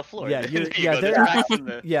holes in the floor. Yeah, There you yeah, go, there's there- cracks in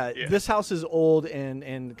the- Yeah, this house is old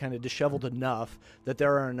and kind of disheveled enough that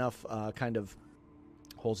there are enough kind of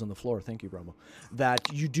holes in the floor. Thank you, Romo.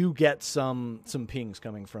 That you do get some pings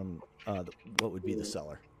coming from what would be the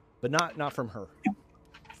cellar, but not from her.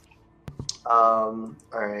 All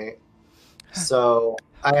right. So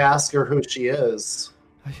I ask her who she is.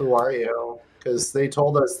 Who are you? Because they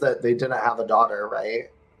told us that they didn't have a daughter,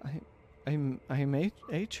 right? I'm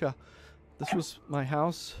Aicha. This was my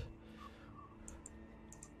house,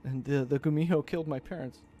 and the Gumiho killed my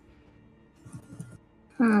parents.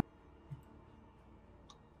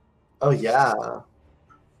 Oh yeah.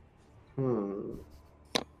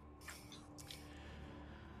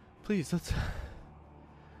 Please, let's.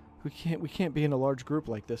 We can't be in a large group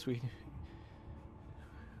like this.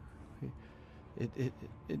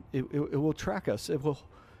 It will track us. It will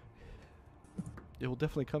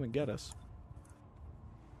definitely come and get us.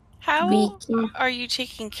 How are you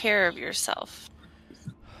taking care of yourself?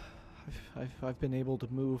 I've been able to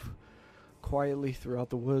move quietly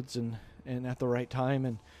throughout the woods and at the right time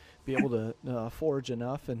and be able to forage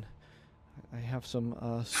enough, and I have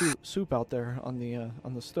some soup out there on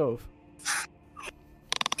the stove.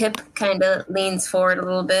 Pip kind of leans forward a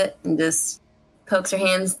little bit and just pokes her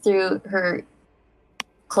hands through her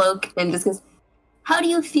cloak and just goes, "How do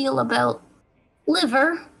you feel about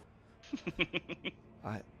liver?"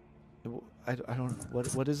 I don't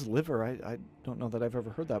what is liver? I don't know that I've ever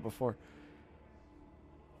heard that before.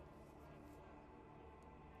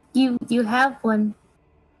 You have one.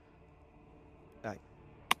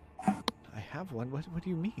 I have one. What do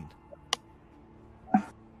you mean?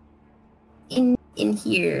 In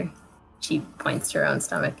here. She points to her own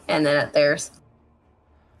stomach and then at theirs.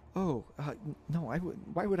 Oh, no,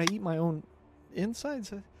 why would I eat my own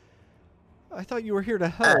insides? I thought you were here to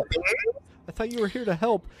help. I thought you were here to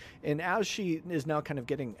help. And as she is now kind of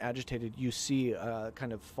getting agitated, you see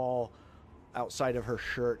kind of fall outside of her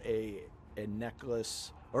shirt a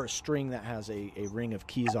necklace or a string that has a ring of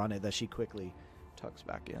keys on it that she quickly tucks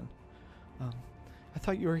back in. I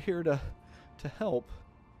thought you were here to help.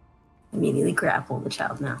 Immediately grapple the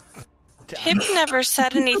child now. Pip never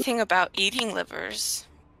said anything about eating livers.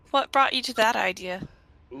 What brought you to that idea?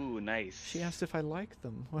 Ooh, nice. She asked if I like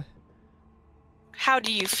them. What? How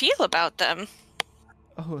do you feel about them?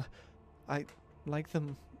 Oh, I like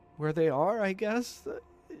them where they are, I guess.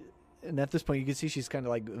 And at this point, you can see she's kind of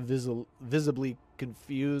like visibly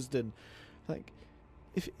confused and like,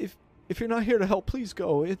 if you're not here to help, please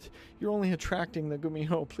go. You're only attracting the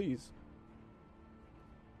Gumiho, please.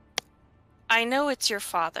 I know it's your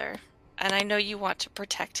father, and I know you want to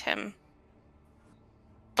protect him.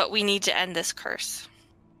 But we need to end this curse,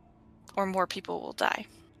 or more people will die.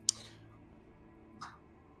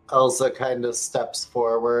 Elsa kind of steps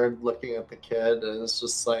forward, looking at the kid, and is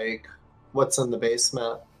just like, "What's in the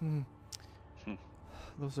basement?"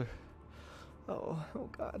 Those are... Oh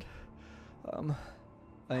God.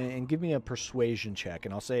 And give me a persuasion check,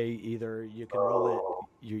 and I'll say either you can roll it...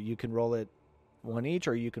 You can roll it one each,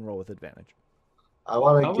 or you can roll with advantage. I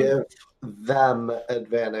want to give them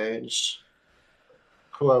advantage,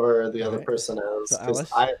 whoever the other person is, So because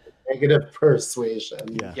Alice? I have negative persuasion.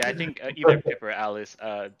 Yeah. Yeah, I think either Pip or Alice.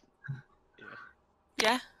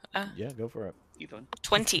 Yeah? Yeah, go for it. Either one.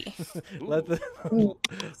 20. let the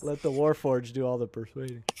Warforged do all the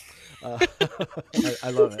persuading.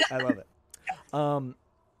 I love it. I love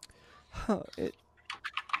it.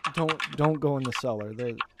 Don't go in the cellar.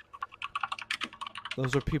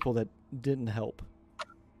 Those are people that didn't help,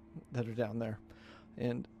 that are down there,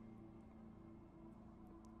 and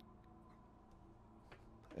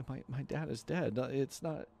my dad is dead. It's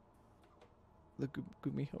not the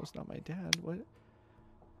Gumiho is not my dad. What?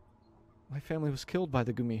 My family was killed by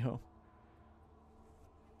the Gumiho.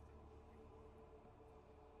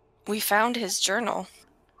 We found his journal.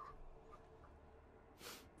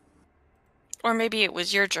 Or maybe it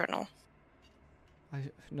was your journal.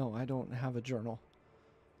 No, I don't have a journal.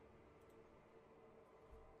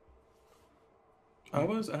 I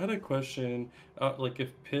had a question, like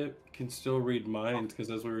if Pip can still read minds, because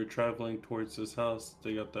as we were traveling towards his house,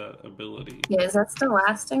 they got that ability. Yeah, is that still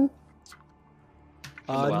lasting?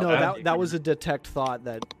 No, that was a detect thought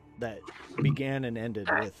that began and ended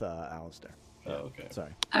with Alistair. Oh, okay.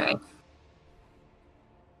 Sorry. All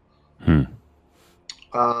right.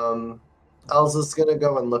 Elsa's gonna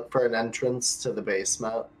go and look for an entrance to the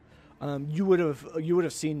basement. You would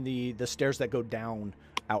have seen the stairs that go down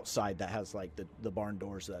outside that has like the barn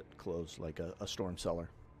doors that close like a storm cellar.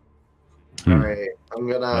 All right, I'm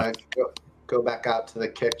gonna go back out to the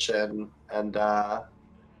kitchen and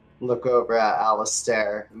look over at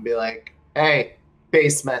Alistair and be like, "Hey,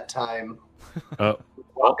 basement time."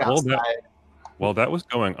 Walk outside. While that was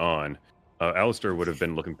going on, Alistair would have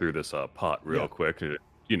been looking through this pot real quick, trying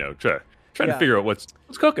to figure out what's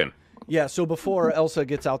cooking. Yeah, so before Elsa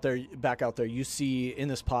gets back out there, you see in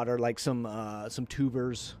this pot are like some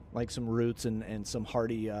tubers, like some roots and some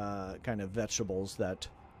hardy kind of vegetables that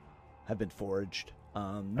have been foraged.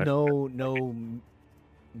 No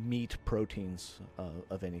meat proteins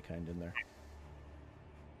of any kind in there.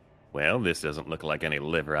 Well, this doesn't look like any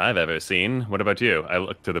liver I've ever seen. What about you? I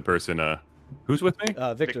look to the person. Who's with me?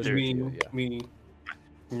 Victor's with you. Me.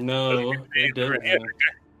 No, it doesn't.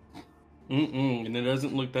 And it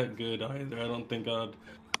doesn't look that good either. I don't think I'd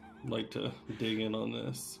like to dig in on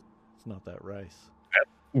this. It's not that rice.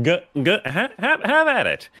 Good. Have at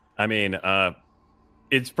it. I mean,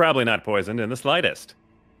 it's probably not poisoned in the slightest.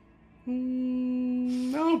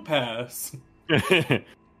 I'll pass.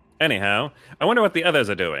 Anyhow, I wonder what the others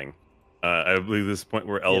are doing. I believe this point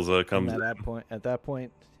where Elsa comes. At that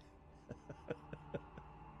point,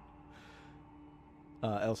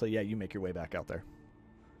 Elsa, you make your way back out there.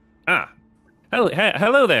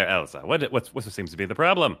 Hello there, Elsa. What seems to be the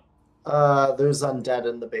problem? There's undead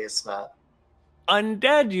in the basement.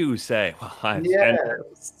 Undead, you say? Well,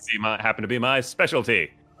 Yes. Might happen to be my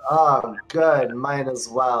specialty. Oh, good. Mine as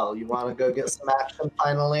well. You want to go get some action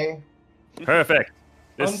finally? Perfect.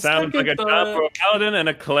 This sounds like a job for a paladin and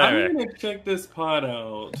a cleric. I'm gonna check this pot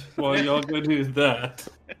out while y'all go do that.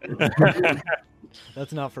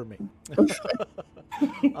 That's not for me. Pip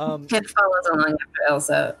follows along after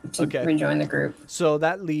Elsa to rejoin the group. So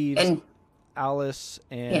that leaves Alice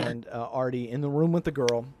and Artie in the room with the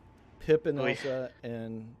girl. Pip and Elsa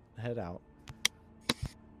and head out.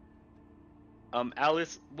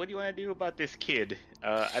 Alice, what do you want to do about this kid?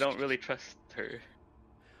 I don't really trust her.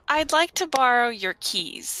 I'd like to borrow your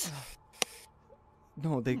keys.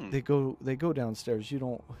 No, they go downstairs. You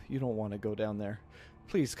don't want to go down there.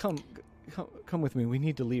 Please come with me. We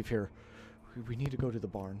need to leave here. We need to go to the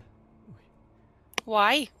barn.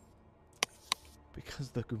 Why? Because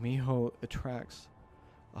the Gumiho attracts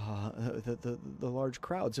the large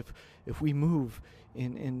crowds. If we move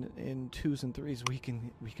in twos and threes, we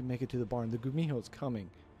can make it to the barn. The Gumiho's coming.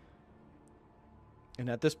 And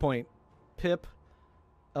at this point, Pip,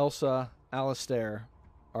 Elsa, Alistair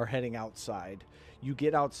are heading outside. You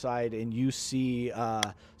get outside and you see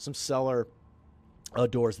some cellar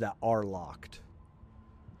doors that are locked.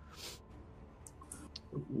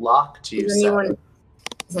 Locked, you said?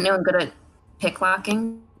 Is anyone good at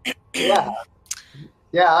picklocking? Yeah,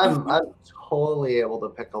 I'm totally able to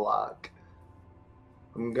pick a lock.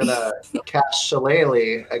 I'm gonna cast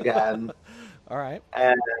Shillelagh again. All right.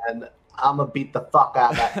 And I'm gonna beat the fuck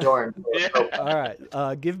out of that door. All right.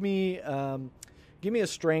 Give me a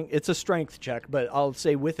strength. It's a strength check, but I'll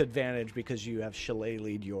say with advantage because you have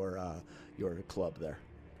Shillelaghed your club there.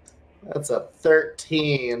 That's a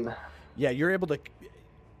 13. Yeah, you're able to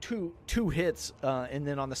two hits, and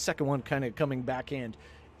then on the second one, kind of coming back in,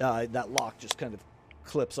 that lock just kind of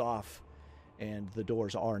clips off, and the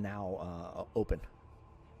doors are now open,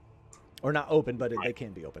 or not open, but they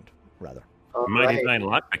can be opened rather. Mighty fine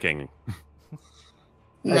lockpicking.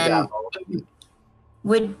 Then,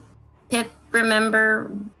 would Pip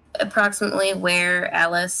remember approximately where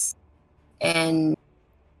Alice and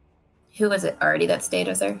who was it? Artie that stayed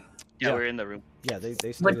with her? Yeah, we're in the room. Yeah, they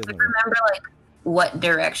stayed Would in the Pip room. remember what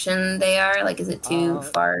direction they are? Like, is it too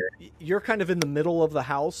far? You're kind of in the middle of the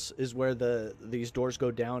house is where these doors go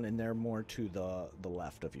down, and they're more to the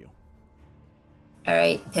left of you. All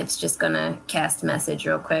right, Pip's just gonna cast a message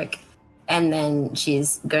real quick, and then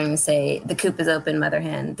she's going to say, "The coop is open, Mother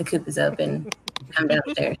Hen. The coop is open. Come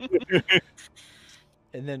downstairs."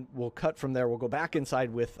 And then we'll cut from there. We'll go back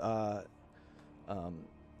inside with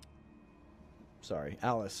Sorry,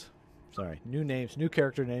 Alice. Sorry, new names, new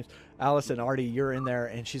character names. Alice and Artie, you're in there,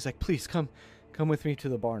 and she's like, "Please come with me to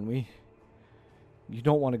the barn. You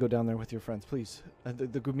don't want to go down there with your friends, please.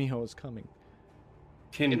 The Gumiho is coming."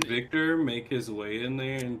 Can Victor make his way in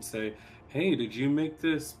there and say, "Hey, did you make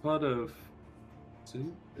this pot of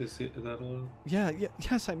soup? Is that allowed?"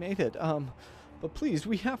 Yes, I made it. But please,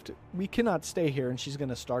 we cannot stay here. And she's going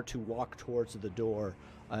to start to walk towards the door.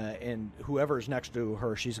 And whoever's next to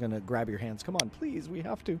her, she's going to grab your hands. Come on, please. We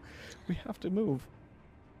have to move.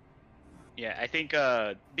 Yeah, I think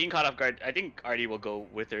being caught off guard, I think Artie will go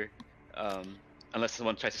with her, unless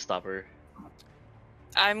someone tries to stop her.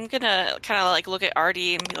 I'm gonna kind of like look at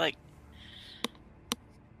Artie and be like,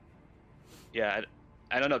 Yeah,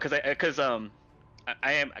 I don't know, because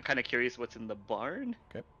I am kind of curious what's in the barn.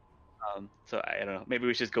 Okay. So I don't know. Maybe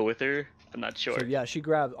we should just go with her. I'm not sure. So yeah, she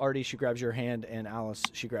grabs your hand, and Alice,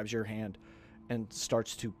 she grabs your hand, and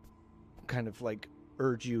starts to kind of like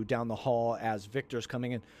urge you down the hall as Victor's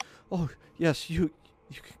coming in. Oh yes, you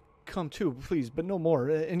can come too, please, but no more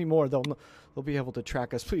anymore. They'll be able to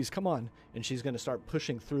track us. Please come on. And she's going to start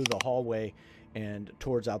pushing through the hallway and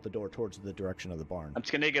out the door towards the direction of the barn. I'm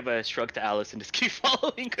just gonna give a shrug to Alice and just keep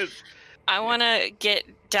following because I want to get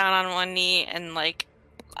down on one knee and like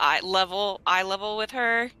eye level with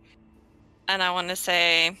her, and I want to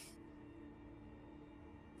say,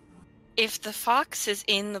 if the fox is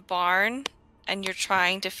in the barn and you're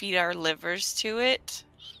trying to feed our livers to it,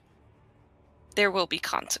 there will be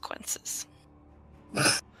consequences.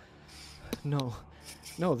 No,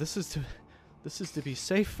 this is to be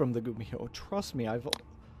safe from the Gumiho. Trust me, I've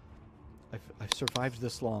survived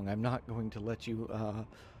this long. I'm not going to let you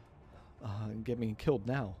get me killed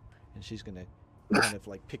now. And she's gonna kind of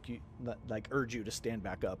like urge you to stand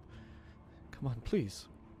back up. Come on, please.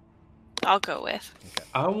 I'll go with. Okay.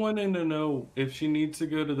 I wanted to know, if she needs to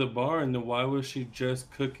go to the barn, then why was she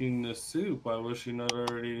just cooking the soup? Why was she not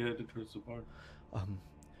already headed towards the barn?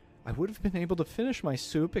 I would have been able to finish my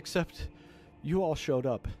soup, except you all showed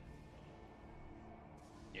up.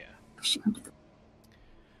 yeah.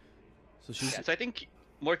 So she's So I think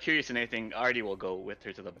more curious than anything, Artie will go with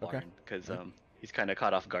her to the barn because he's kind of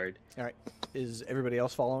caught off guard. all right. Is everybody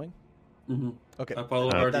else following? Mm-hmm. Okay. I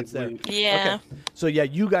follow That's Artie's there. lead. Yeah. Okay. So yeah,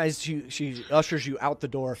 you guys, she ushers you out the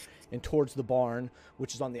door and towards the barn,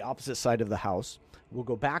 which is on the opposite side of the house. We'll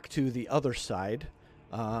go back to the other side.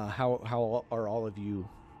 How are all of you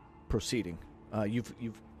proceeding? You've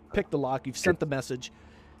picked the lock. You've sent the message.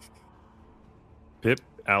 Pip,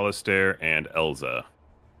 Alistair, and Elza.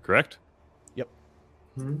 Correct? Yep.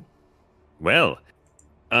 Well,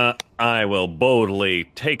 I will boldly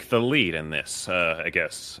take the lead in this, I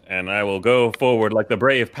guess, and I will go forward like the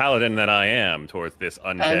brave paladin that I am towards this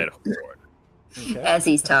undead horde. Okay. As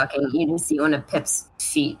he's talking, you just see one of Pip's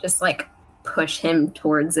feet just like push him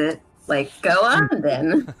towards it. Like, go on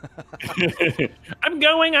then. I'm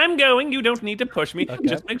going. You don't need to push me. Okay.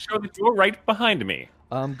 Just make sure that you're right behind me.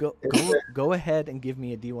 Go ahead and give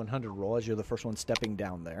me a D100 roll as you're the first one stepping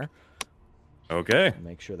down there. Okay.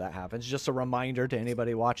 Make sure that happens. Just a reminder to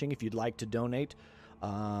anybody watching, if you'd like to donate,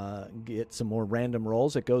 get some more random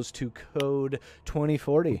rolls, it goes to code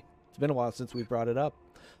 2040. It's been a while since we brought it up.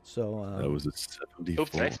 So That was a 74.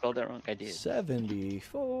 Oops, I spelled that wrong. I did.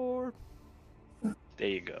 74. There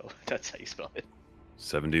you go. That's how you spell it.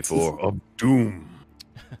 74 of doom.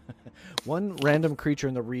 One random creature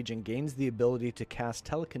in the region gains the ability to cast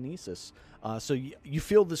telekinesis. So you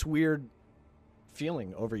feel this weird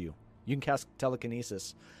feeling over you. You can cast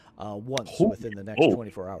telekinesis once within the next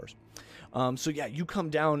 24 hours. So yeah, you come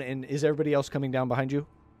down, and is everybody else coming down behind you?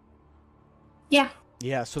 Yeah.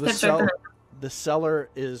 Yeah, so That's right. the cellar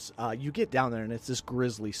is, you get down there, and it's this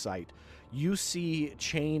grisly sight. You see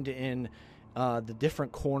chained in the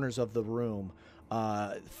different corners of the room,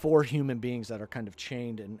 4 human beings that are kind of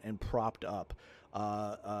chained and propped up,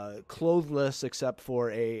 clothless except for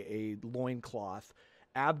a loincloth.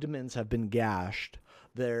 Abdomens have been gashed.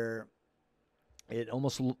 They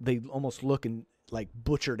almost look like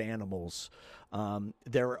butchered animals.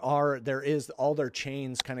 There is all their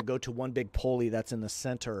chains kind of go to one big pulley that's in the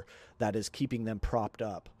center that is keeping them propped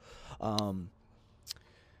up. And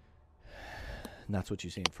that's what you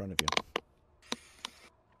see in front of you.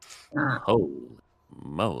 Holy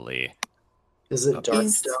moly. Is it dark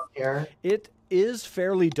Is- down here? It is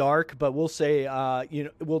fairly dark, but we'll say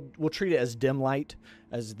we'll treat it as dim light,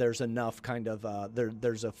 as there's enough kind of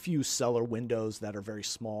there's a few cellar windows that are very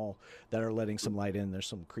small that are letting some light in. There's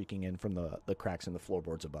some creaking in from the cracks in the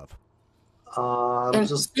floorboards above. I'm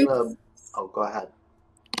just gonna. Oh, go ahead.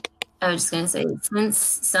 I was just gonna say, since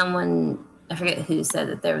someone, I forget who said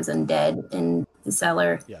that there was undead in the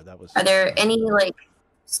cellar. Yeah, that was. Are there any like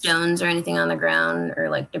stones or anything on the ground or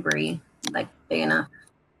like debris like big enough?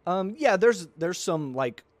 Yeah, there's some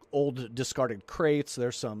like old discarded crates.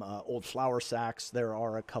 There's some old flour sacks. There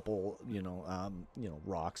are a couple,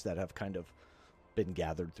 rocks that have kind of been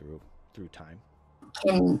gathered through time.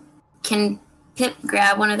 Can Pip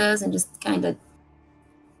grab one of those and just kind of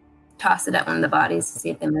toss it at one of the bodies to see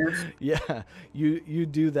if they move? Yeah, you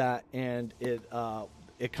do that, and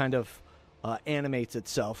it kind of animates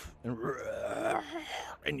itself,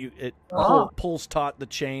 and it pulls taut the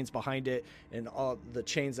chains behind it, and all the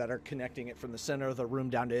chains that are connecting it from the center of the room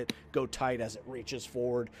down to it go tight as it reaches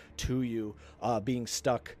forward to you, being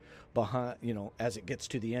stuck behind, as it gets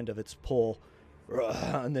to the end of its pull,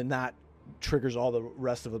 and then that triggers all the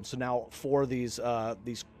rest of them. So now 4 of these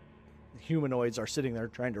humanoids are sitting there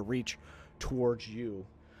trying to reach towards you.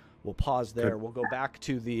 We'll pause there. We'll go back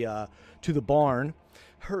to the barn.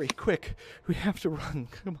 Hurry, quick! We have to run.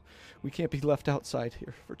 Come on. We can't be left outside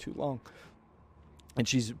here for too long. And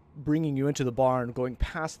she's bringing you into the barn, going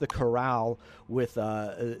past the corral with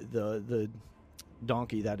the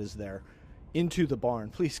donkey that is there, into the barn.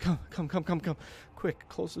 Please come! Quick,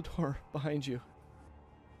 close the door behind you.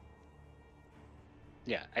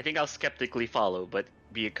 Yeah, I think I'll skeptically follow, but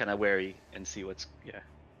be kind of wary and see what's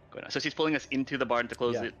going on. So she's pulling us into the barn to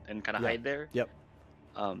close it and kind of hide there. Yep.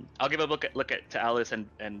 I'll give a look at to Alice and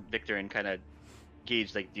Victor and kind of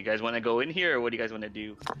gauge, like, do you guys want to go in here, or what do you guys want to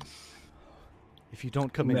do? If you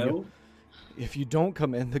don't come in,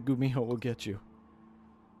 the Gumiho will get you.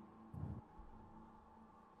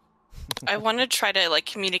 I want to try to like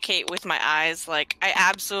communicate with my eyes. Like, I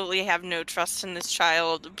absolutely have no trust in this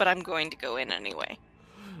child, but I'm going to go in anyway.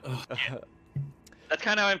 That's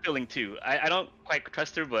kind of how I'm feeling too. I don't quite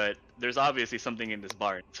trust her, but there's obviously something in this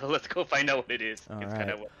barn. So let's go find out what it is. All it's right. kind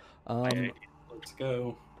of what Let's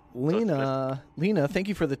go. Lena, thank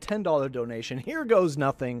you for the $10 donation. Here goes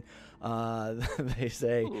nothing. They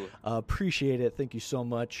say, appreciate it. Thank you so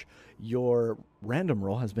much. Your random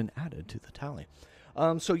roll has been added to the tally.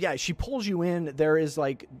 So yeah, she pulls you in. There is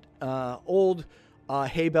like old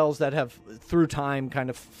hay bales that have through time kind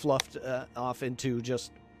of fluffed off into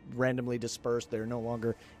just randomly dispersed. They're no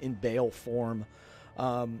longer in bale form.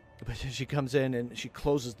 But she comes in and she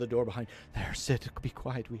closes the door behind. There, sit, be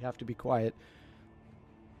quiet. We have to be quiet.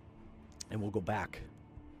 And we'll go back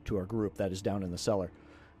to our group that is down in the cellar.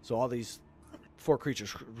 So all these 4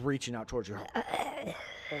 creatures reaching out towards you.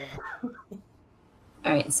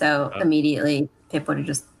 All right, so immediately Pip would have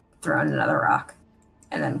just thrown another rock.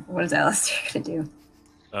 And then what is Alistair going to do?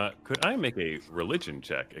 Could I make a religion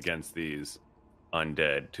check against these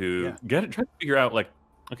undead to try to figure out, like,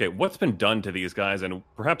 okay, what's been done to these guys and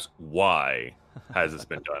perhaps why has this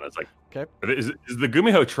been done? It's like, okay, is the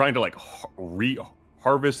Gumiho trying to like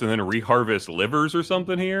harvest and then reharvest livers or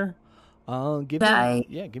something here? Give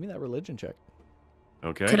me that religion check.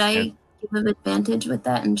 Okay. Could I give him advantage with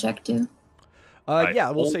that and check too?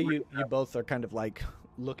 We'll say you both are kind of like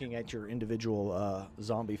looking at your individual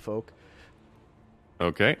zombie folk.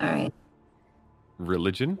 Okay. All right.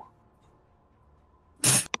 Religion.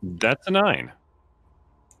 That's a 9.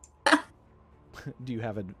 Do you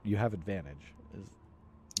have advantage?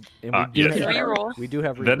 Yes. Reroll. We do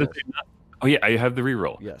have That reroll. Oh yeah, I have the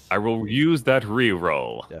reroll. Yes. I will use that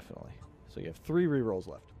reroll. Definitely. So you have 3 rerolls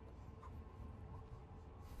left.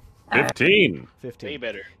 15. 15. way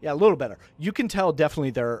better. Yeah, a little better. You can tell definitely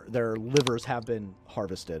their livers have been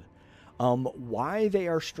harvested. Why they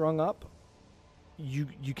are strung up, you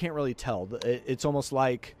can't really tell. It's almost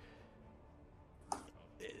like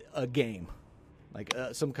a game, like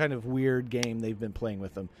some kind of weird game they've been playing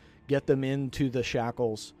with them. Get them into the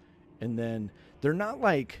shackles, and then they're not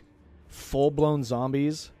like full-blown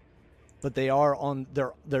zombies, but they are on.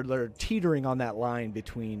 They're teetering on that line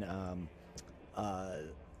between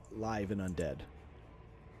live and undead.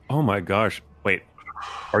 Oh my gosh! Wait,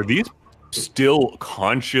 are these still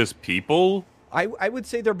conscious people? I would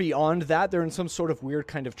say they're beyond that. They're in some sort of weird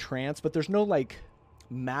kind of trance, but there's no like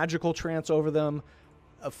magical trance over them.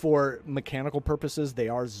 For mechanical purposes, they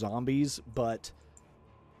are zombies, but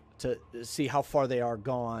to see how far they are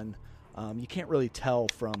gone, you can't really tell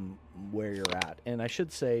from where you're at. And I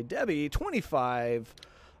should say, Debbie, $25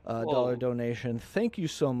 donation. Thank you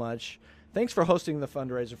so much. Thanks for hosting the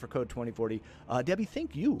fundraiser for Code 2040. Debbie,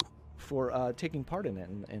 thank you for taking part in it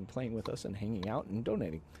and playing with us and hanging out and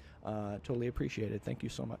donating. Totally appreciate it. Thank you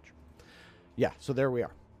so much. Yeah, so there we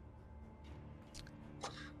are.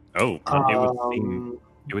 Oh,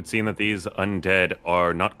 it would seem that these undead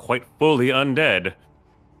are not quite fully undead.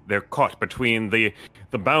 They're caught between the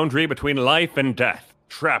boundary between life and death,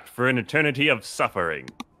 trapped for an eternity of suffering.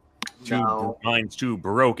 No. Mine's too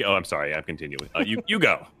broke. Oh, I'm sorry. I'm continuing. You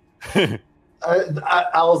go.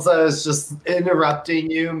 Elsa is just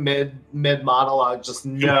interrupting you mid monologue. Just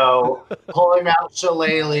no, pulling out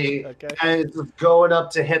Shillelagh Okay. and it's just going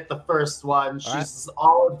up to hit the first one. She's right. just,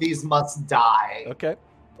 all of these must die. Okay.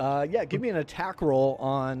 Yeah, give me an attack roll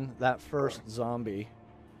on that first zombie.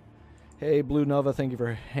 Hey, Blue Nova, thank you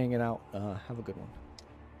for hanging out. Have a good one.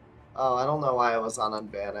 Oh, I don't know why I was on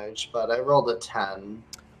advantage, but I rolled a 10.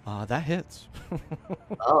 That hits.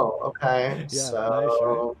 Oh, okay. Yeah,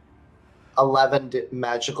 So 11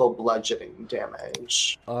 magical bludgeoning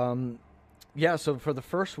damage. Yeah, so for the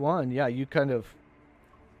first one, yeah, you kind of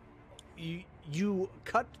you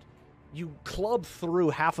club through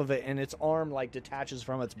half of it, and its arm like detaches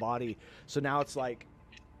from its body. So now it's like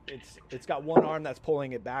it's got one arm that's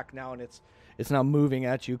pulling it back now, and it's now moving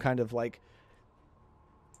at you, kind of like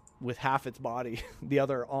with half its body. The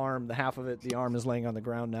other arm, the half of it, the arm is laying on the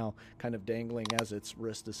ground now, kind of dangling as its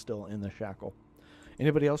wrist is still in the shackle.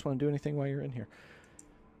 Anybody else want to do anything while you're in here?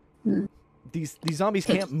 These zombies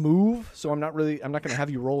can't move, so I'm not going to have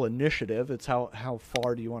you roll initiative. It's how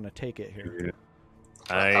far do you want to take it here?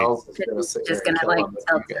 Just gonna like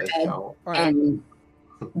tilt her head and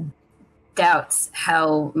doubts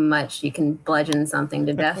how much you can bludgeon something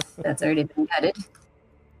to death that's already been gutted.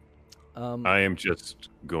 I am just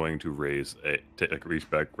going to reach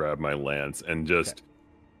back, grab my lance, and just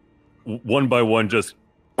one by one, just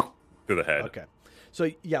to the head. Okay. So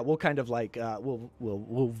yeah, we'll kind of like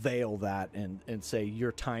we'll veil that and say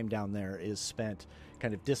your time down there is spent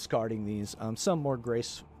kind of discarding these. Some more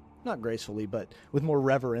not gracefully, but with more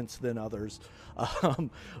reverence than others.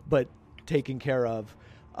 But taken care of.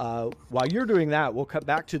 While you're doing that, we'll cut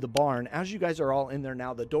back to the barn. As you guys are all in there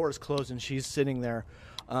now, the door is closed and she's sitting there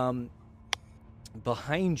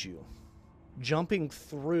behind you, jumping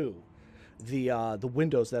through the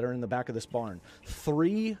windows that are in the back of this barn.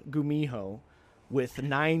 3 Gumiho with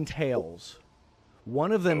 9 tails,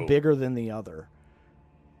 one of them bigger than the other,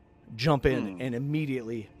 jump in and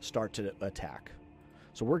immediately start to attack.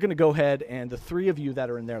 So we're going to go ahead, and the 3 of you that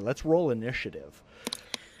are in there, let's roll initiative.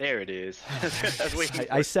 There it is.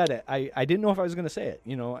 I said it. I didn't know if I was going to say it,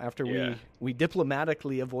 after we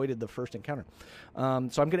diplomatically avoided the first encounter. So I'm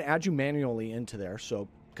going to add you manually into there, so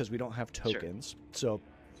because we don't have tokens. Sure.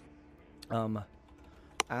 So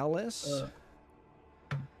Alice,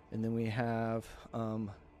 and then we have, how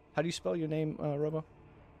do you spell your name, Robo?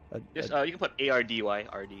 You can put ARDY,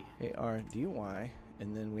 RD. ARDY,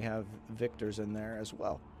 and then we have Victor's in there as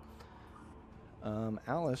well.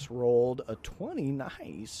 Alice rolled a 20,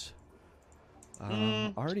 nice.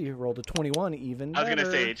 Artie rolled a 21, even better. I was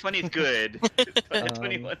going to say, 20 is good.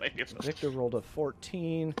 21 might be Victor rolled a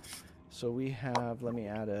 14, so we have, let me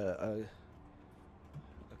add a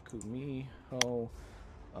Kumiho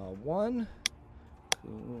 1,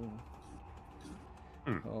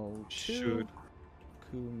 Kumiho 2,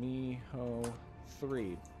 Kumiho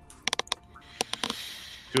 3.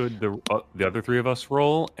 Should the other 3 of us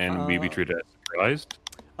roll and we be treated as surprised?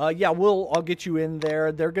 Yeah, I'll get you in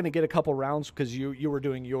there. They're going to get a couple rounds because you were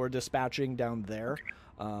doing your dispatching down there,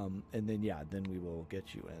 and then we will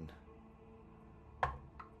get you in.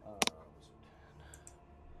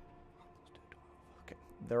 Okay,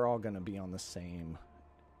 they're all going to be on the same.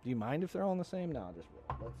 Do you mind if they're all on the same? No, just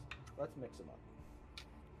let's mix them up.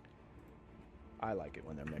 I like it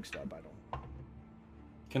when they're mixed up. I don't.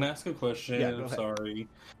 Can I ask a question? Yeah, go ahead. Sorry.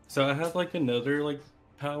 So I have like another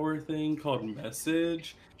power thing called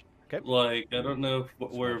message. Okay. I don't know if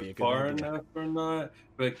we're far enough or not,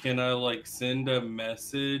 but can I send a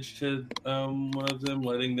message to one of them,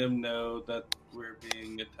 letting them know that we're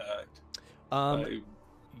being attacked?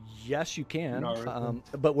 Yes, you can.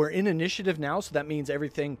 But we're in initiative now, so that means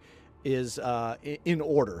everything is in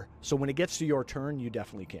order. So when it gets to your turn, you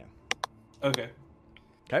definitely can. Okay.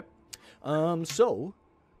 So,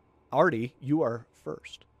 Artie, you are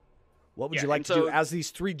first. What would you like to do as these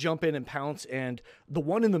 3 jump in and pounce, and the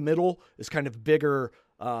one in the middle is kind of bigger,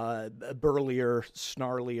 burlier,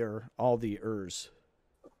 snarlier, all the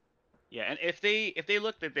Yeah, and if they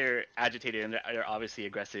look that they're agitated and they're obviously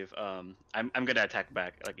aggressive, I'm gonna attack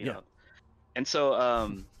back, know. And so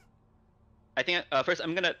I think first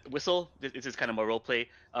I'm gonna whistle. This is kind of more role play.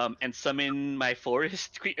 And summon my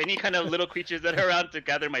forest, any kind of little creatures that are around to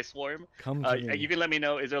gather my swarm. Come to me. You can let me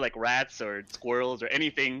know. Is there rats or squirrels or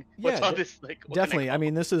anything? Yeah, what's all this definitely. I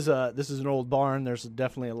mean, this is an old barn. There's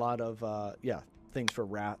definitely a lot of things for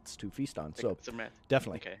rats to feast on. So some rats.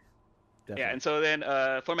 Definitely. Okay. Definitely. Yeah, and so then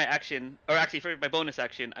for my action, or actually for my bonus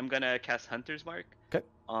action, I'm gonna cast Hunter's Mark. Okay.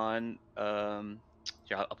 On I'll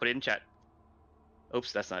put it in chat. Oops,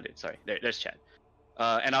 that's not it. Sorry. There's chat.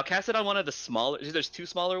 And I'll cast it on one of the smaller. There's two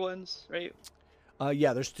smaller ones, right?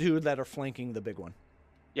 Yeah, there's two that are flanking the big one.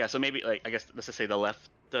 Yeah, so maybe like I guess let's just say the left,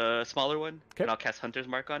 smaller one. 'Kay. And I'll cast Hunter's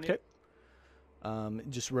Mark on it. Okay.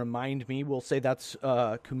 Just remind me. We'll say that's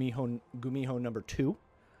Gumiho number 2.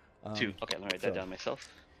 2. Okay, let me write that down myself.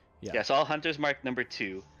 Yeah. Yeah, so I'll Hunter's Mark number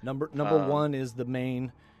 2. Number 1 is the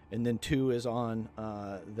main, and then 2 is on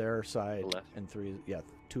their side, Left. and 3 is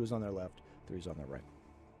 2 is on their left, 3 is on their right.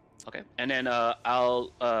 Okay, and then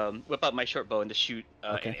I'll whip out my short bow and just shoot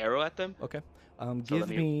Okay. an arrow at them. Okay. So Give let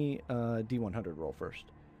me D100 roll first.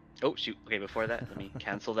 Oh shoot! Okay, before that, let me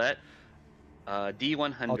cancel that.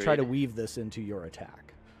 D100. I'll try to weave this into your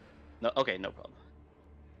attack. No, okay, no problem.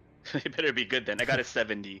 It better be good then. I got a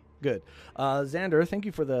 70. Good. Xander, thank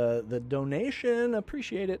you for the donation.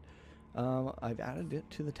 Appreciate it. I've added it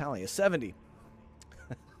to the tally. A 70.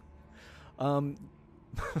 All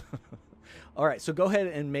right, so go ahead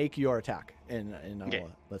and make your attack, and I'll, Okay.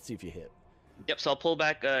 Let's see if you hit. Yep. So I'll pull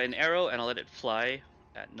back an arrow and I'll let it fly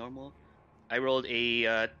at normal. I rolled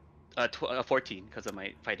a 14 because of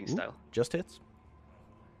my fighting Ooh, style. just hits.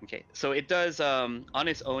 Okay, so it does on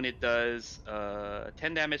its own. It does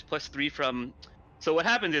 10 damage plus 3 from. So what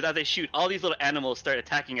happens is as I shoot, all these little animals start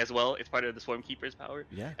attacking as well. It's part of the Swarm Keeper's power.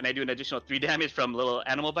 Yeah. And I do an additional 3 damage from little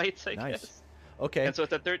animal bites. I Nice. guess. Okay. And so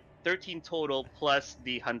it's a 13 total plus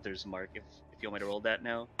the Hunter's Mark. If you want me to roll that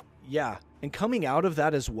now. Yeah, and coming out of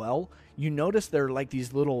that as well, you notice they're like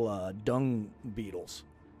these little dung beetles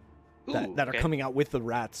that Ooh, are okay. coming out with the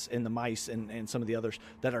rats and the mice and some of the others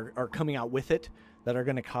that are coming out with it that are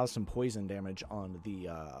going to cause some poison damage on the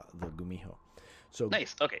Gumiho. So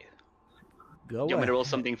Nice. Okay. go You want me ahead. to roll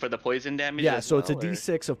something for the poison damage? Yeah, as so it's a well, or-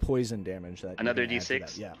 D6 of poison damage. That Another you're gonna add to D6?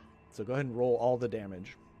 that. Yeah. So go ahead and roll all the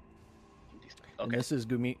damage. And Okay. this is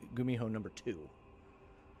Gumiho number 2.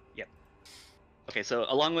 Okay, so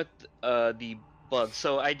along with the bug,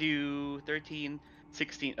 so I do 13,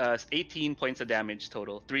 16, 18 points of damage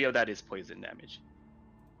total. 3 of that is poison damage.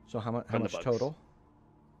 So how much From the bugs. total?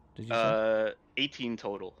 Did you say? 18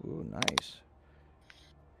 total. Ooh, nice.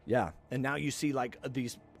 Yeah, and now you see like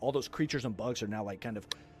all those creatures and bugs are now like kind of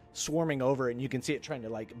swarming over it, and you can see it trying to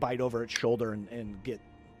like bite over its shoulder and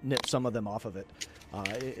nip some of them off of it.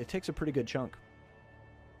 It takes a pretty good chunk.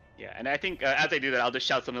 Yeah, and I think as I do that, I'll just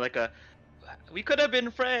shout something like "We could have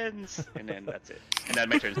been friends," and then that's it. And then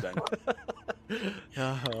my turn's done.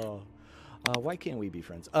 Why can't we be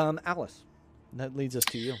friends? Alice, that leads us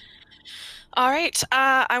to you. All right.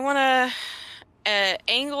 I want to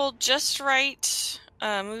angle just right,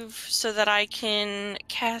 move so that I can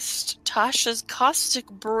cast Tasha's Caustic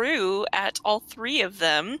Brew at all 3 of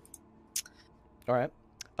them. All right.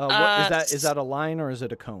 What is that a line or is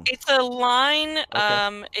it a cone? It's a line.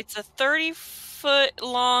 Okay. It's a 30-foot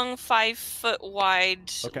long, 5-foot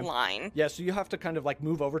wide Okay. line. Yeah, so you have to kind of like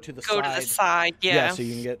move over to the Go side. to the side, yeah. So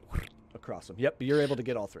you can get across them. Yep, you're able to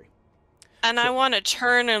get all 3. And I want to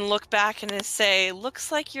turn and look back and say,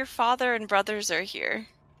 "Looks like your father and brothers are here."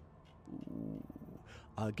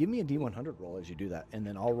 Give me a D100 roll as you do that, and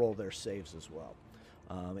then I'll roll their saves as well.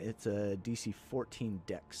 It's a DC 14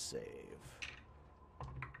 Dex save.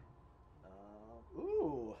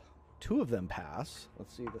 Ooh, 2 of them pass.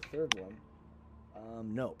 Let's see the third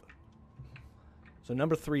one. Nope. So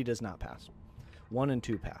number 3 does not pass. 1 and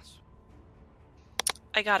 2 pass.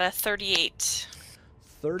 I got a 38.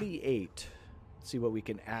 38. Let's see what we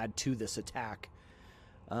can add to this attack.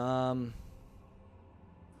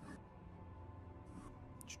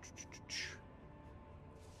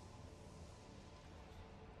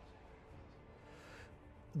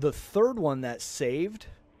 The third one that saved,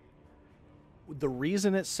 the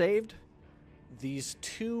reason it saved, these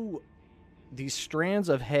strands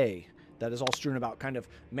of hay that is all strewn about kind of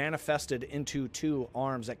manifested into 2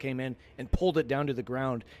 arms that came in and pulled it down to the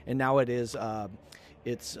ground, and now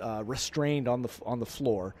it's restrained on the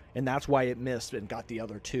floor, and that's why it missed and got the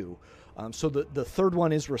other 2. So the third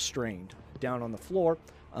one is restrained down on the floor.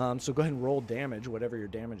 So go ahead and roll damage, whatever your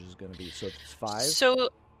damage is going to be. So it's 5. So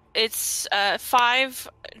it's 5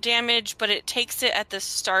 damage, but it takes it at the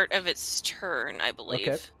start of its turn, I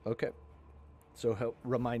believe. Okay. So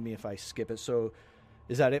remind me if I skip it. So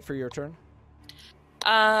is that it for your turn?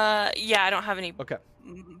 Yeah, I don't have any Okay.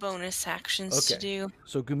 bonus actions to do.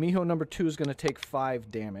 So Gumiho number 2 is going to take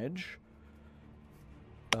 5 damage.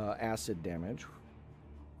 Acid damage.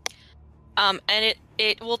 And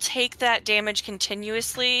it will take that damage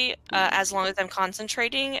continuously as long as I'm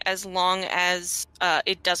concentrating, as long as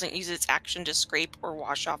it doesn't use its action to scrape or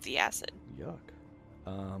wash off the acid. Yuck.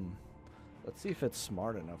 Let's see if it's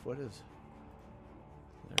smart enough. What is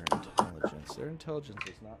their intelligence? Their intelligence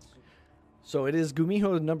is not. So it is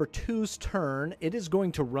Gumiho number 2's turn. It is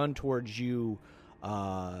going to run towards you,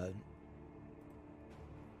 Artie.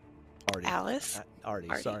 Alice? Artie,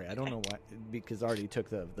 Artie, sorry. I don't okay. know why, because Artie took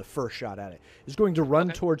the first shot at it. It's going to run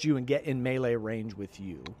Okay. towards you and get in melee range with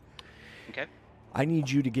you. Okay. I need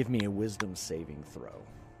you to give me a wisdom saving throw.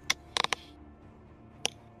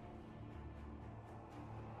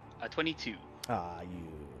 22. Ah, you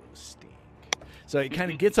stink. So it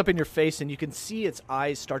kind of gets up in your face, and you can see its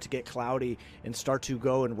eyes start to get cloudy and start to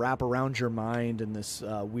go and wrap around your mind in this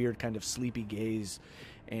weird kind of sleepy gaze.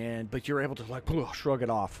 But you're able to like shrug it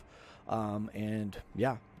off, and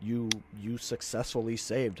yeah, you successfully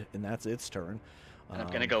saved, and that's its turn. And I'm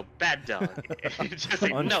gonna go bad dog. Just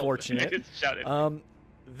say, Unfortunate. No. Just shout it.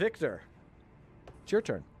 Victor, it's your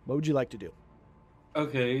turn. What would you like to do?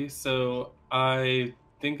 Okay, so I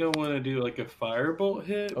think I want to do like a firebolt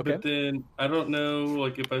hit, Okay. but then I don't know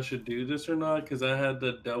like if I should do this or not because I had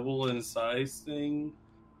the double in size thing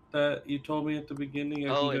that you told me at the beginning.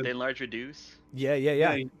 I Oh, can and go- then large reduce.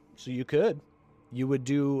 Yeah. So you could. You would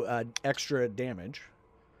do extra damage.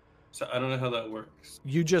 So I don't know how that works.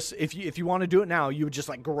 You just if you want to do it now, you would just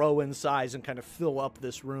like grow in size and kind of fill up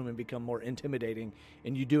this room and become more intimidating,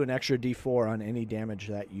 and you do an extra d4 on any damage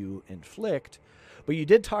that you inflict. But you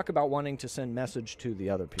did talk about wanting to send message to the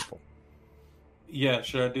other people. Yeah,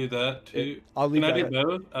 should I do that too? I'll leave Can I that. do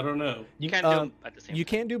both? I don't know. You can't do them at the same You time.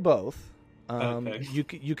 can't do both. Okay.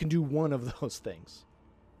 You can do one of those things.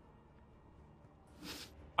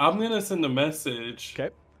 I'm gonna send a message.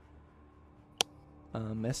 Okay.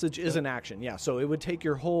 Message is an action. Yeah, so it would take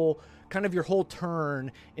your whole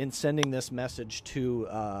turn in sending this message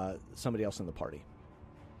to somebody else in the party.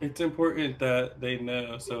 It's important that they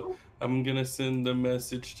know, so I'm gonna send the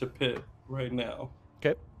message to Pip right now.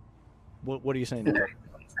 Okay. What are you saying? Nicole?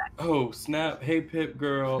 Oh snap! Hey Pip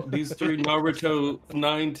girl, these 3 Naruto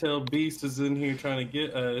 9-tailed beasts is in here trying to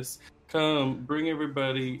get us. Come, bring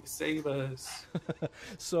everybody, save us.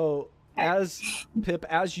 So as Pip,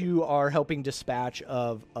 as you are helping dispatch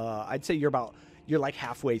of, I'd say you're like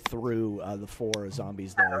halfway through the 4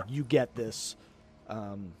 zombies there. You get this,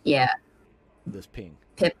 Yeah, this ping.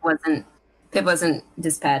 Pip wasn't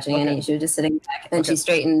dispatching Okay. any. She was just sitting back, and Okay. she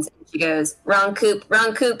straightens. And she goes, wrong coop,"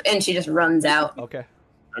 and she just runs out. Okay.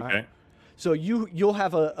 All Okay. right. So you'll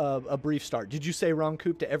have a brief start. Did you say wrong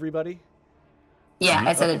coop to everybody? Yeah,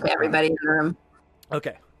 I said it to everybody in the room.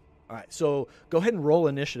 Okay. All right. So go ahead and roll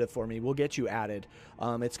initiative for me. We'll get you added.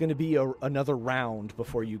 It's going to be another round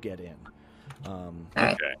before you get in. All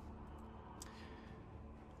right.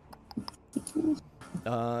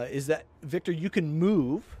 Okay. Is that Victor? You can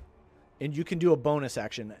move, and you can do a bonus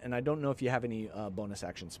action. And I don't know if you have any bonus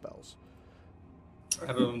action spells.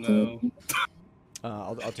 I don't know.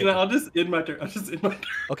 I'll take. You know, it. I'll just end my turn.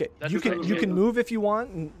 Okay. That's You okay. can move if you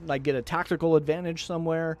want and like get a tactical advantage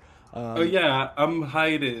somewhere. Oh yeah, I'm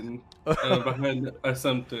hiding behind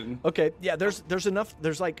something. Okay, yeah. There's enough.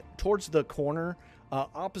 There's like towards the corner,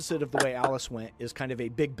 opposite of the way Alice went, is kind of a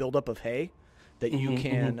big buildup of hay that you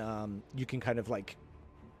can kind of like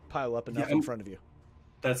pile up enough in front of you.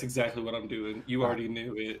 That's exactly what I'm doing. You already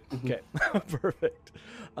knew it. Okay, perfect.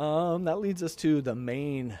 That leads us to the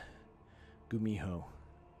main Gumiho.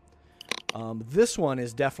 This one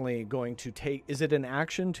is definitely going to take. Is it an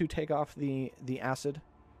action to take off the acid?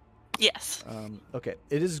 Yes. Okay,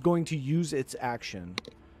 it is going to use its action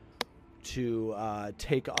to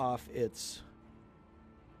take off its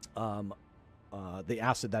the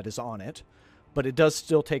acid that is on it, but it does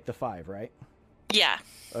still take the 5, right? Yeah.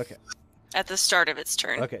 Okay. At the start of its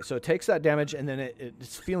turn. Okay, so it takes that damage, and then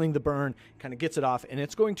it's feeling the burn, kind of gets it off, and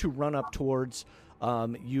it's going to run up towards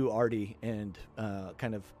you, Artie, and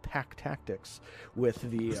kind of pack tactics with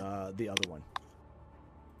the other one.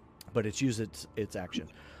 But it's used its action.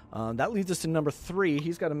 That leads us to number 3.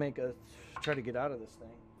 He's got to try to get out of this thing.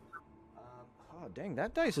 Oh, dang,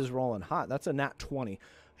 that dice is rolling hot. That's a nat 20.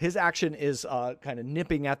 His action is kind of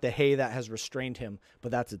nipping at the hay that has restrained him,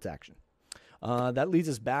 but that's its action. That leads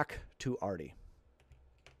us back to Artie.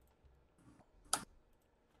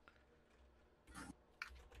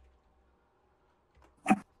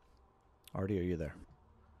 Artie, are you there?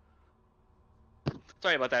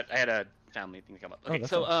 Sorry about that. I had a family thing to come up. Okay, that's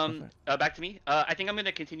so fine, that's back to me. I think I'm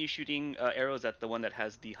gonna continue shooting arrows at the one that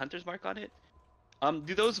has the hunter's mark on it.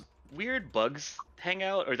 Do those weird bugs hang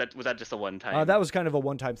out, or was that just a one time? That was kind of a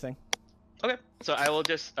one-time thing. Okay, so I will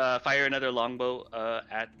just fire another longbow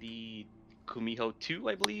at the Gumiho 2,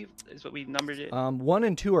 I believe, is what we numbered it. 1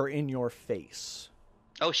 and 2 are in your face.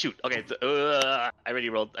 Oh shoot. Okay, I already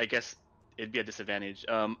rolled. I guess it'd be a disadvantage.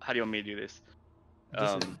 How do you want me to do this?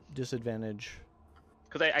 Disadvantage.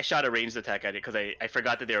 because I shot a ranged attack at it because I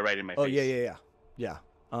forgot that they were right in my Oh face. yeah.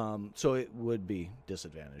 So it would be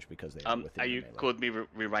disadvantage because they. Were within Are the you melee. cool with me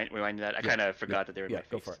rewinding that? I Yeah, kind of forgot that they were in my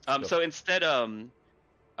go face. for it. Go So for it. instead,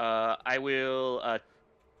 I will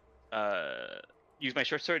use my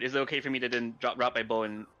short sword. Is it okay for me to then drop my bow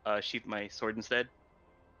and sheath my sword instead?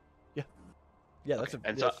 Yeah, that's Okay,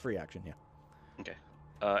 and that's so- free action. Yeah. Okay.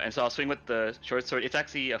 And so I'll swing with the short sword. It's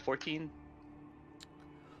actually a 14.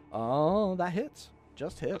 Oh, that hits.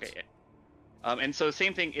 Just hits. Okay. And so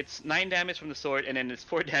same thing. It's 9 damage from the sword, and then it's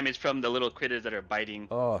 4 damage from the little critters that are biting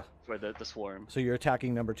Oh, for the swarm. so you're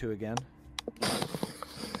attacking number 2 again.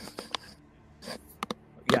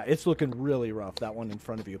 Yeah, it's looking really rough. That one in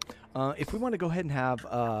front of you. If we want to go ahead and have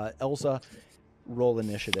Elza roll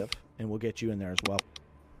initiative, and we'll get you in there as well.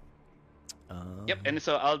 Yep. And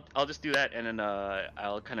so I'll just do that, and then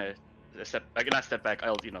I'll kind of step. I cannot step back.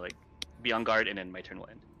 I'll like be on guard, and then my turn will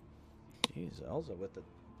end. Jeez, Elza with the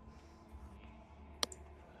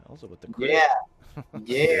crit.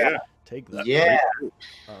 Yeah. Take that. Yeah.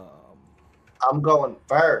 I'm going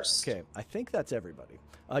first. Okay, I think that's everybody.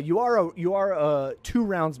 You are 2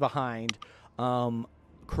 rounds behind.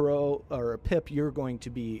 Crow or Pip, you're going to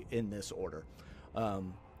be in this order.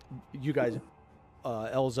 You guys,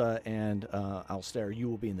 Elza and Alstair, you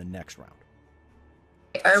will be in the next round.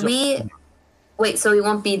 Are we? Wait, so we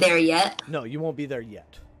won't be there yet? No, you won't be there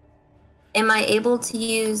yet. Am I able to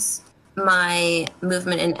use my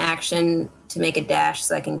movement and action to make a dash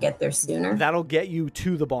so I can get there sooner? That'll get you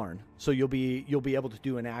to the barn, so you'll be able to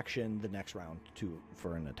do an action the next round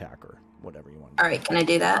for an attack or whatever you want. All right, can I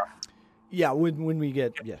do that? Yeah, when we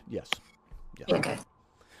get yes. Okay.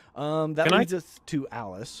 That Can I- leads us to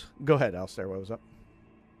Alice. Go ahead, Alstair. What was up?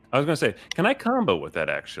 I was going to say, can I combo with that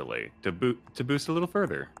actually to boost a little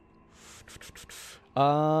further?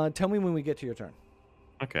 Tell me when we get to your turn.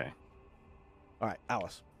 Okay. All right,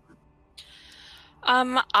 Alice.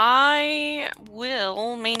 I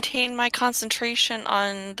will maintain my concentration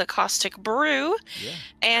on the caustic brew Yeah.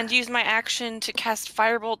 and use my action to cast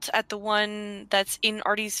Firebolt at the one that's in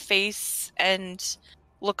Artie's face and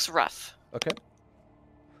looks rough. Okay.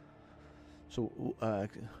 So,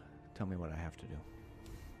 tell me what I have to do.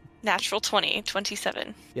 Natural 20,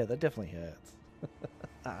 27. Yeah, that definitely hits.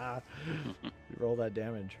 You roll that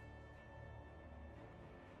damage.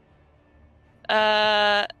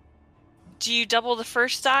 Do you double the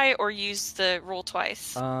first die or use the roll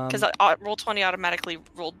twice? Because roll 20 automatically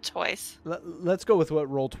rolled twice. Let's go with what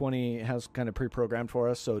Roll20 has kind of pre-programmed for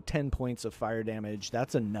us. So 10 points of fire damage.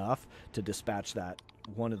 That's enough to dispatch that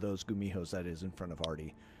one of those Gumihos that is in front of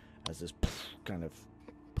Artie as this kind of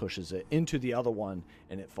pushes it into the other one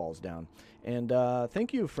and it falls down. And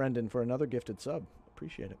thank you, Friendon, for another gifted sub.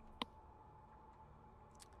 Appreciate it.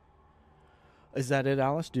 Is that it,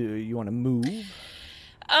 Alice? Do you want to move?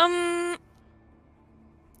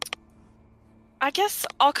 I guess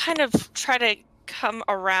I'll kind of try to come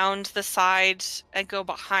around the side and go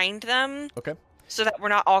behind them. Okay. So that we're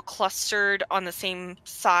not all clustered on the same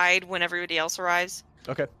side when everybody else arrives.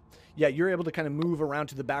 Okay. Yeah, you're able to kind of move around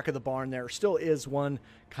to the back of the barn. There still is one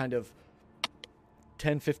kind of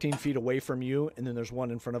 10, 15 feet away from you, and then there's one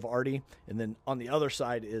in front of Artie, and then on the other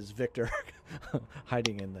side is Victor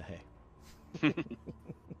hiding in the hay.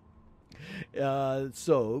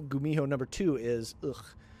 So Gumiho number 2 is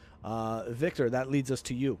Victor. That leads us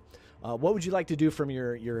to you. What would you like to do from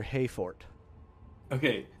your hay fort?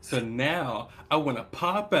 Okay, so now I want to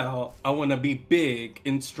pop out. I want to be big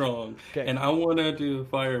and strong, Okay. and I want to do a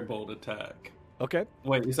firebolt attack. Okay.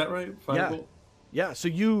 Wait, is that right? Firebolt? Yeah, so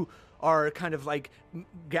you are kind of like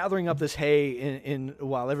gathering up this hay in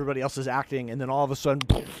while everybody else is acting, and then all of a sudden,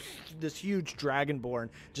 this huge dragonborn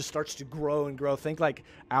just starts to grow and grow. Think like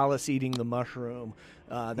Alice eating the mushroom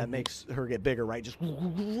that makes her get bigger, right? Just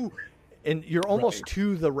and you're almost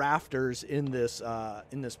to the rafters in this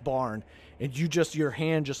barn, and your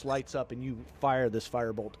hand just lights up, and you fire this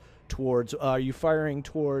firebolt towards. Are you firing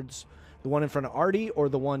towards the one in front of Artie or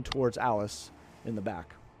the one towards Alice in the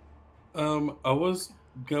back? I was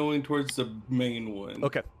going towards the main one.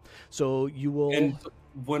 Okay, so you will. And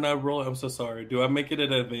when I roll, I'm so sorry. Do I make it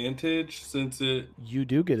an advantage since it? You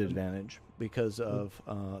do get advantage because of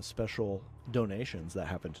special donations that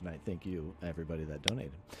happened tonight. Thank you, everybody that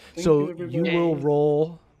donated. Thank So you, you everybody. will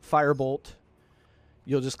roll Firebolt.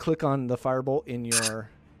 You'll just click on the Firebolt in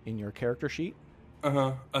your character sheet.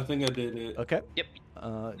 I think I did it. Okay. Yep.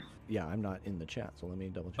 Yeah, I'm not in the chat, so let me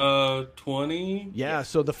double check. 20. Yeah,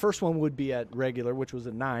 so the first one would be at regular, which was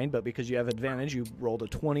a 9, but because you have advantage, you rolled a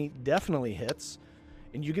 20. Definitely hits.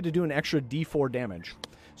 And you get to do an extra D4 damage.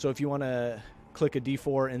 So if you want to click a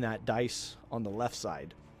D4 in that dice on the left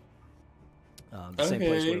side. The same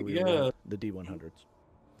place Okay, where we yeah. rolled the D100s.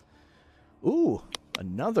 Ooh,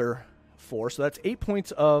 another 4. So that's 8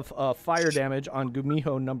 points of fire damage on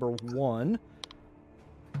Gumiho number 1.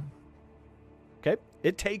 Okay,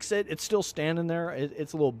 it takes it. It's still standing there.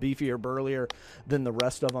 It's a little beefier, burlier than the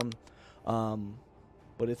rest of them,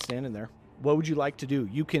 but it's standing there. What would you like to do?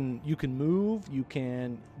 You can move. You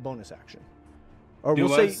can bonus action, or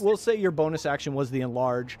we'll say your bonus action was the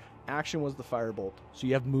enlarge. Action was the firebolt. So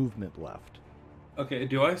you have movement left. Okay,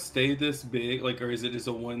 do I stay this big, like, or is it just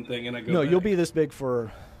a one thing and I go? No, back? you'll be this big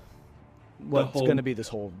for what's whole- going to be this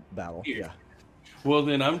whole battle. Here. Yeah. Well,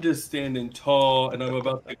 then I'm just standing tall, and I'm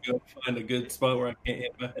about to go find a good spot where I can't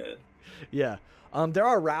hit my head. Yeah. There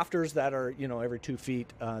are rafters that are, every 2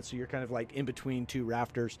 feet. So you're kind of like in between 2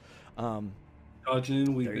 rafters. Dodging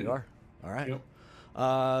and weaving. There you are. All right. Yep.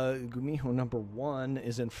 Gumiho number 1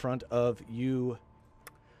 is in front of you,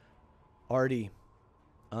 Artie.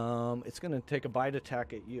 It's going to take a bite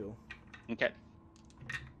attack at you. Okay.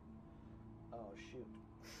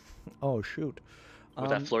 Oh, shoot. Was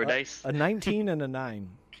that floor dice? A 19 and a 9.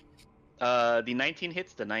 The 19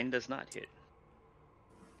 hits, the 9 does not hit.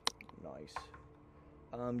 Nice.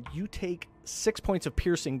 You take 6 points of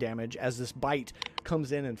piercing damage as this bite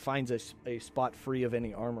comes in and finds a spot free of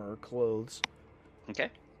any armor or clothes. Okay.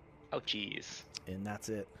 Ouchies. And that's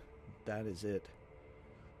it. That is it.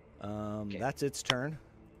 Okay. That's its turn.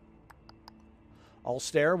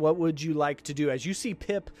 Alstair, what would you like to do as you see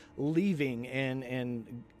Pip leaving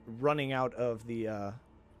and running out of the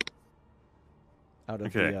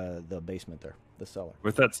the basement there, the cellar?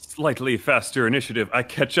 With that slightly faster initiative, I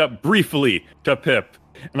catch up briefly to Pip,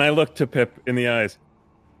 and I look to Pip in the eyes.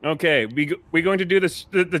 Okay, we going to do this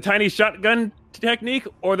the tiny shotgun technique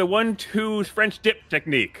or the 1-2 French dip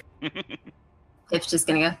technique? Pip's just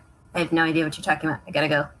gonna go. I have no idea what you're talking about. I gotta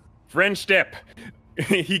go. French dip.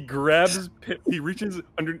 He grabs Pip. He reaches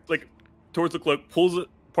under, towards the cloak, pulls it,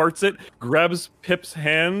 parts it, grabs Pip's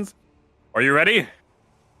hands. Are you ready?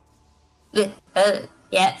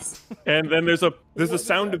 Yes. And then there's a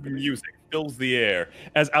sound of music fills the air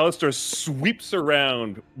as Alistair sweeps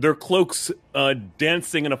around, their cloaks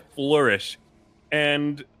dancing in a flourish,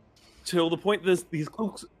 and till the point these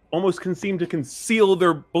cloaks almost seem to conceal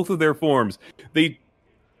both of their forms. They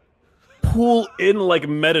pull in like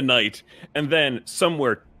Meta Knight, and then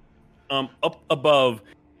somewhere up above,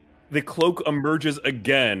 the cloak emerges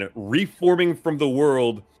again, reforming from the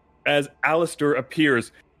world as Alistair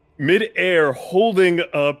appears mid-air holding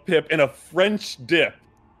a Pip in a French dip.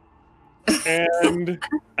 And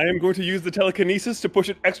I am going to use the telekinesis to push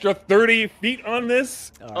an extra 30 feet on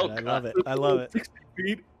this. All right, I love it. I love it. 60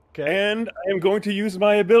 feet. Okay. And I am going to use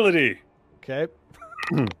my ability. Okay.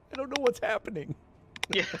 I don't know what's happening.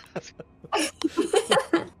 Yeah.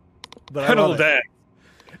 But I Petal love it. dance.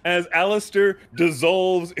 As Alistair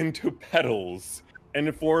dissolves into petals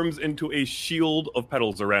and forms into a shield of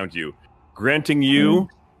petals around you, granting you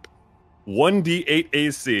 1d8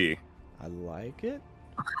 AC. I like it.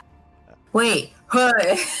 Wait.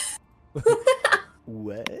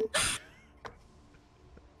 What?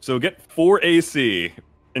 So get 4 AC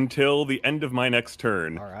until the end of my next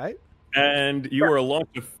turn. All right. And you are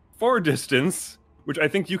launched a far distance, which I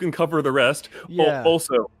think you can cover the rest. Yeah.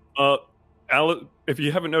 Also, if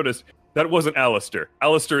you haven't noticed, that wasn't Alistair.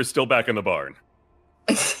 Alistair is still back in the barn.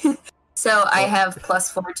 So I have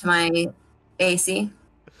 +4 to my AC.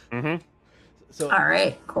 Mm-hmm. So All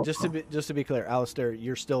right. Cool. just to be clear, Alistair,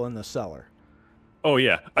 you're still in the cellar. Oh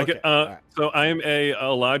yeah. Okay, all right. So I am a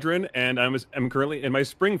Eladrin, and I'm currently in my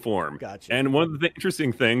spring form. Gotcha. And one of the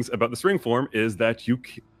interesting things about the spring form is that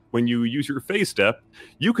when you use your phase step,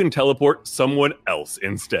 you can teleport someone else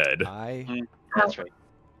instead. That's right.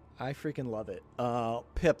 I freaking love it.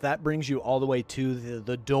 Pip, that brings you all the way to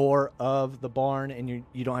the door of the barn, and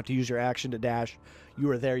you don't have to use your action to dash. You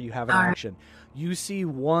are there. You have an action. You see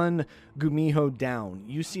one Gumiho down.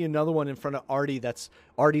 You see another one in front of Artie.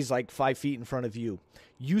 Artie's like 5 feet in front of you.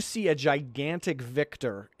 You see a gigantic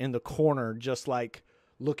Victor in the corner, just like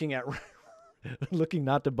looking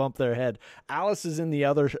not to bump their head. Alice is in the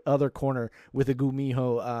other corner with a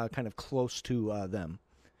Gumiho kind of close to them.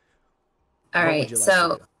 All What right. would you like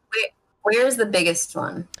So to where's the biggest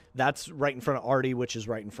one? That's right in front of Artie, which is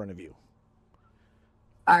right in front of you.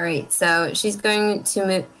 All right. So she's going to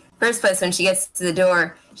move. First place, when she gets to the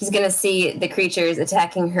door, she's going to see the creatures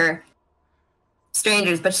attacking her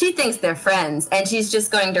strangers, but she thinks they're friends, and she's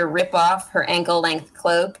just going to rip off her ankle-length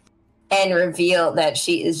cloak and reveal that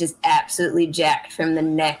she is just absolutely jacked from the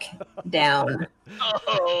neck down.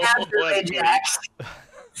 Oh, Absolutely jacked.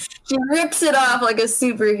 She rips it off like a I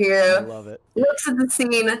superhero. love it. Looks at the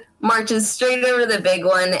scene, marches straight over to the big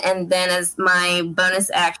one, and then as my bonus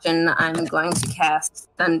action, I'm going to cast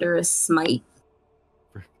Thunderous Smite.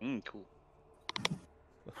 Cool.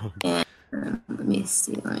 And let me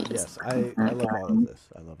see. Let me Yes, just I love all of this.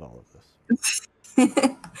 I love all of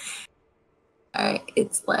this. All right,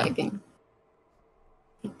 it's lagging.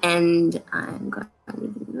 And I'm going to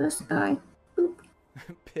do this guy. Boop.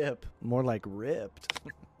 Pip, more like ripped.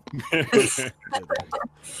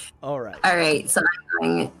 All right. All right, so I'm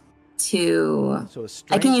going to. So a I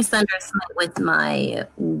strength. can use Thunder Smite with my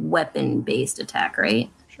weapon-based attack, right?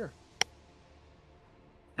 Sure.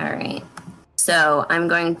 All right. So I'm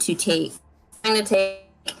going to take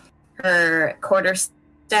her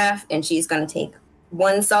quarterstaff, and she's going to take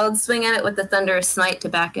one solid swing at it with the Thunderous Smite to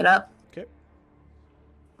back it up. Okay.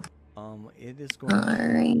 It is going. All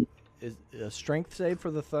right. Is a strength save for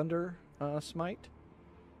the thunder smite?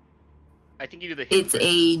 I think you do the hit It's first.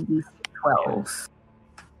 a 12.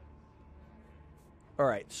 All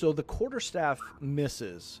right. So the quarterstaff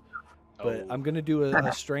misses, but Oh. I'm going to do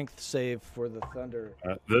a strength save for the thunder.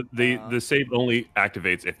 The save only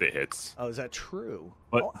activates if it hits, Oh, is that true?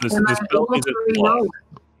 but Oh, the Am I spell able is to a plus. reroll?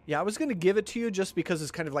 yeah, I was going to give it to you just because it's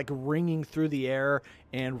kind of like ringing through the air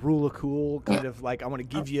and Rula Cool kind of like I want to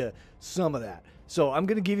give you some of that. So I'm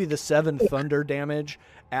going to give you the 7 thunder damage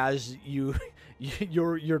as you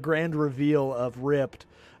your grand reveal of ripped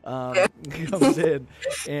comes in,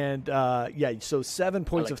 and yeah, so 7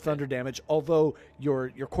 points like of thunder damage. Although your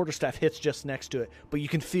quarterstaff hits just next to it, but you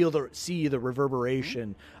can see the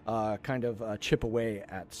reverberation kind of chip away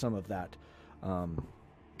at some of that.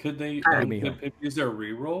 Could they Alright. could Pip use their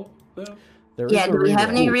reroll though? There is Yeah, a do we have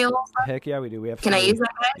reroll. any real? Heck yeah, we do. We have. Can I some use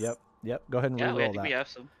that, guys? Yep. Go ahead and Yeah, I reroll think that. we have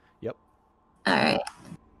some. All right.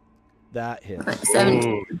 That hits.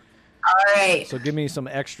 17. Ooh. All right. So give me some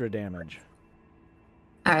extra damage.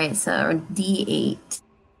 All right, so D8.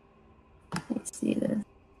 Let's see this.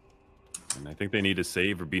 And I think they need to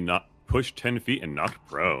save or be not pushed 10 feet and knocked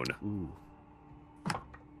prone. Ooh.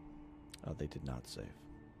 Oh, they did not save.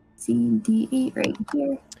 See D8 right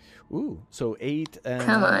here. Ooh, so 8. And,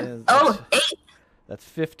 Come on. Oh, 8 That's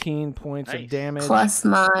 15 points of Nice. damage. plus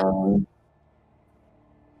my.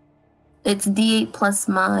 It's D8 plus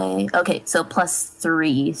my. Okay, so plus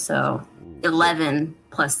 3, so Ooh, 11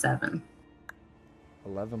 plus 7.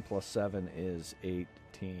 11 plus 7 is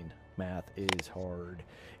 18. Math is hard.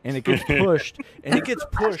 And it gets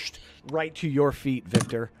pushed, right to your feet,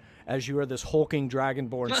 Victor. As you are this hulking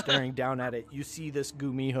dragonborn staring down at it, you see this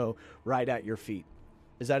Gumiho right at your feet.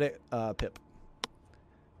 Is that it, Pip?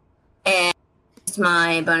 And it's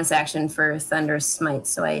my bonus action for Thunder Smite,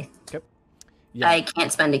 so I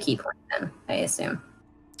can't spend a key point then, I assume.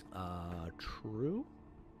 True.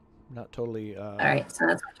 Not totally All right, so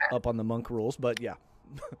that's my turn. up on the monk rules, but yeah.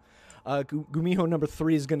 Gumiho number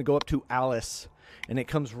 3 is going to go up to Alice, and it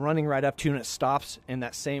comes running right up to you, and it stops, and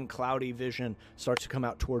that same cloudy vision starts to come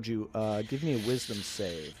out towards you. Give me a wisdom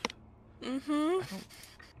save.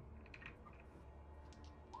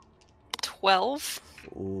 12.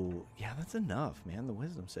 Ooh, yeah, that's enough, man. The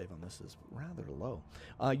wisdom save on this is rather low.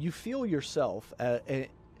 You feel yourself,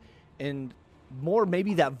 and more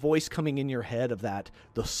maybe that voice coming in your head of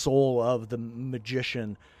the soul of the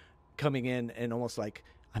magician coming in, and almost like,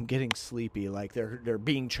 I'm getting sleepy, like they're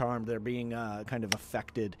being charmed, they're being kind of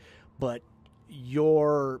affected, but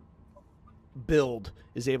your build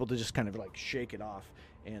is able to just kind of like shake it off,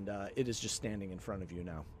 and it is just standing in front of you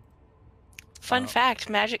now. Fun fact,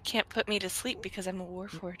 magic can't put me to sleep because I'm a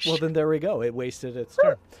warforged. Well, then there we go. It wasted its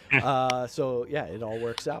turn. So yeah, it all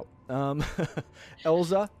works out.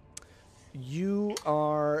 Elza, you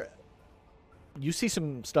see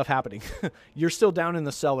some stuff happening. You're still down in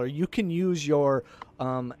the cellar. You can use your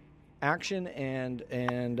action and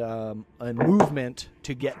movement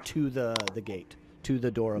to get to the gate, to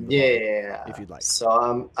the door of the Yeah. if you'd like.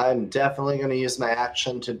 So I'm definitely going to use my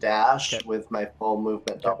action to dash Okay. with my full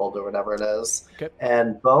movement doubled or whatever it is. Okay.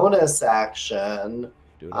 And bonus action,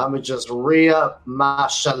 Do it. I'm going to just re-up my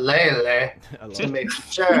shillelagh I love to it. make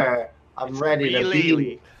sure I'm ready to Really?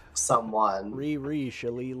 beat someone.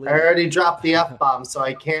 Shillelagh. I already dropped the F-bomb, so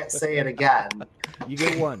I can't say it again. You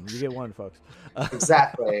get one. You get one, folks.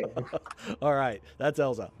 Exactly. All right, that's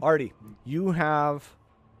Elza. Artie, you have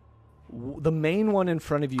the main one in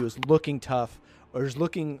front of you is looking tough, or is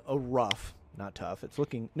looking rough. Not tough. It's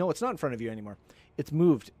looking. No, it's not in front of you anymore. It's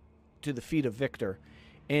moved to the feet of Victor,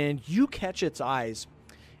 and you catch its eyes.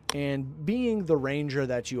 And being the ranger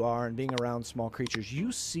that you are, and being around small creatures,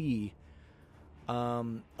 you see a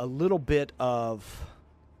little bit of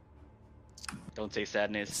Don't say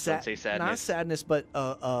sadness. Sa- Don't say sadness. Not sadness, but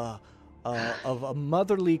of a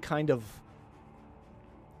motherly kind of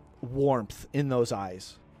warmth in those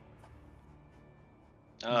eyes.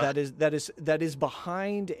 That is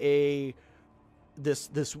behind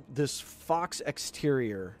this fox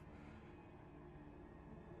exterior.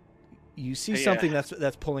 You see something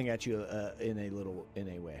that's pulling at you in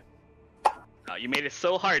a way. Oh, you made it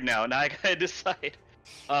so hard now. Now I gotta decide.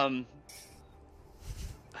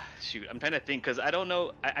 Shoot, I'm trying to think because I don't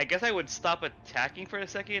know. I guess I would stop attacking for a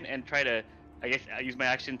second and try to. I guess I use my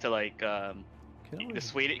action to like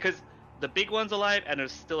dissuade it because the big one's alive and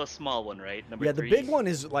there's still a small one, right? Number 3. The big one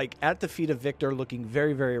is like at the feet of Victor, looking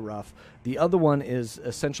very, very rough. The other one is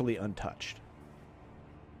essentially untouched.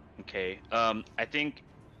 Okay. I think,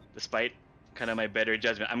 despite kind of my better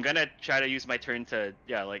judgment, I'm gonna try to use my turn to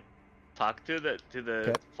talk to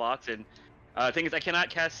the fox. And the thing is, I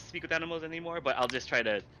cannot cast Speak with Animals anymore, but I'll just try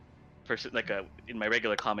to, in my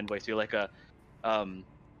regular common voice, do like a,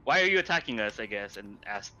 why are you attacking us? I guess, and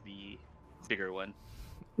ask the bigger one.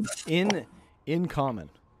 In common,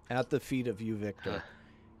 at the feet of you, Victor,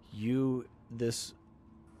 this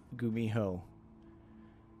Gumiho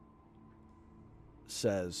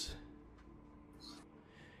says,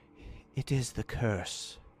 "It is the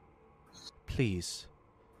curse. Please,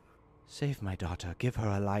 save my daughter. Give her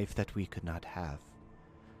a life that we could not have."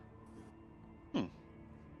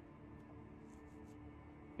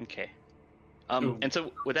 Okay. And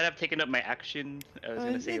so would that have taken up my action? I was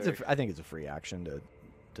gonna say. I think it's a free action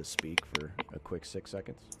to speak for a quick 6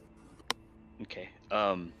 seconds. Okay.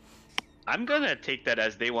 I'm gonna take that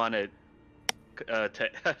as they want to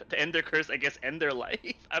end their curse. I guess end their life.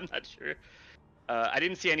 I'm not sure. I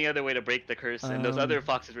didn't see any other way to break the curse, and those other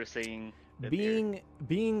foxes were saying that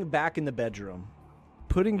being back in the bedroom,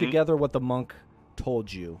 putting together what the monk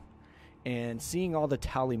told you, and seeing all the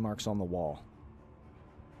tally marks on the wall.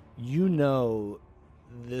 You know,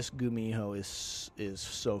 this Gumiho is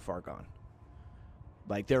so far gone.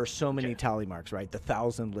 Like, there are so many tally marks, right? The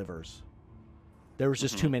 1,000 livers. There was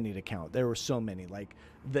just too many to count. There were so many. Like,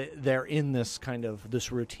 they're in this kind of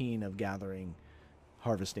this routine of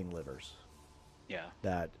harvesting livers. Yeah.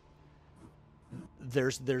 That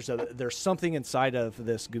there's something inside of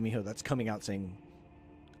this Gumiho that's coming out saying,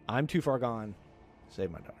 "I'm too far gone.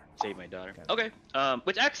 Save my daughter." Save my daughter. Okay.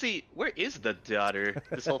 Which actually, where is the daughter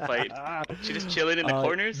this whole fight? She just chilling in the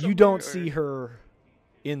corner somewhere? You don't see her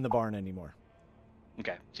in the barn anymore.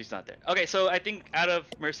 Okay, she's not there. Okay, so I think out of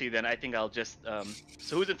mercy, then I think I'll just.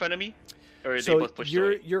 So who's in front of me? Or are they both pushed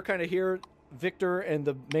away? You're kind of here, Victor, and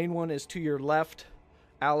the main one is to your left.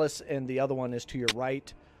 Alice and the other one is to your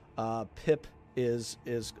right. Pip is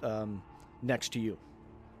next to you.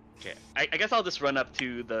 Okay, I guess I'll just run up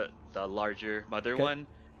to the larger mother one.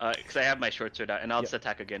 Because I have my short sword out, and I'll just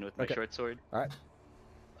attack again with my short sword. All right.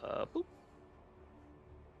 Boop.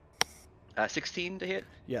 16 to hit.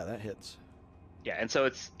 Yeah, that hits. Yeah, and so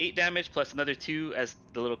it's 8 damage plus another 2 as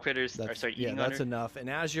the little critters start eating on her. Yeah, that's enough. And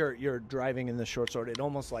as you're driving in the short sword, it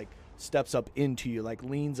almost like steps up into you, like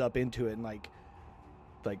leans up into it, and like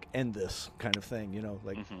end this kind of thing, you know,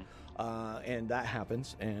 like. And that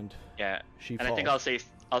happens, and she falls. And I think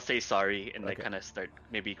I'll say sorry and like kind of start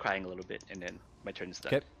maybe crying a little bit, and then my turn is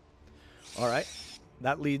done. Okay. All right.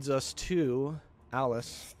 That leads us to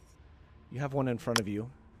Alice. You have one in front of you.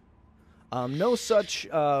 No such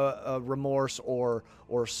remorse or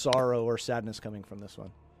sorrow or sadness coming from this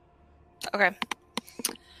one. Okay.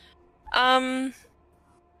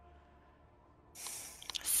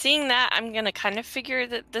 Seeing that, I'm going to kind of figure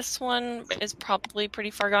that this one is probably pretty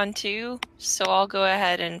far gone too. So I'll go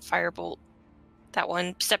ahead and firebolt that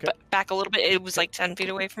one. Step back a little bit. It was like 10 feet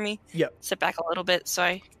away from me. Yep. Step back a little bit so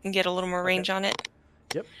I can get a little more range on it.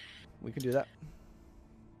 Yep. We can do that.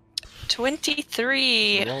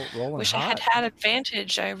 23. Rolling Wish hot. I had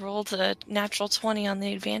advantage. I rolled a natural 20 on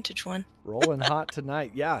the advantage one. Rolling hot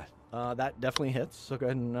tonight. Yeah. That definitely hits. So go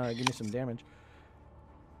ahead and give me some damage.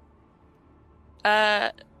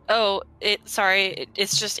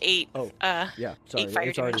 It's just 8. Oh, yeah. Sorry, 8 fire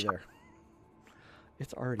it's already damage. there.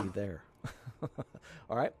 It's already there.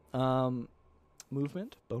 All right.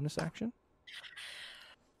 Movement, bonus action.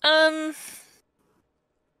 I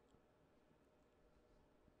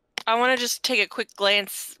want to just take a quick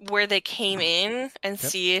glance where they came in and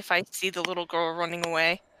see if I see the little girl running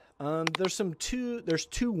away. There's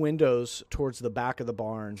two windows towards the back of the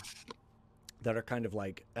barn that are kind of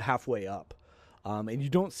like halfway up. And you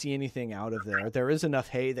don't see anything out of there. There is enough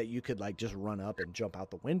hay that you could like just run up and jump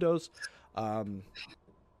out the windows. But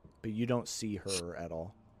you don't see her at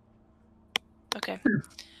all. Okay.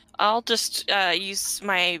 I'll just use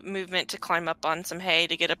my movement to climb up on some hay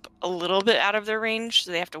to get up a little bit out of their range,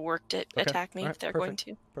 so they have to work to attack me All right, if they're perfect.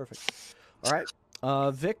 going to. Perfect. All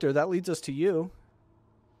right, Victor, that leads us to you.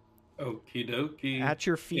 Okie dokie. At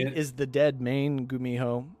your feet Yeah. is the dead main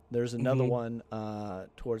Gumiho. There's another Mhm. one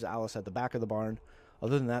towards Alice at the back of the barn.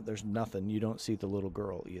 Other than that, there's nothing. You don't see the little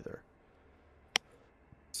girl either.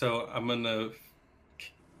 So I'm gonna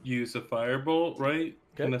use a firebolt, right?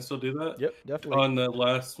 Okay. Can I still do that? Yep, definitely. On the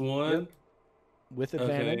last one, Yep. With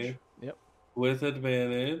advantage. Okay. Yep. with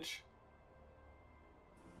advantage.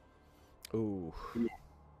 Ooh.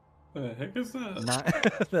 What the heck is that?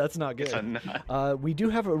 Not, that's not It's good. a We do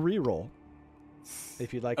have a reroll.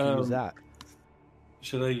 If you'd like to use that.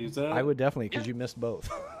 Should I use that? I would definitely, because you missed both.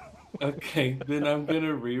 Okay, then I'm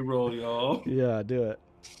gonna re-roll, y'all. Yeah, do it.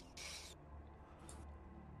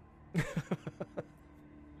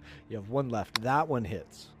 You have one left. That one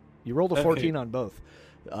hits. You rolled a Okay. 14 on both.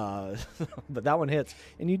 But that one hits.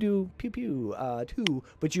 And you do pew pew 2.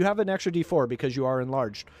 But you have an extra d4 because you are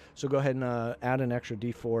enlarged. So go ahead and add an extra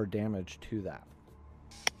d4 damage to that.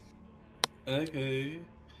 Okay,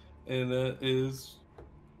 and that is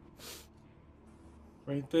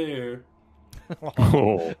right there.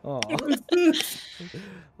 Oh, Oh. What is this?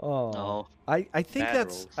 Oh. Oh, I think bad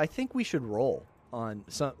that's rolls. I think we should roll on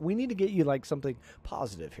some. We need to get you like something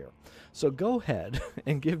positive here. So go ahead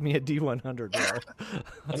and give me a D100 roll.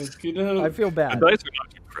 Okie doke. I feel the bad. dice are not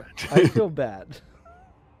too friend. I feel bad.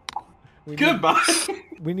 We need, Goodbye.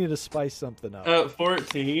 we need to spice something up.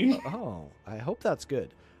 14. Oh, I hope that's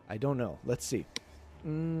good. I don't know. Let's see.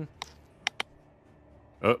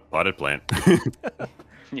 Oh, potted plant.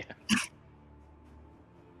 yeah.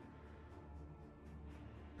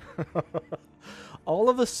 All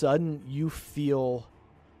of a sudden, you feel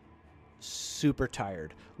super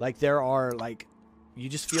tired. Like there are like, you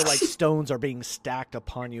just feel like stones are being stacked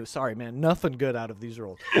upon you. Sorry, man, nothing good out of these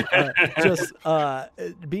rolls. Just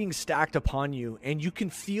being stacked upon you, and you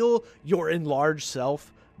can feel your enlarged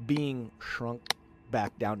self being shrunk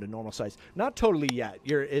back down to normal size. Not totally yet.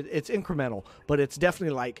 It's incremental, but it's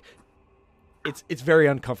definitely like it's very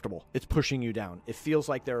uncomfortable. It's pushing you down. It feels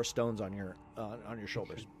like there are stones on your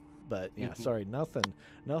shoulders. But yeah, sorry, nothing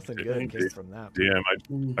good came from that. DM,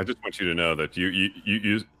 I just want you to know that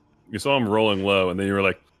you saw him rolling low, and then you were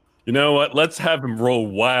like, you know what? Let's have him roll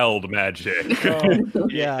wild magic. Oh,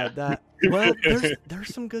 yeah, that. Well,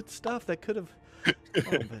 there's some good stuff that could have,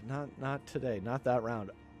 but not today, not that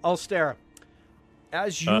round. Alstair,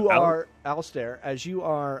 as you Alstair, as you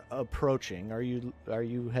are approaching, are you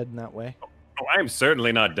heading that way? Oh, I'm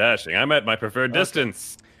certainly not dashing. I'm at my preferred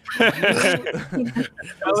distance.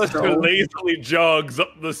 Alistair lazily jogs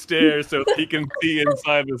up the stairs so he can see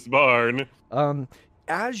inside this barn.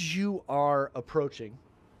 As you are approaching,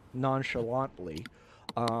 nonchalantly,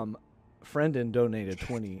 Friendin donated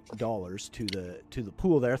 $20 to the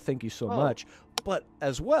pool there. Thank you so much. But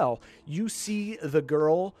as well, you see the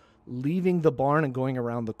girl leaving the barn and going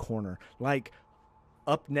around the corner, like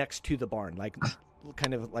up next to the barn, like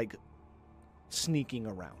kind of like sneaking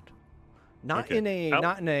around. Not in a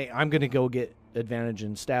I'm gonna go get advantage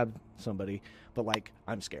and stab somebody, but like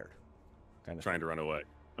I'm scared. Kind of Trying to run away.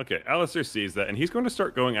 Okay, Alistair sees that, and he's going to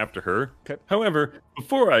start going after her. Okay. However,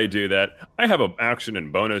 before I do that, I have an action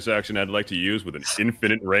and bonus action I'd like to use with an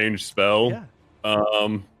infinite range spell.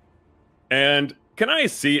 Yeah. And can I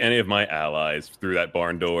see any of my allies through that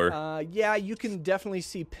barn door? Yeah, you can definitely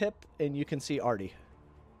see Pip and you can see Artie.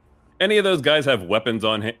 Any of those guys have weapons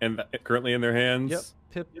on currently in their hands? Yep.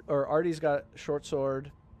 Pip or Artie's got short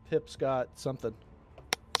sword. Pip's got something.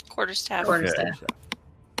 Quarterstaff. Quarterstaff.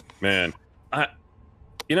 Man, I'm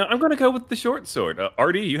going to go with the short sword.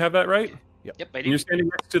 Artie, you have that right? Yep, I And do. you're standing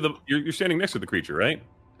next to you're standing next to the creature, right?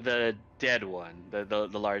 The dead one, the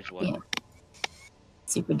large one. Yeah.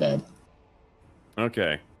 Super dead.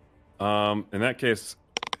 Okay. In that case,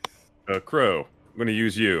 Crow, I'm going to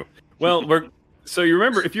use you. Well, if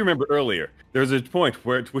you remember earlier, there was a point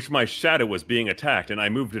at which my shadow was being attacked, and I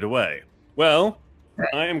moved it away. Well,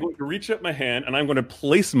 I am going to reach up my hand, and I'm going to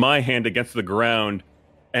place my hand against the ground,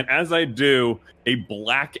 and as I do, the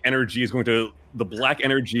black energy of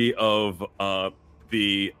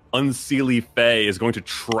the Unseelie Fae is going to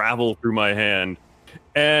travel through my hand,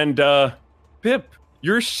 and Pip,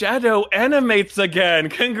 your shadow animates again.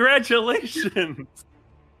 Congratulations!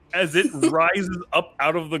 As it rises up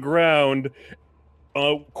out of the ground,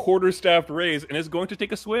 quarterstaff raise, and is going to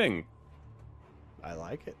take a swing. I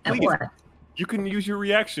like it. At Please. what? You can use your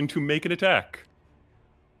reaction to make an attack.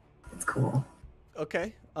 That's cool.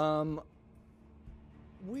 Okay.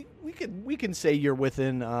 We can say you're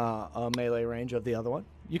within a melee range of the other one.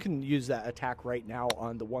 you can use that attack right now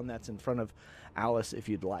on the one that's in front of Alice if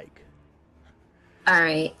you'd like. All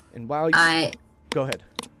right. And while you go ahead.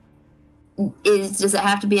 Does it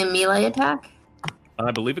have to be a melee attack?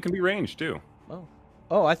 I believe it can be ranged too.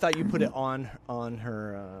 Oh, I thought you put it on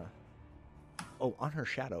her. On her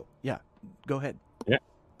shadow. Yeah, go ahead. Yeah.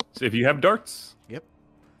 So if you have darts. Yep.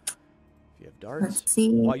 If you have darts. Let's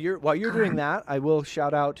see. While you're doing that, I will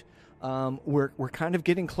shout out. We're kind of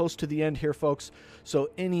getting close to the end here, folks. So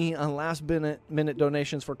any last minute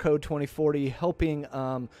donations for Code 2040, helping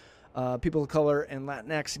people of color and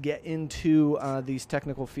Latinx get into these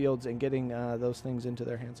technical fields and getting those things into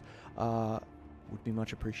their hands would be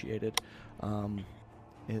much appreciated.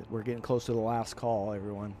 We're getting close to the last call,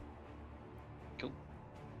 everyone. Cool.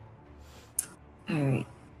 All right.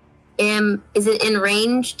 Is it in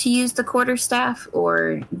range to use the quarterstaff,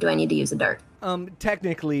 or do I need to use a dart?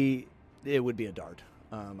 Technically, it would be a dart.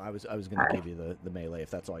 I was going to give you the melee if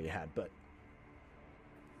that's all you had, but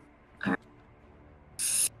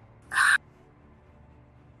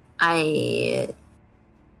I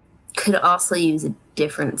could also use a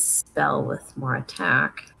different spell with more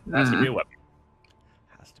attack. Has to be a weapon.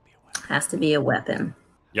 Has to be a weapon.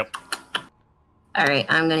 Yep. All right,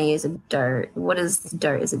 I'm going to use a dart. What is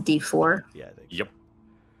dart? Is it D4? yeah. Yep.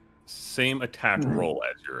 Same attack roll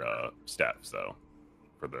as your staffs, though,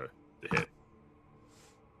 for the hit.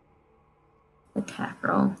 Attack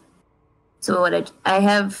roll. So what I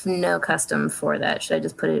have no custom for that. Should I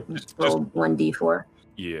just put it roll 1d4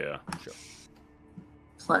 Yeah. Sure.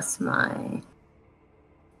 plus my?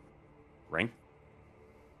 Rank?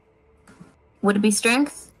 Would it be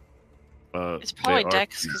strength? It's probably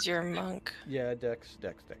Dex because you're a monk. Yeah, Dex.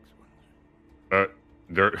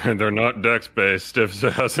 They're not Dex based. If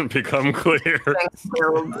it hasn't become clear. Strength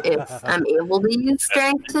build if I'm able to use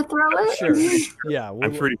strength to throw it. Sure. Yeah,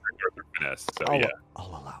 I'm pretty sure they're finesse. So yeah. I'll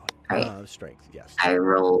allow it. Right. Strength, yes. I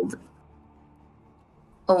rolled.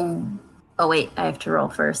 Oh wait, I have to roll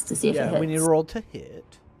first to see if it hits. We need to roll to hit.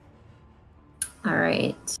 All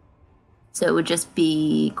right. So it would just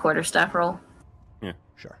be quarterstaff roll.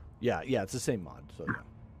 Sure. Yeah, it's the same mod. So yeah.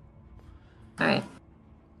 All right.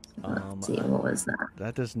 Let's see, what was that?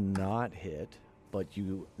 That does not hit, but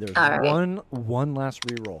there's All right. one last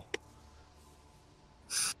reroll.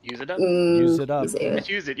 Use it up. Use it up. Just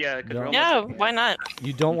use it, yeah. 'Cause we're almost Yeah, at the why end. not?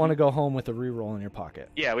 You don't want to go home with a reroll in your pocket.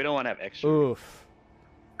 Yeah, we don't want to have extra. Oof.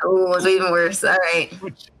 Oh, it's even worse. All right.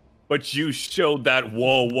 But you showed that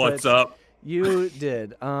wall. What's up? You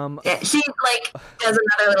did. Yeah, she does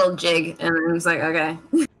another little jig, and I was like, okay.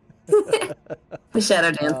 The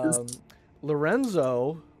shadow dances.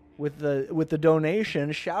 Lorenzo with the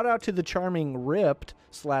donation. Shout out to the charming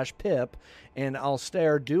Ripped/Pip and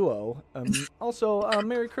Alstair duo. Also,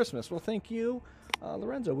 Merry Christmas. Well, thank you,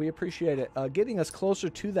 Lorenzo. We appreciate it. Getting us closer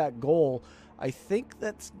to that goal. I think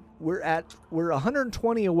we're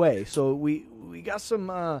 120 away. So we got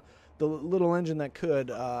some the little engine that could.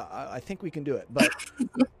 I think we can do it. But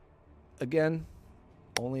again,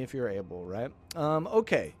 only if you're able, right?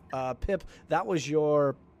 Okay, Pip, that was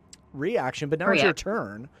your reaction, but now it's your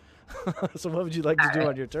turn. So what would you like to do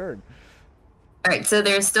on your turn? All right, so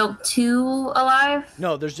there's still 2 alive?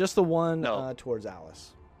 No, there's just the one towards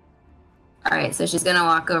Alice. All right, so she's going to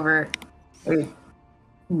walk over, or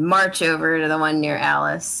march over to the one near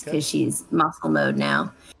Alice, because she's muscle mode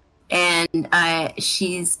now. And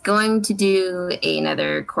she's going to do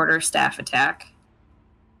another quarterstaff attack.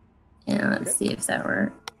 And let's see if that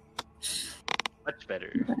works. Much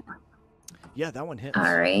better. Yeah, that one hits.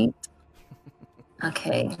 All right.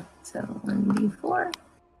 Okay, so 1d4.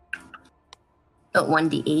 Oh,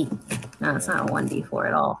 1d8. No, it's not a 1d4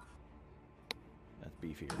 at all. That's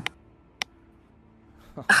beefier.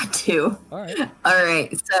 2. All right. All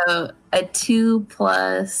right, so a 2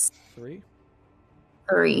 plus 3.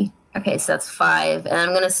 3. Okay, so that's 5. And I'm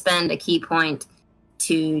going to spend a key point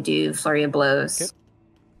to do Flurry of Blows. Okay.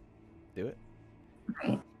 Do it.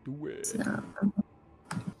 Right. Do it.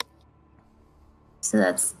 So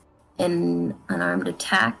that's an unarmed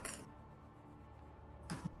attack.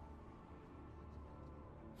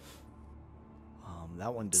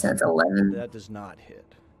 That one does. So that's 11. That does not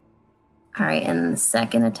hit. All right, and the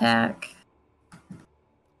second attack.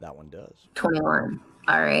 That one does. 21.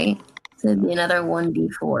 All right. So it'd be another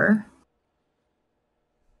 1d4.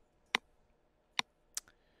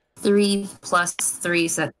 3 plus 3,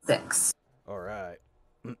 so that's 6. All right.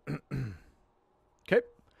 Okay.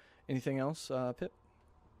 Anything else, Pip?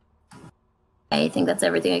 I think that's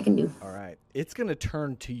everything I can do. All right. It's going to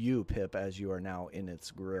turn to you, Pip, as you are now in its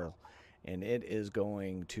grill. And it is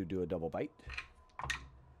going to do a double bite.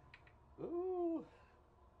 Ooh.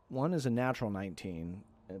 One is a natural 19,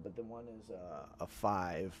 but then one is a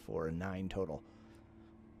 5 for a 9 total.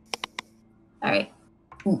 All right.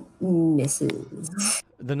 Misses.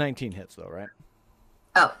 The 19 hits though, right?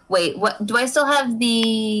 Oh, wait. What do I still have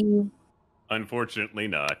the Unfortunately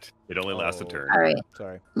not. It only lasts a turn. All right.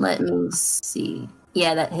 Sorry. Let me see.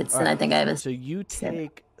 Yeah, that hits, and I think I have a So you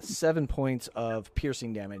take 7 points of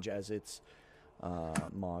piercing damage as its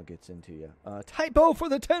maw gets into you. Typo for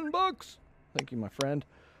the $10. Thank you, my friend.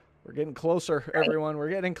 We're getting closer, everyone. We're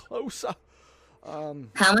getting closer. How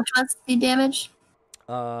much was the damage?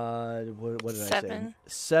 What did I say? 7.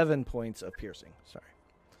 7 points of piercing. Sorry.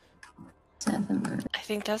 7. I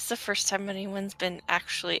think that's the first time anyone's been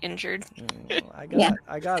actually injured. I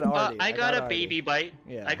got Artie. I got a Artie. baby bite.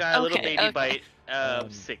 Yeah. I got a little Okay, baby okay.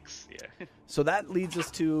 bite. 6. Yeah. So that leads us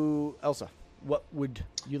to Elsa. What would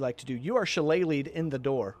you like to do? You are shillelagh'd in the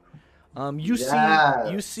door. You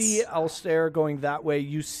see Alstair going that way.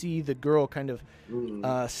 You see the girl kind of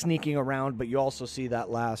sneaking around, but you also see that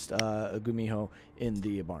last Gumiho in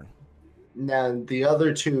the barn. Now the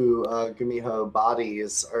other 2 Gumiho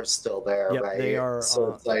bodies are still there, Yep, right? they are,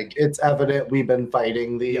 So it's like it's evident we've been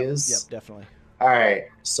fighting these. Yep, definitely. All right,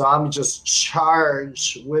 so I'm just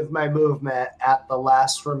charge with my movement at the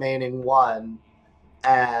last remaining one,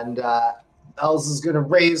 and Elsa's gonna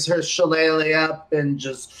raise her shillelagh up and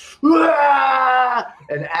just,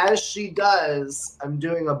 and as she does, I'm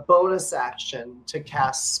doing a bonus action to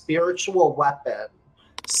cast Spiritual Weapon.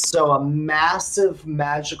 So a massive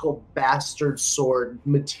magical bastard sword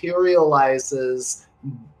materializes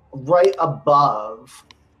right above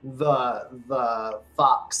the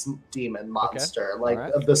fox demon monster, like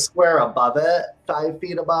Alright. the square above it, 5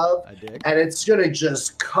 feet above, I dig. and it's gonna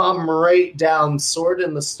just come right down, sword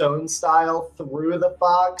in the stone style, through the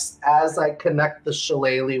fox as I connect the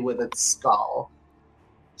shillelagh with its skull.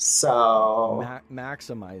 So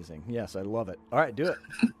Maximizing. Yes, I love it. All right, do it.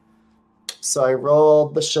 So I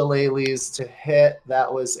rolled the shillelaghs to hit.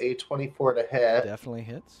 That was a 24 to hit, Definitely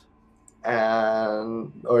hits.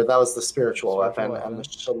 or that was the spiritual weapon, and the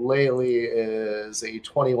shillelagh is a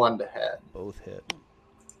 21 to hit. Both hit.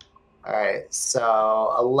 All right,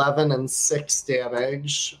 so 11 and 6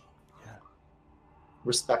 damage,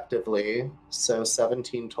 respectively. So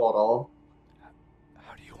 17 total.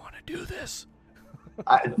 How do you want to do this?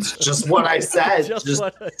 Just what I said. just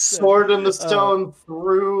what I said. Sword in the stone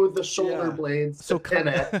through the shoulder yeah. blades So to pin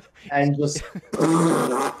it, and just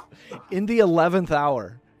in the 11th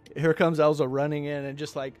hour, here comes Elsa running in and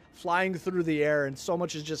just like flying through the air, and so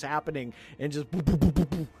much is just happening, and just boop, boop, boop, boop,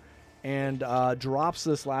 boop, and drops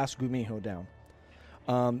this last Gumiho down.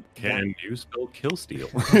 Can you spell kill steal?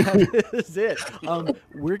 That is it.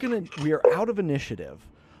 We are out of initiative.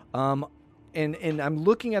 And I'm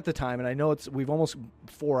looking at the time, and I know we've almost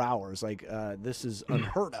 4 hours. Like this is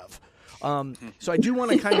unheard of. So I do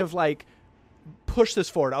want to kind of like push this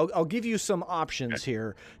forward. I'll give you some options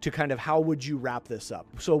here to kind of how would you wrap this up.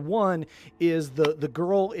 So one is the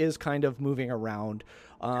girl is kind of moving around.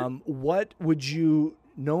 What would you,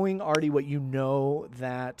 knowing Artie what you know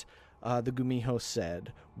that the Gumiho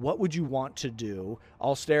said, what would you want to do?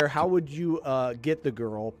 Alstair, how would you get the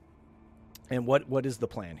girl, and what is the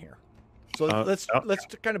plan here? So let's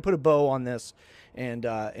kind of put a bow on this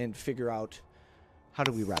and figure out how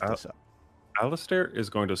do we wrap this up. Alistair is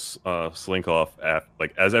going to slink off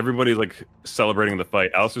as everybody's like celebrating the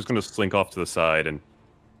fight. Alistair's going to slink off to the side, and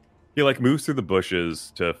he like moves through the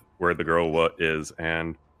bushes to where the girl is,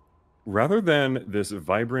 and rather than this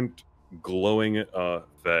vibrant, glowing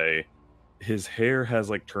Fae, his hair has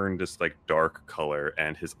like turned this like dark color,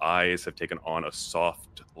 and his eyes have taken on a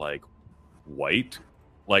soft like white.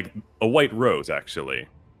 Like a white rose, actually.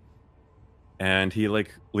 And he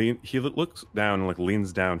like he looks down and like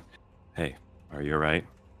leans down. Hey, are you all right?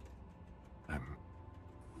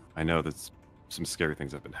 I know that some scary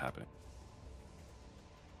things have been happening.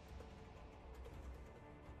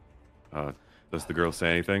 Does the girl say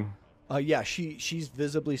anything? Yeah, she's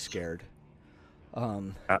visibly scared.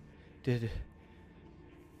 Did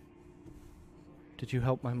you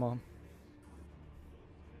help my mom?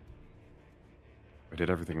 I did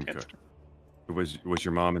everything we could. Was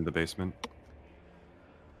your mom in the basement,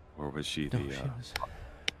 or was she the?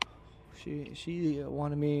 She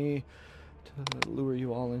wanted me to lure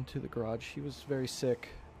you all into the garage. She was very sick.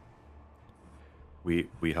 We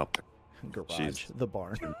helped her. Garage, the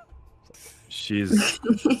barn. She's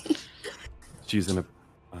in a.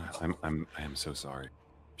 I am so sorry.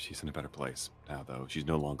 She's in a better place now, though. She's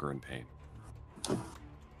no longer in pain.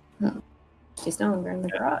 She's no longer in the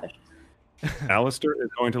garage. Alistair is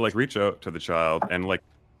going to like reach out to the child, and like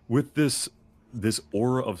with this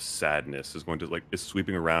aura of sadness is going to like is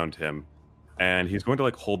sweeping around him, and he's going to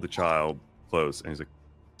like hold the child close, and he's like,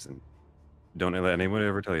 "Listen, don't let anyone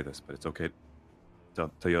ever tell you this, but it's okay.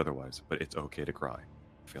 Tell you otherwise, but it's okay to cry.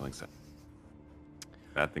 Feeling sad.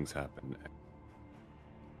 Bad things happen.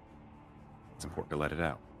 It's important to let it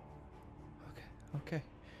out." Okay.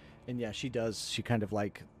 And yeah, she does. She kind of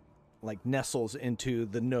like nestles into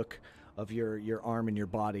the nook of your arm and your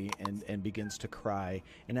body and begins to cry.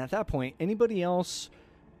 And at that point, anybody else,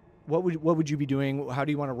 what would you be doing? How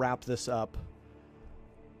do you want to wrap this up?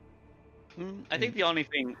 I think the only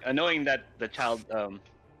thing, knowing that the child,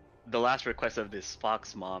 the last request of this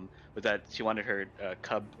fox mom was that she wanted her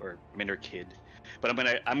cub, or her kid. But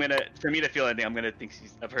I'm gonna, for me to feel anything, I'm gonna think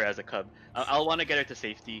of her as a cub. I'll want to get her to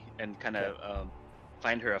safety and kind of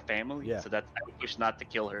find her a family. Yeah. So I would push not to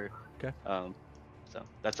kill her. Okay. So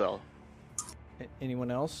that's all. Anyone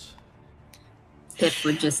else? Pip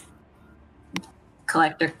would just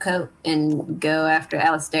collect her coat and go after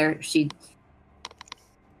Alistair. She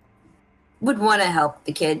would want to help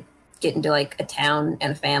the kid get into like a town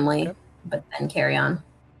and a family, but then carry on.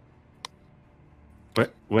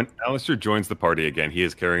 But when Alistair joins the party again, he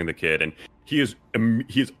is carrying the kid, and he is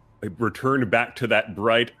returned back to that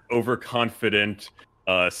bright, overconfident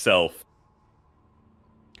self.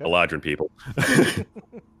 Eladrin people.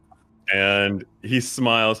 And he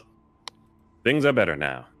smiles. Things are better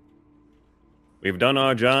now. We've done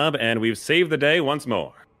our job, and we've saved the day once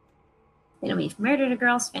more. And we've murdered a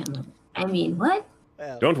girl's family. I mean, what?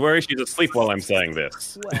 Don't worry, she's asleep while I'm saying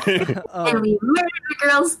this. And we murdered a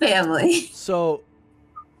girl's family. So,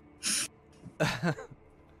 sorry.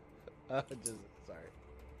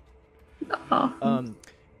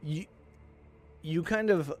 You kind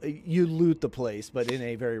of you loot the place, but in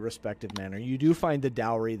a very respective manner. You do find the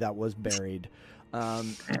dowry that was buried.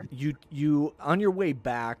 You on your way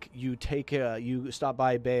back, you stop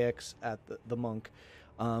by Bayek at the monk.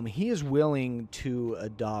 He is willing to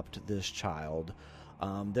adopt this child.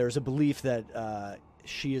 There's a belief that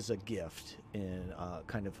she is a gift in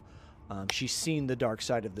she's seen the dark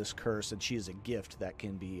side of this curse, and she is a gift that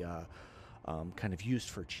can be kind of used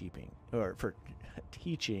for teaching.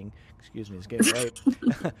 Excuse me, it's getting right.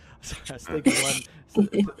 I was thinking one.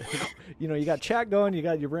 You got chat going, you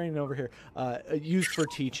got your brain over here. Used for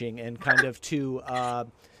teaching and kind of to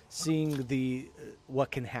seeing what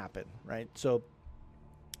can happen, right? So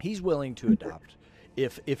he's willing to adopt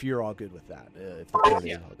if you're all good with that. If the party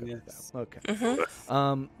is all good with that. Okay.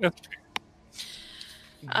 Mm-hmm.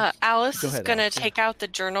 Alice is going to Alice. take out the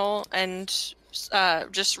journal and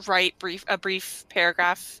just write a brief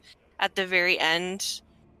paragraph at the very end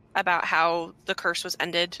about how the curse was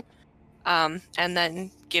ended, and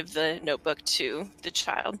then give the notebook to the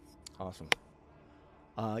child. Awesome.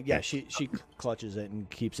 She clutches it and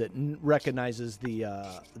keeps it and recognizes the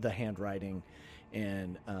handwriting,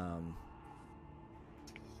 and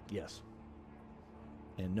yes,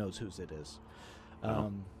 and knows whose it is.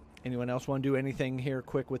 Anyone else want to do anything here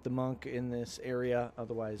quick with the monk in this area?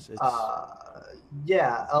 Otherwise, it's...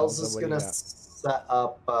 Elza's going to set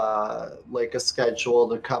up like a schedule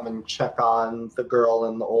to come and check on the girl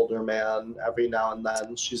and the older man every now and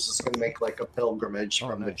then. She's just going to make like a pilgrimage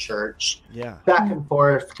from the church. Yeah. Back and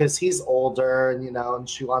forth, because he's older, and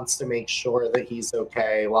she wants to make sure that he's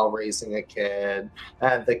okay while raising a kid,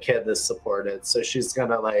 and the kid is supported. So she's going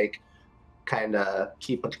to like kind of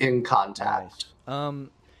keep in contact. Nice.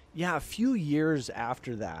 A few years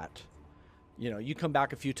after that, you come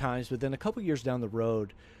back a few times, but then a couple years down the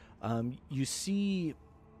road, you see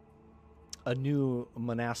a new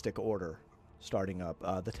monastic order starting up,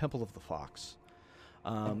 the Temple of the Fox.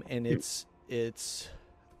 And it's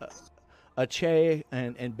Ache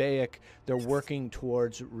and Bayek, they're working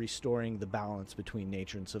towards restoring the balance between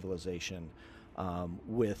nature and civilization,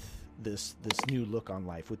 with this new look on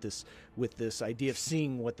life, with this idea of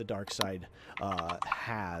seeing what the dark side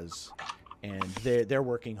has, and they're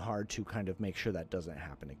working hard to kind of make sure that doesn't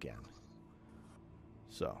happen again.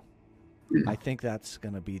 So I think that's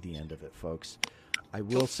going to be the end of it, folks. I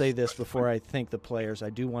will say this before I thank the players. I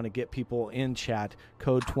do want to get people in chat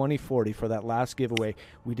code 2040 for that last giveaway.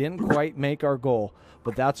 We didn't quite make our goal,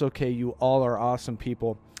 but that's okay. You all are awesome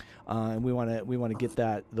people, and we want to get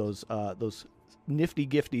those nifty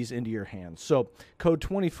gifties into your hands. So code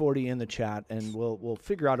 2040 in the chat, and we'll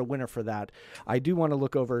figure out a winner for that. I do want to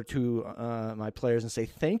look over to my players and say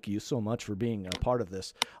thank you so much for being a part of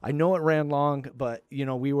this. I know it ran long, but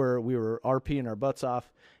we were RPing our butts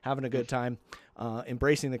off, having a good time,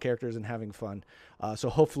 embracing the characters and having fun. So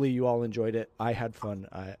hopefully you all enjoyed it. I had fun,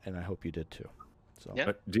 and I hope you did too. So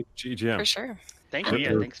GGM. For sure. Thank you.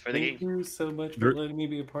 Yeah, thanks for the game. Thank you so much for letting me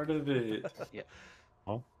be a part of it. Yeah.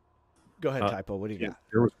 Go ahead, Typo. What do you got?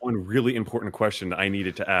 There was one really important question I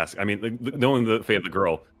needed to ask. I mean, knowing the fate of the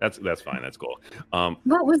girl, that's fine. That's cool.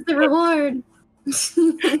 What was the reward?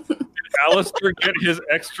 Did Alistair get his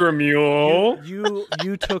extra mule?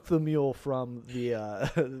 You took the mule from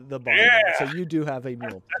the barn, so you do have a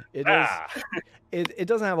mule. It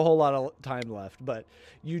doesn't have a whole lot of time left, but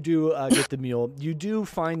you do get the mule. You do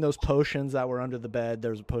find those potions that were under the bed.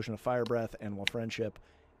 There's a potion of fire breath, animal friendship,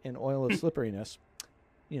 and oil of slipperiness.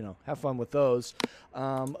 Have fun with those.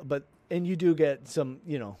 And you do get some,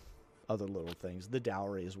 other little things. The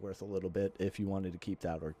dowry is worth a little bit if you wanted to keep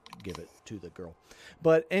that or give it to the girl.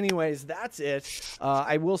 But anyways, that's it.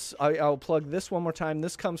 I'll plug this one more time.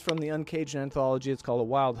 This comes from the Uncaged anthology. It's called A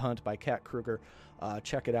Wild Hunt by Kat Kruger.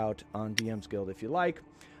 Check it out on DM's Guild if you like.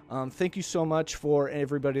 Thank you so much for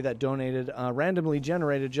everybody that donated. Randomly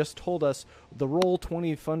Generated just told us the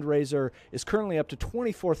Roll20 fundraiser is currently up to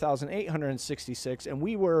 $24,866, and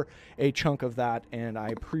we were a chunk of that, and I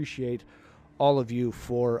appreciate all of you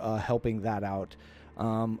for helping that out.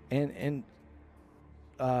 M.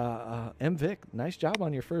 Vic, nice job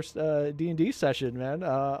on your first D&D session, man.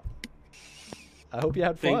 I hope you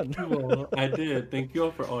had fun. Thank you all. I did. Thank you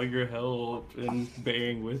all for all your help and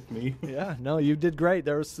bearing with me. Yeah, no, you did great.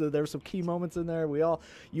 There were some key moments in there.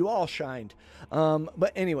 You all shined.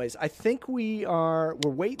 But anyways, I think we're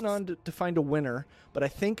waiting on to find a winner. But I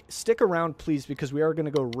think stick around, please, because we are going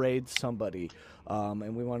to go raid somebody,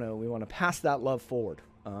 and we want to pass that love forward.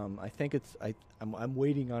 I think I'm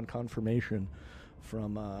waiting on confirmation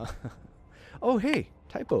from. Oh, hey,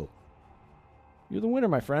 Typo, you're the winner,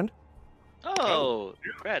 my friend. Oh,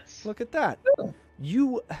 congrats. Look at that.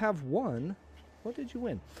 You have won. What did you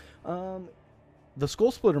win? The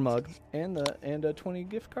Skull Splitter mug and a 20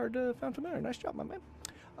 gift card to Fountain Manor. Nice job, my man.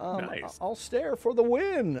 Nice. I'll stare for the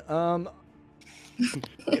win.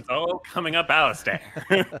 It's all coming up, Alistair.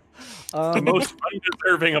 The most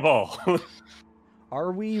undeserving of all.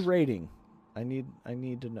 Are we rating? I need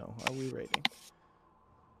to know. Are we rating?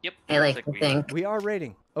 Yep. I like to think. We are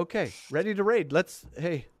rating. Okay, ready to raid.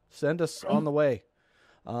 Send us on the way.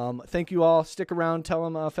 Thank you all. Stick around. Tell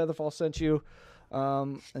them Featherfall sent you,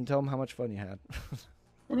 and tell them how much fun you had.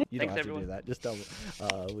 You don't have everyone. to do that. Just tell them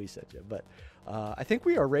we sent you. But I think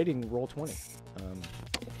we are rating Roll20.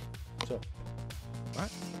 So, all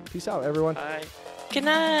right. Peace out, everyone. Bye. Good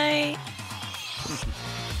night.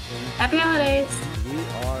 Happy holidays. We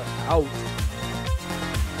are out.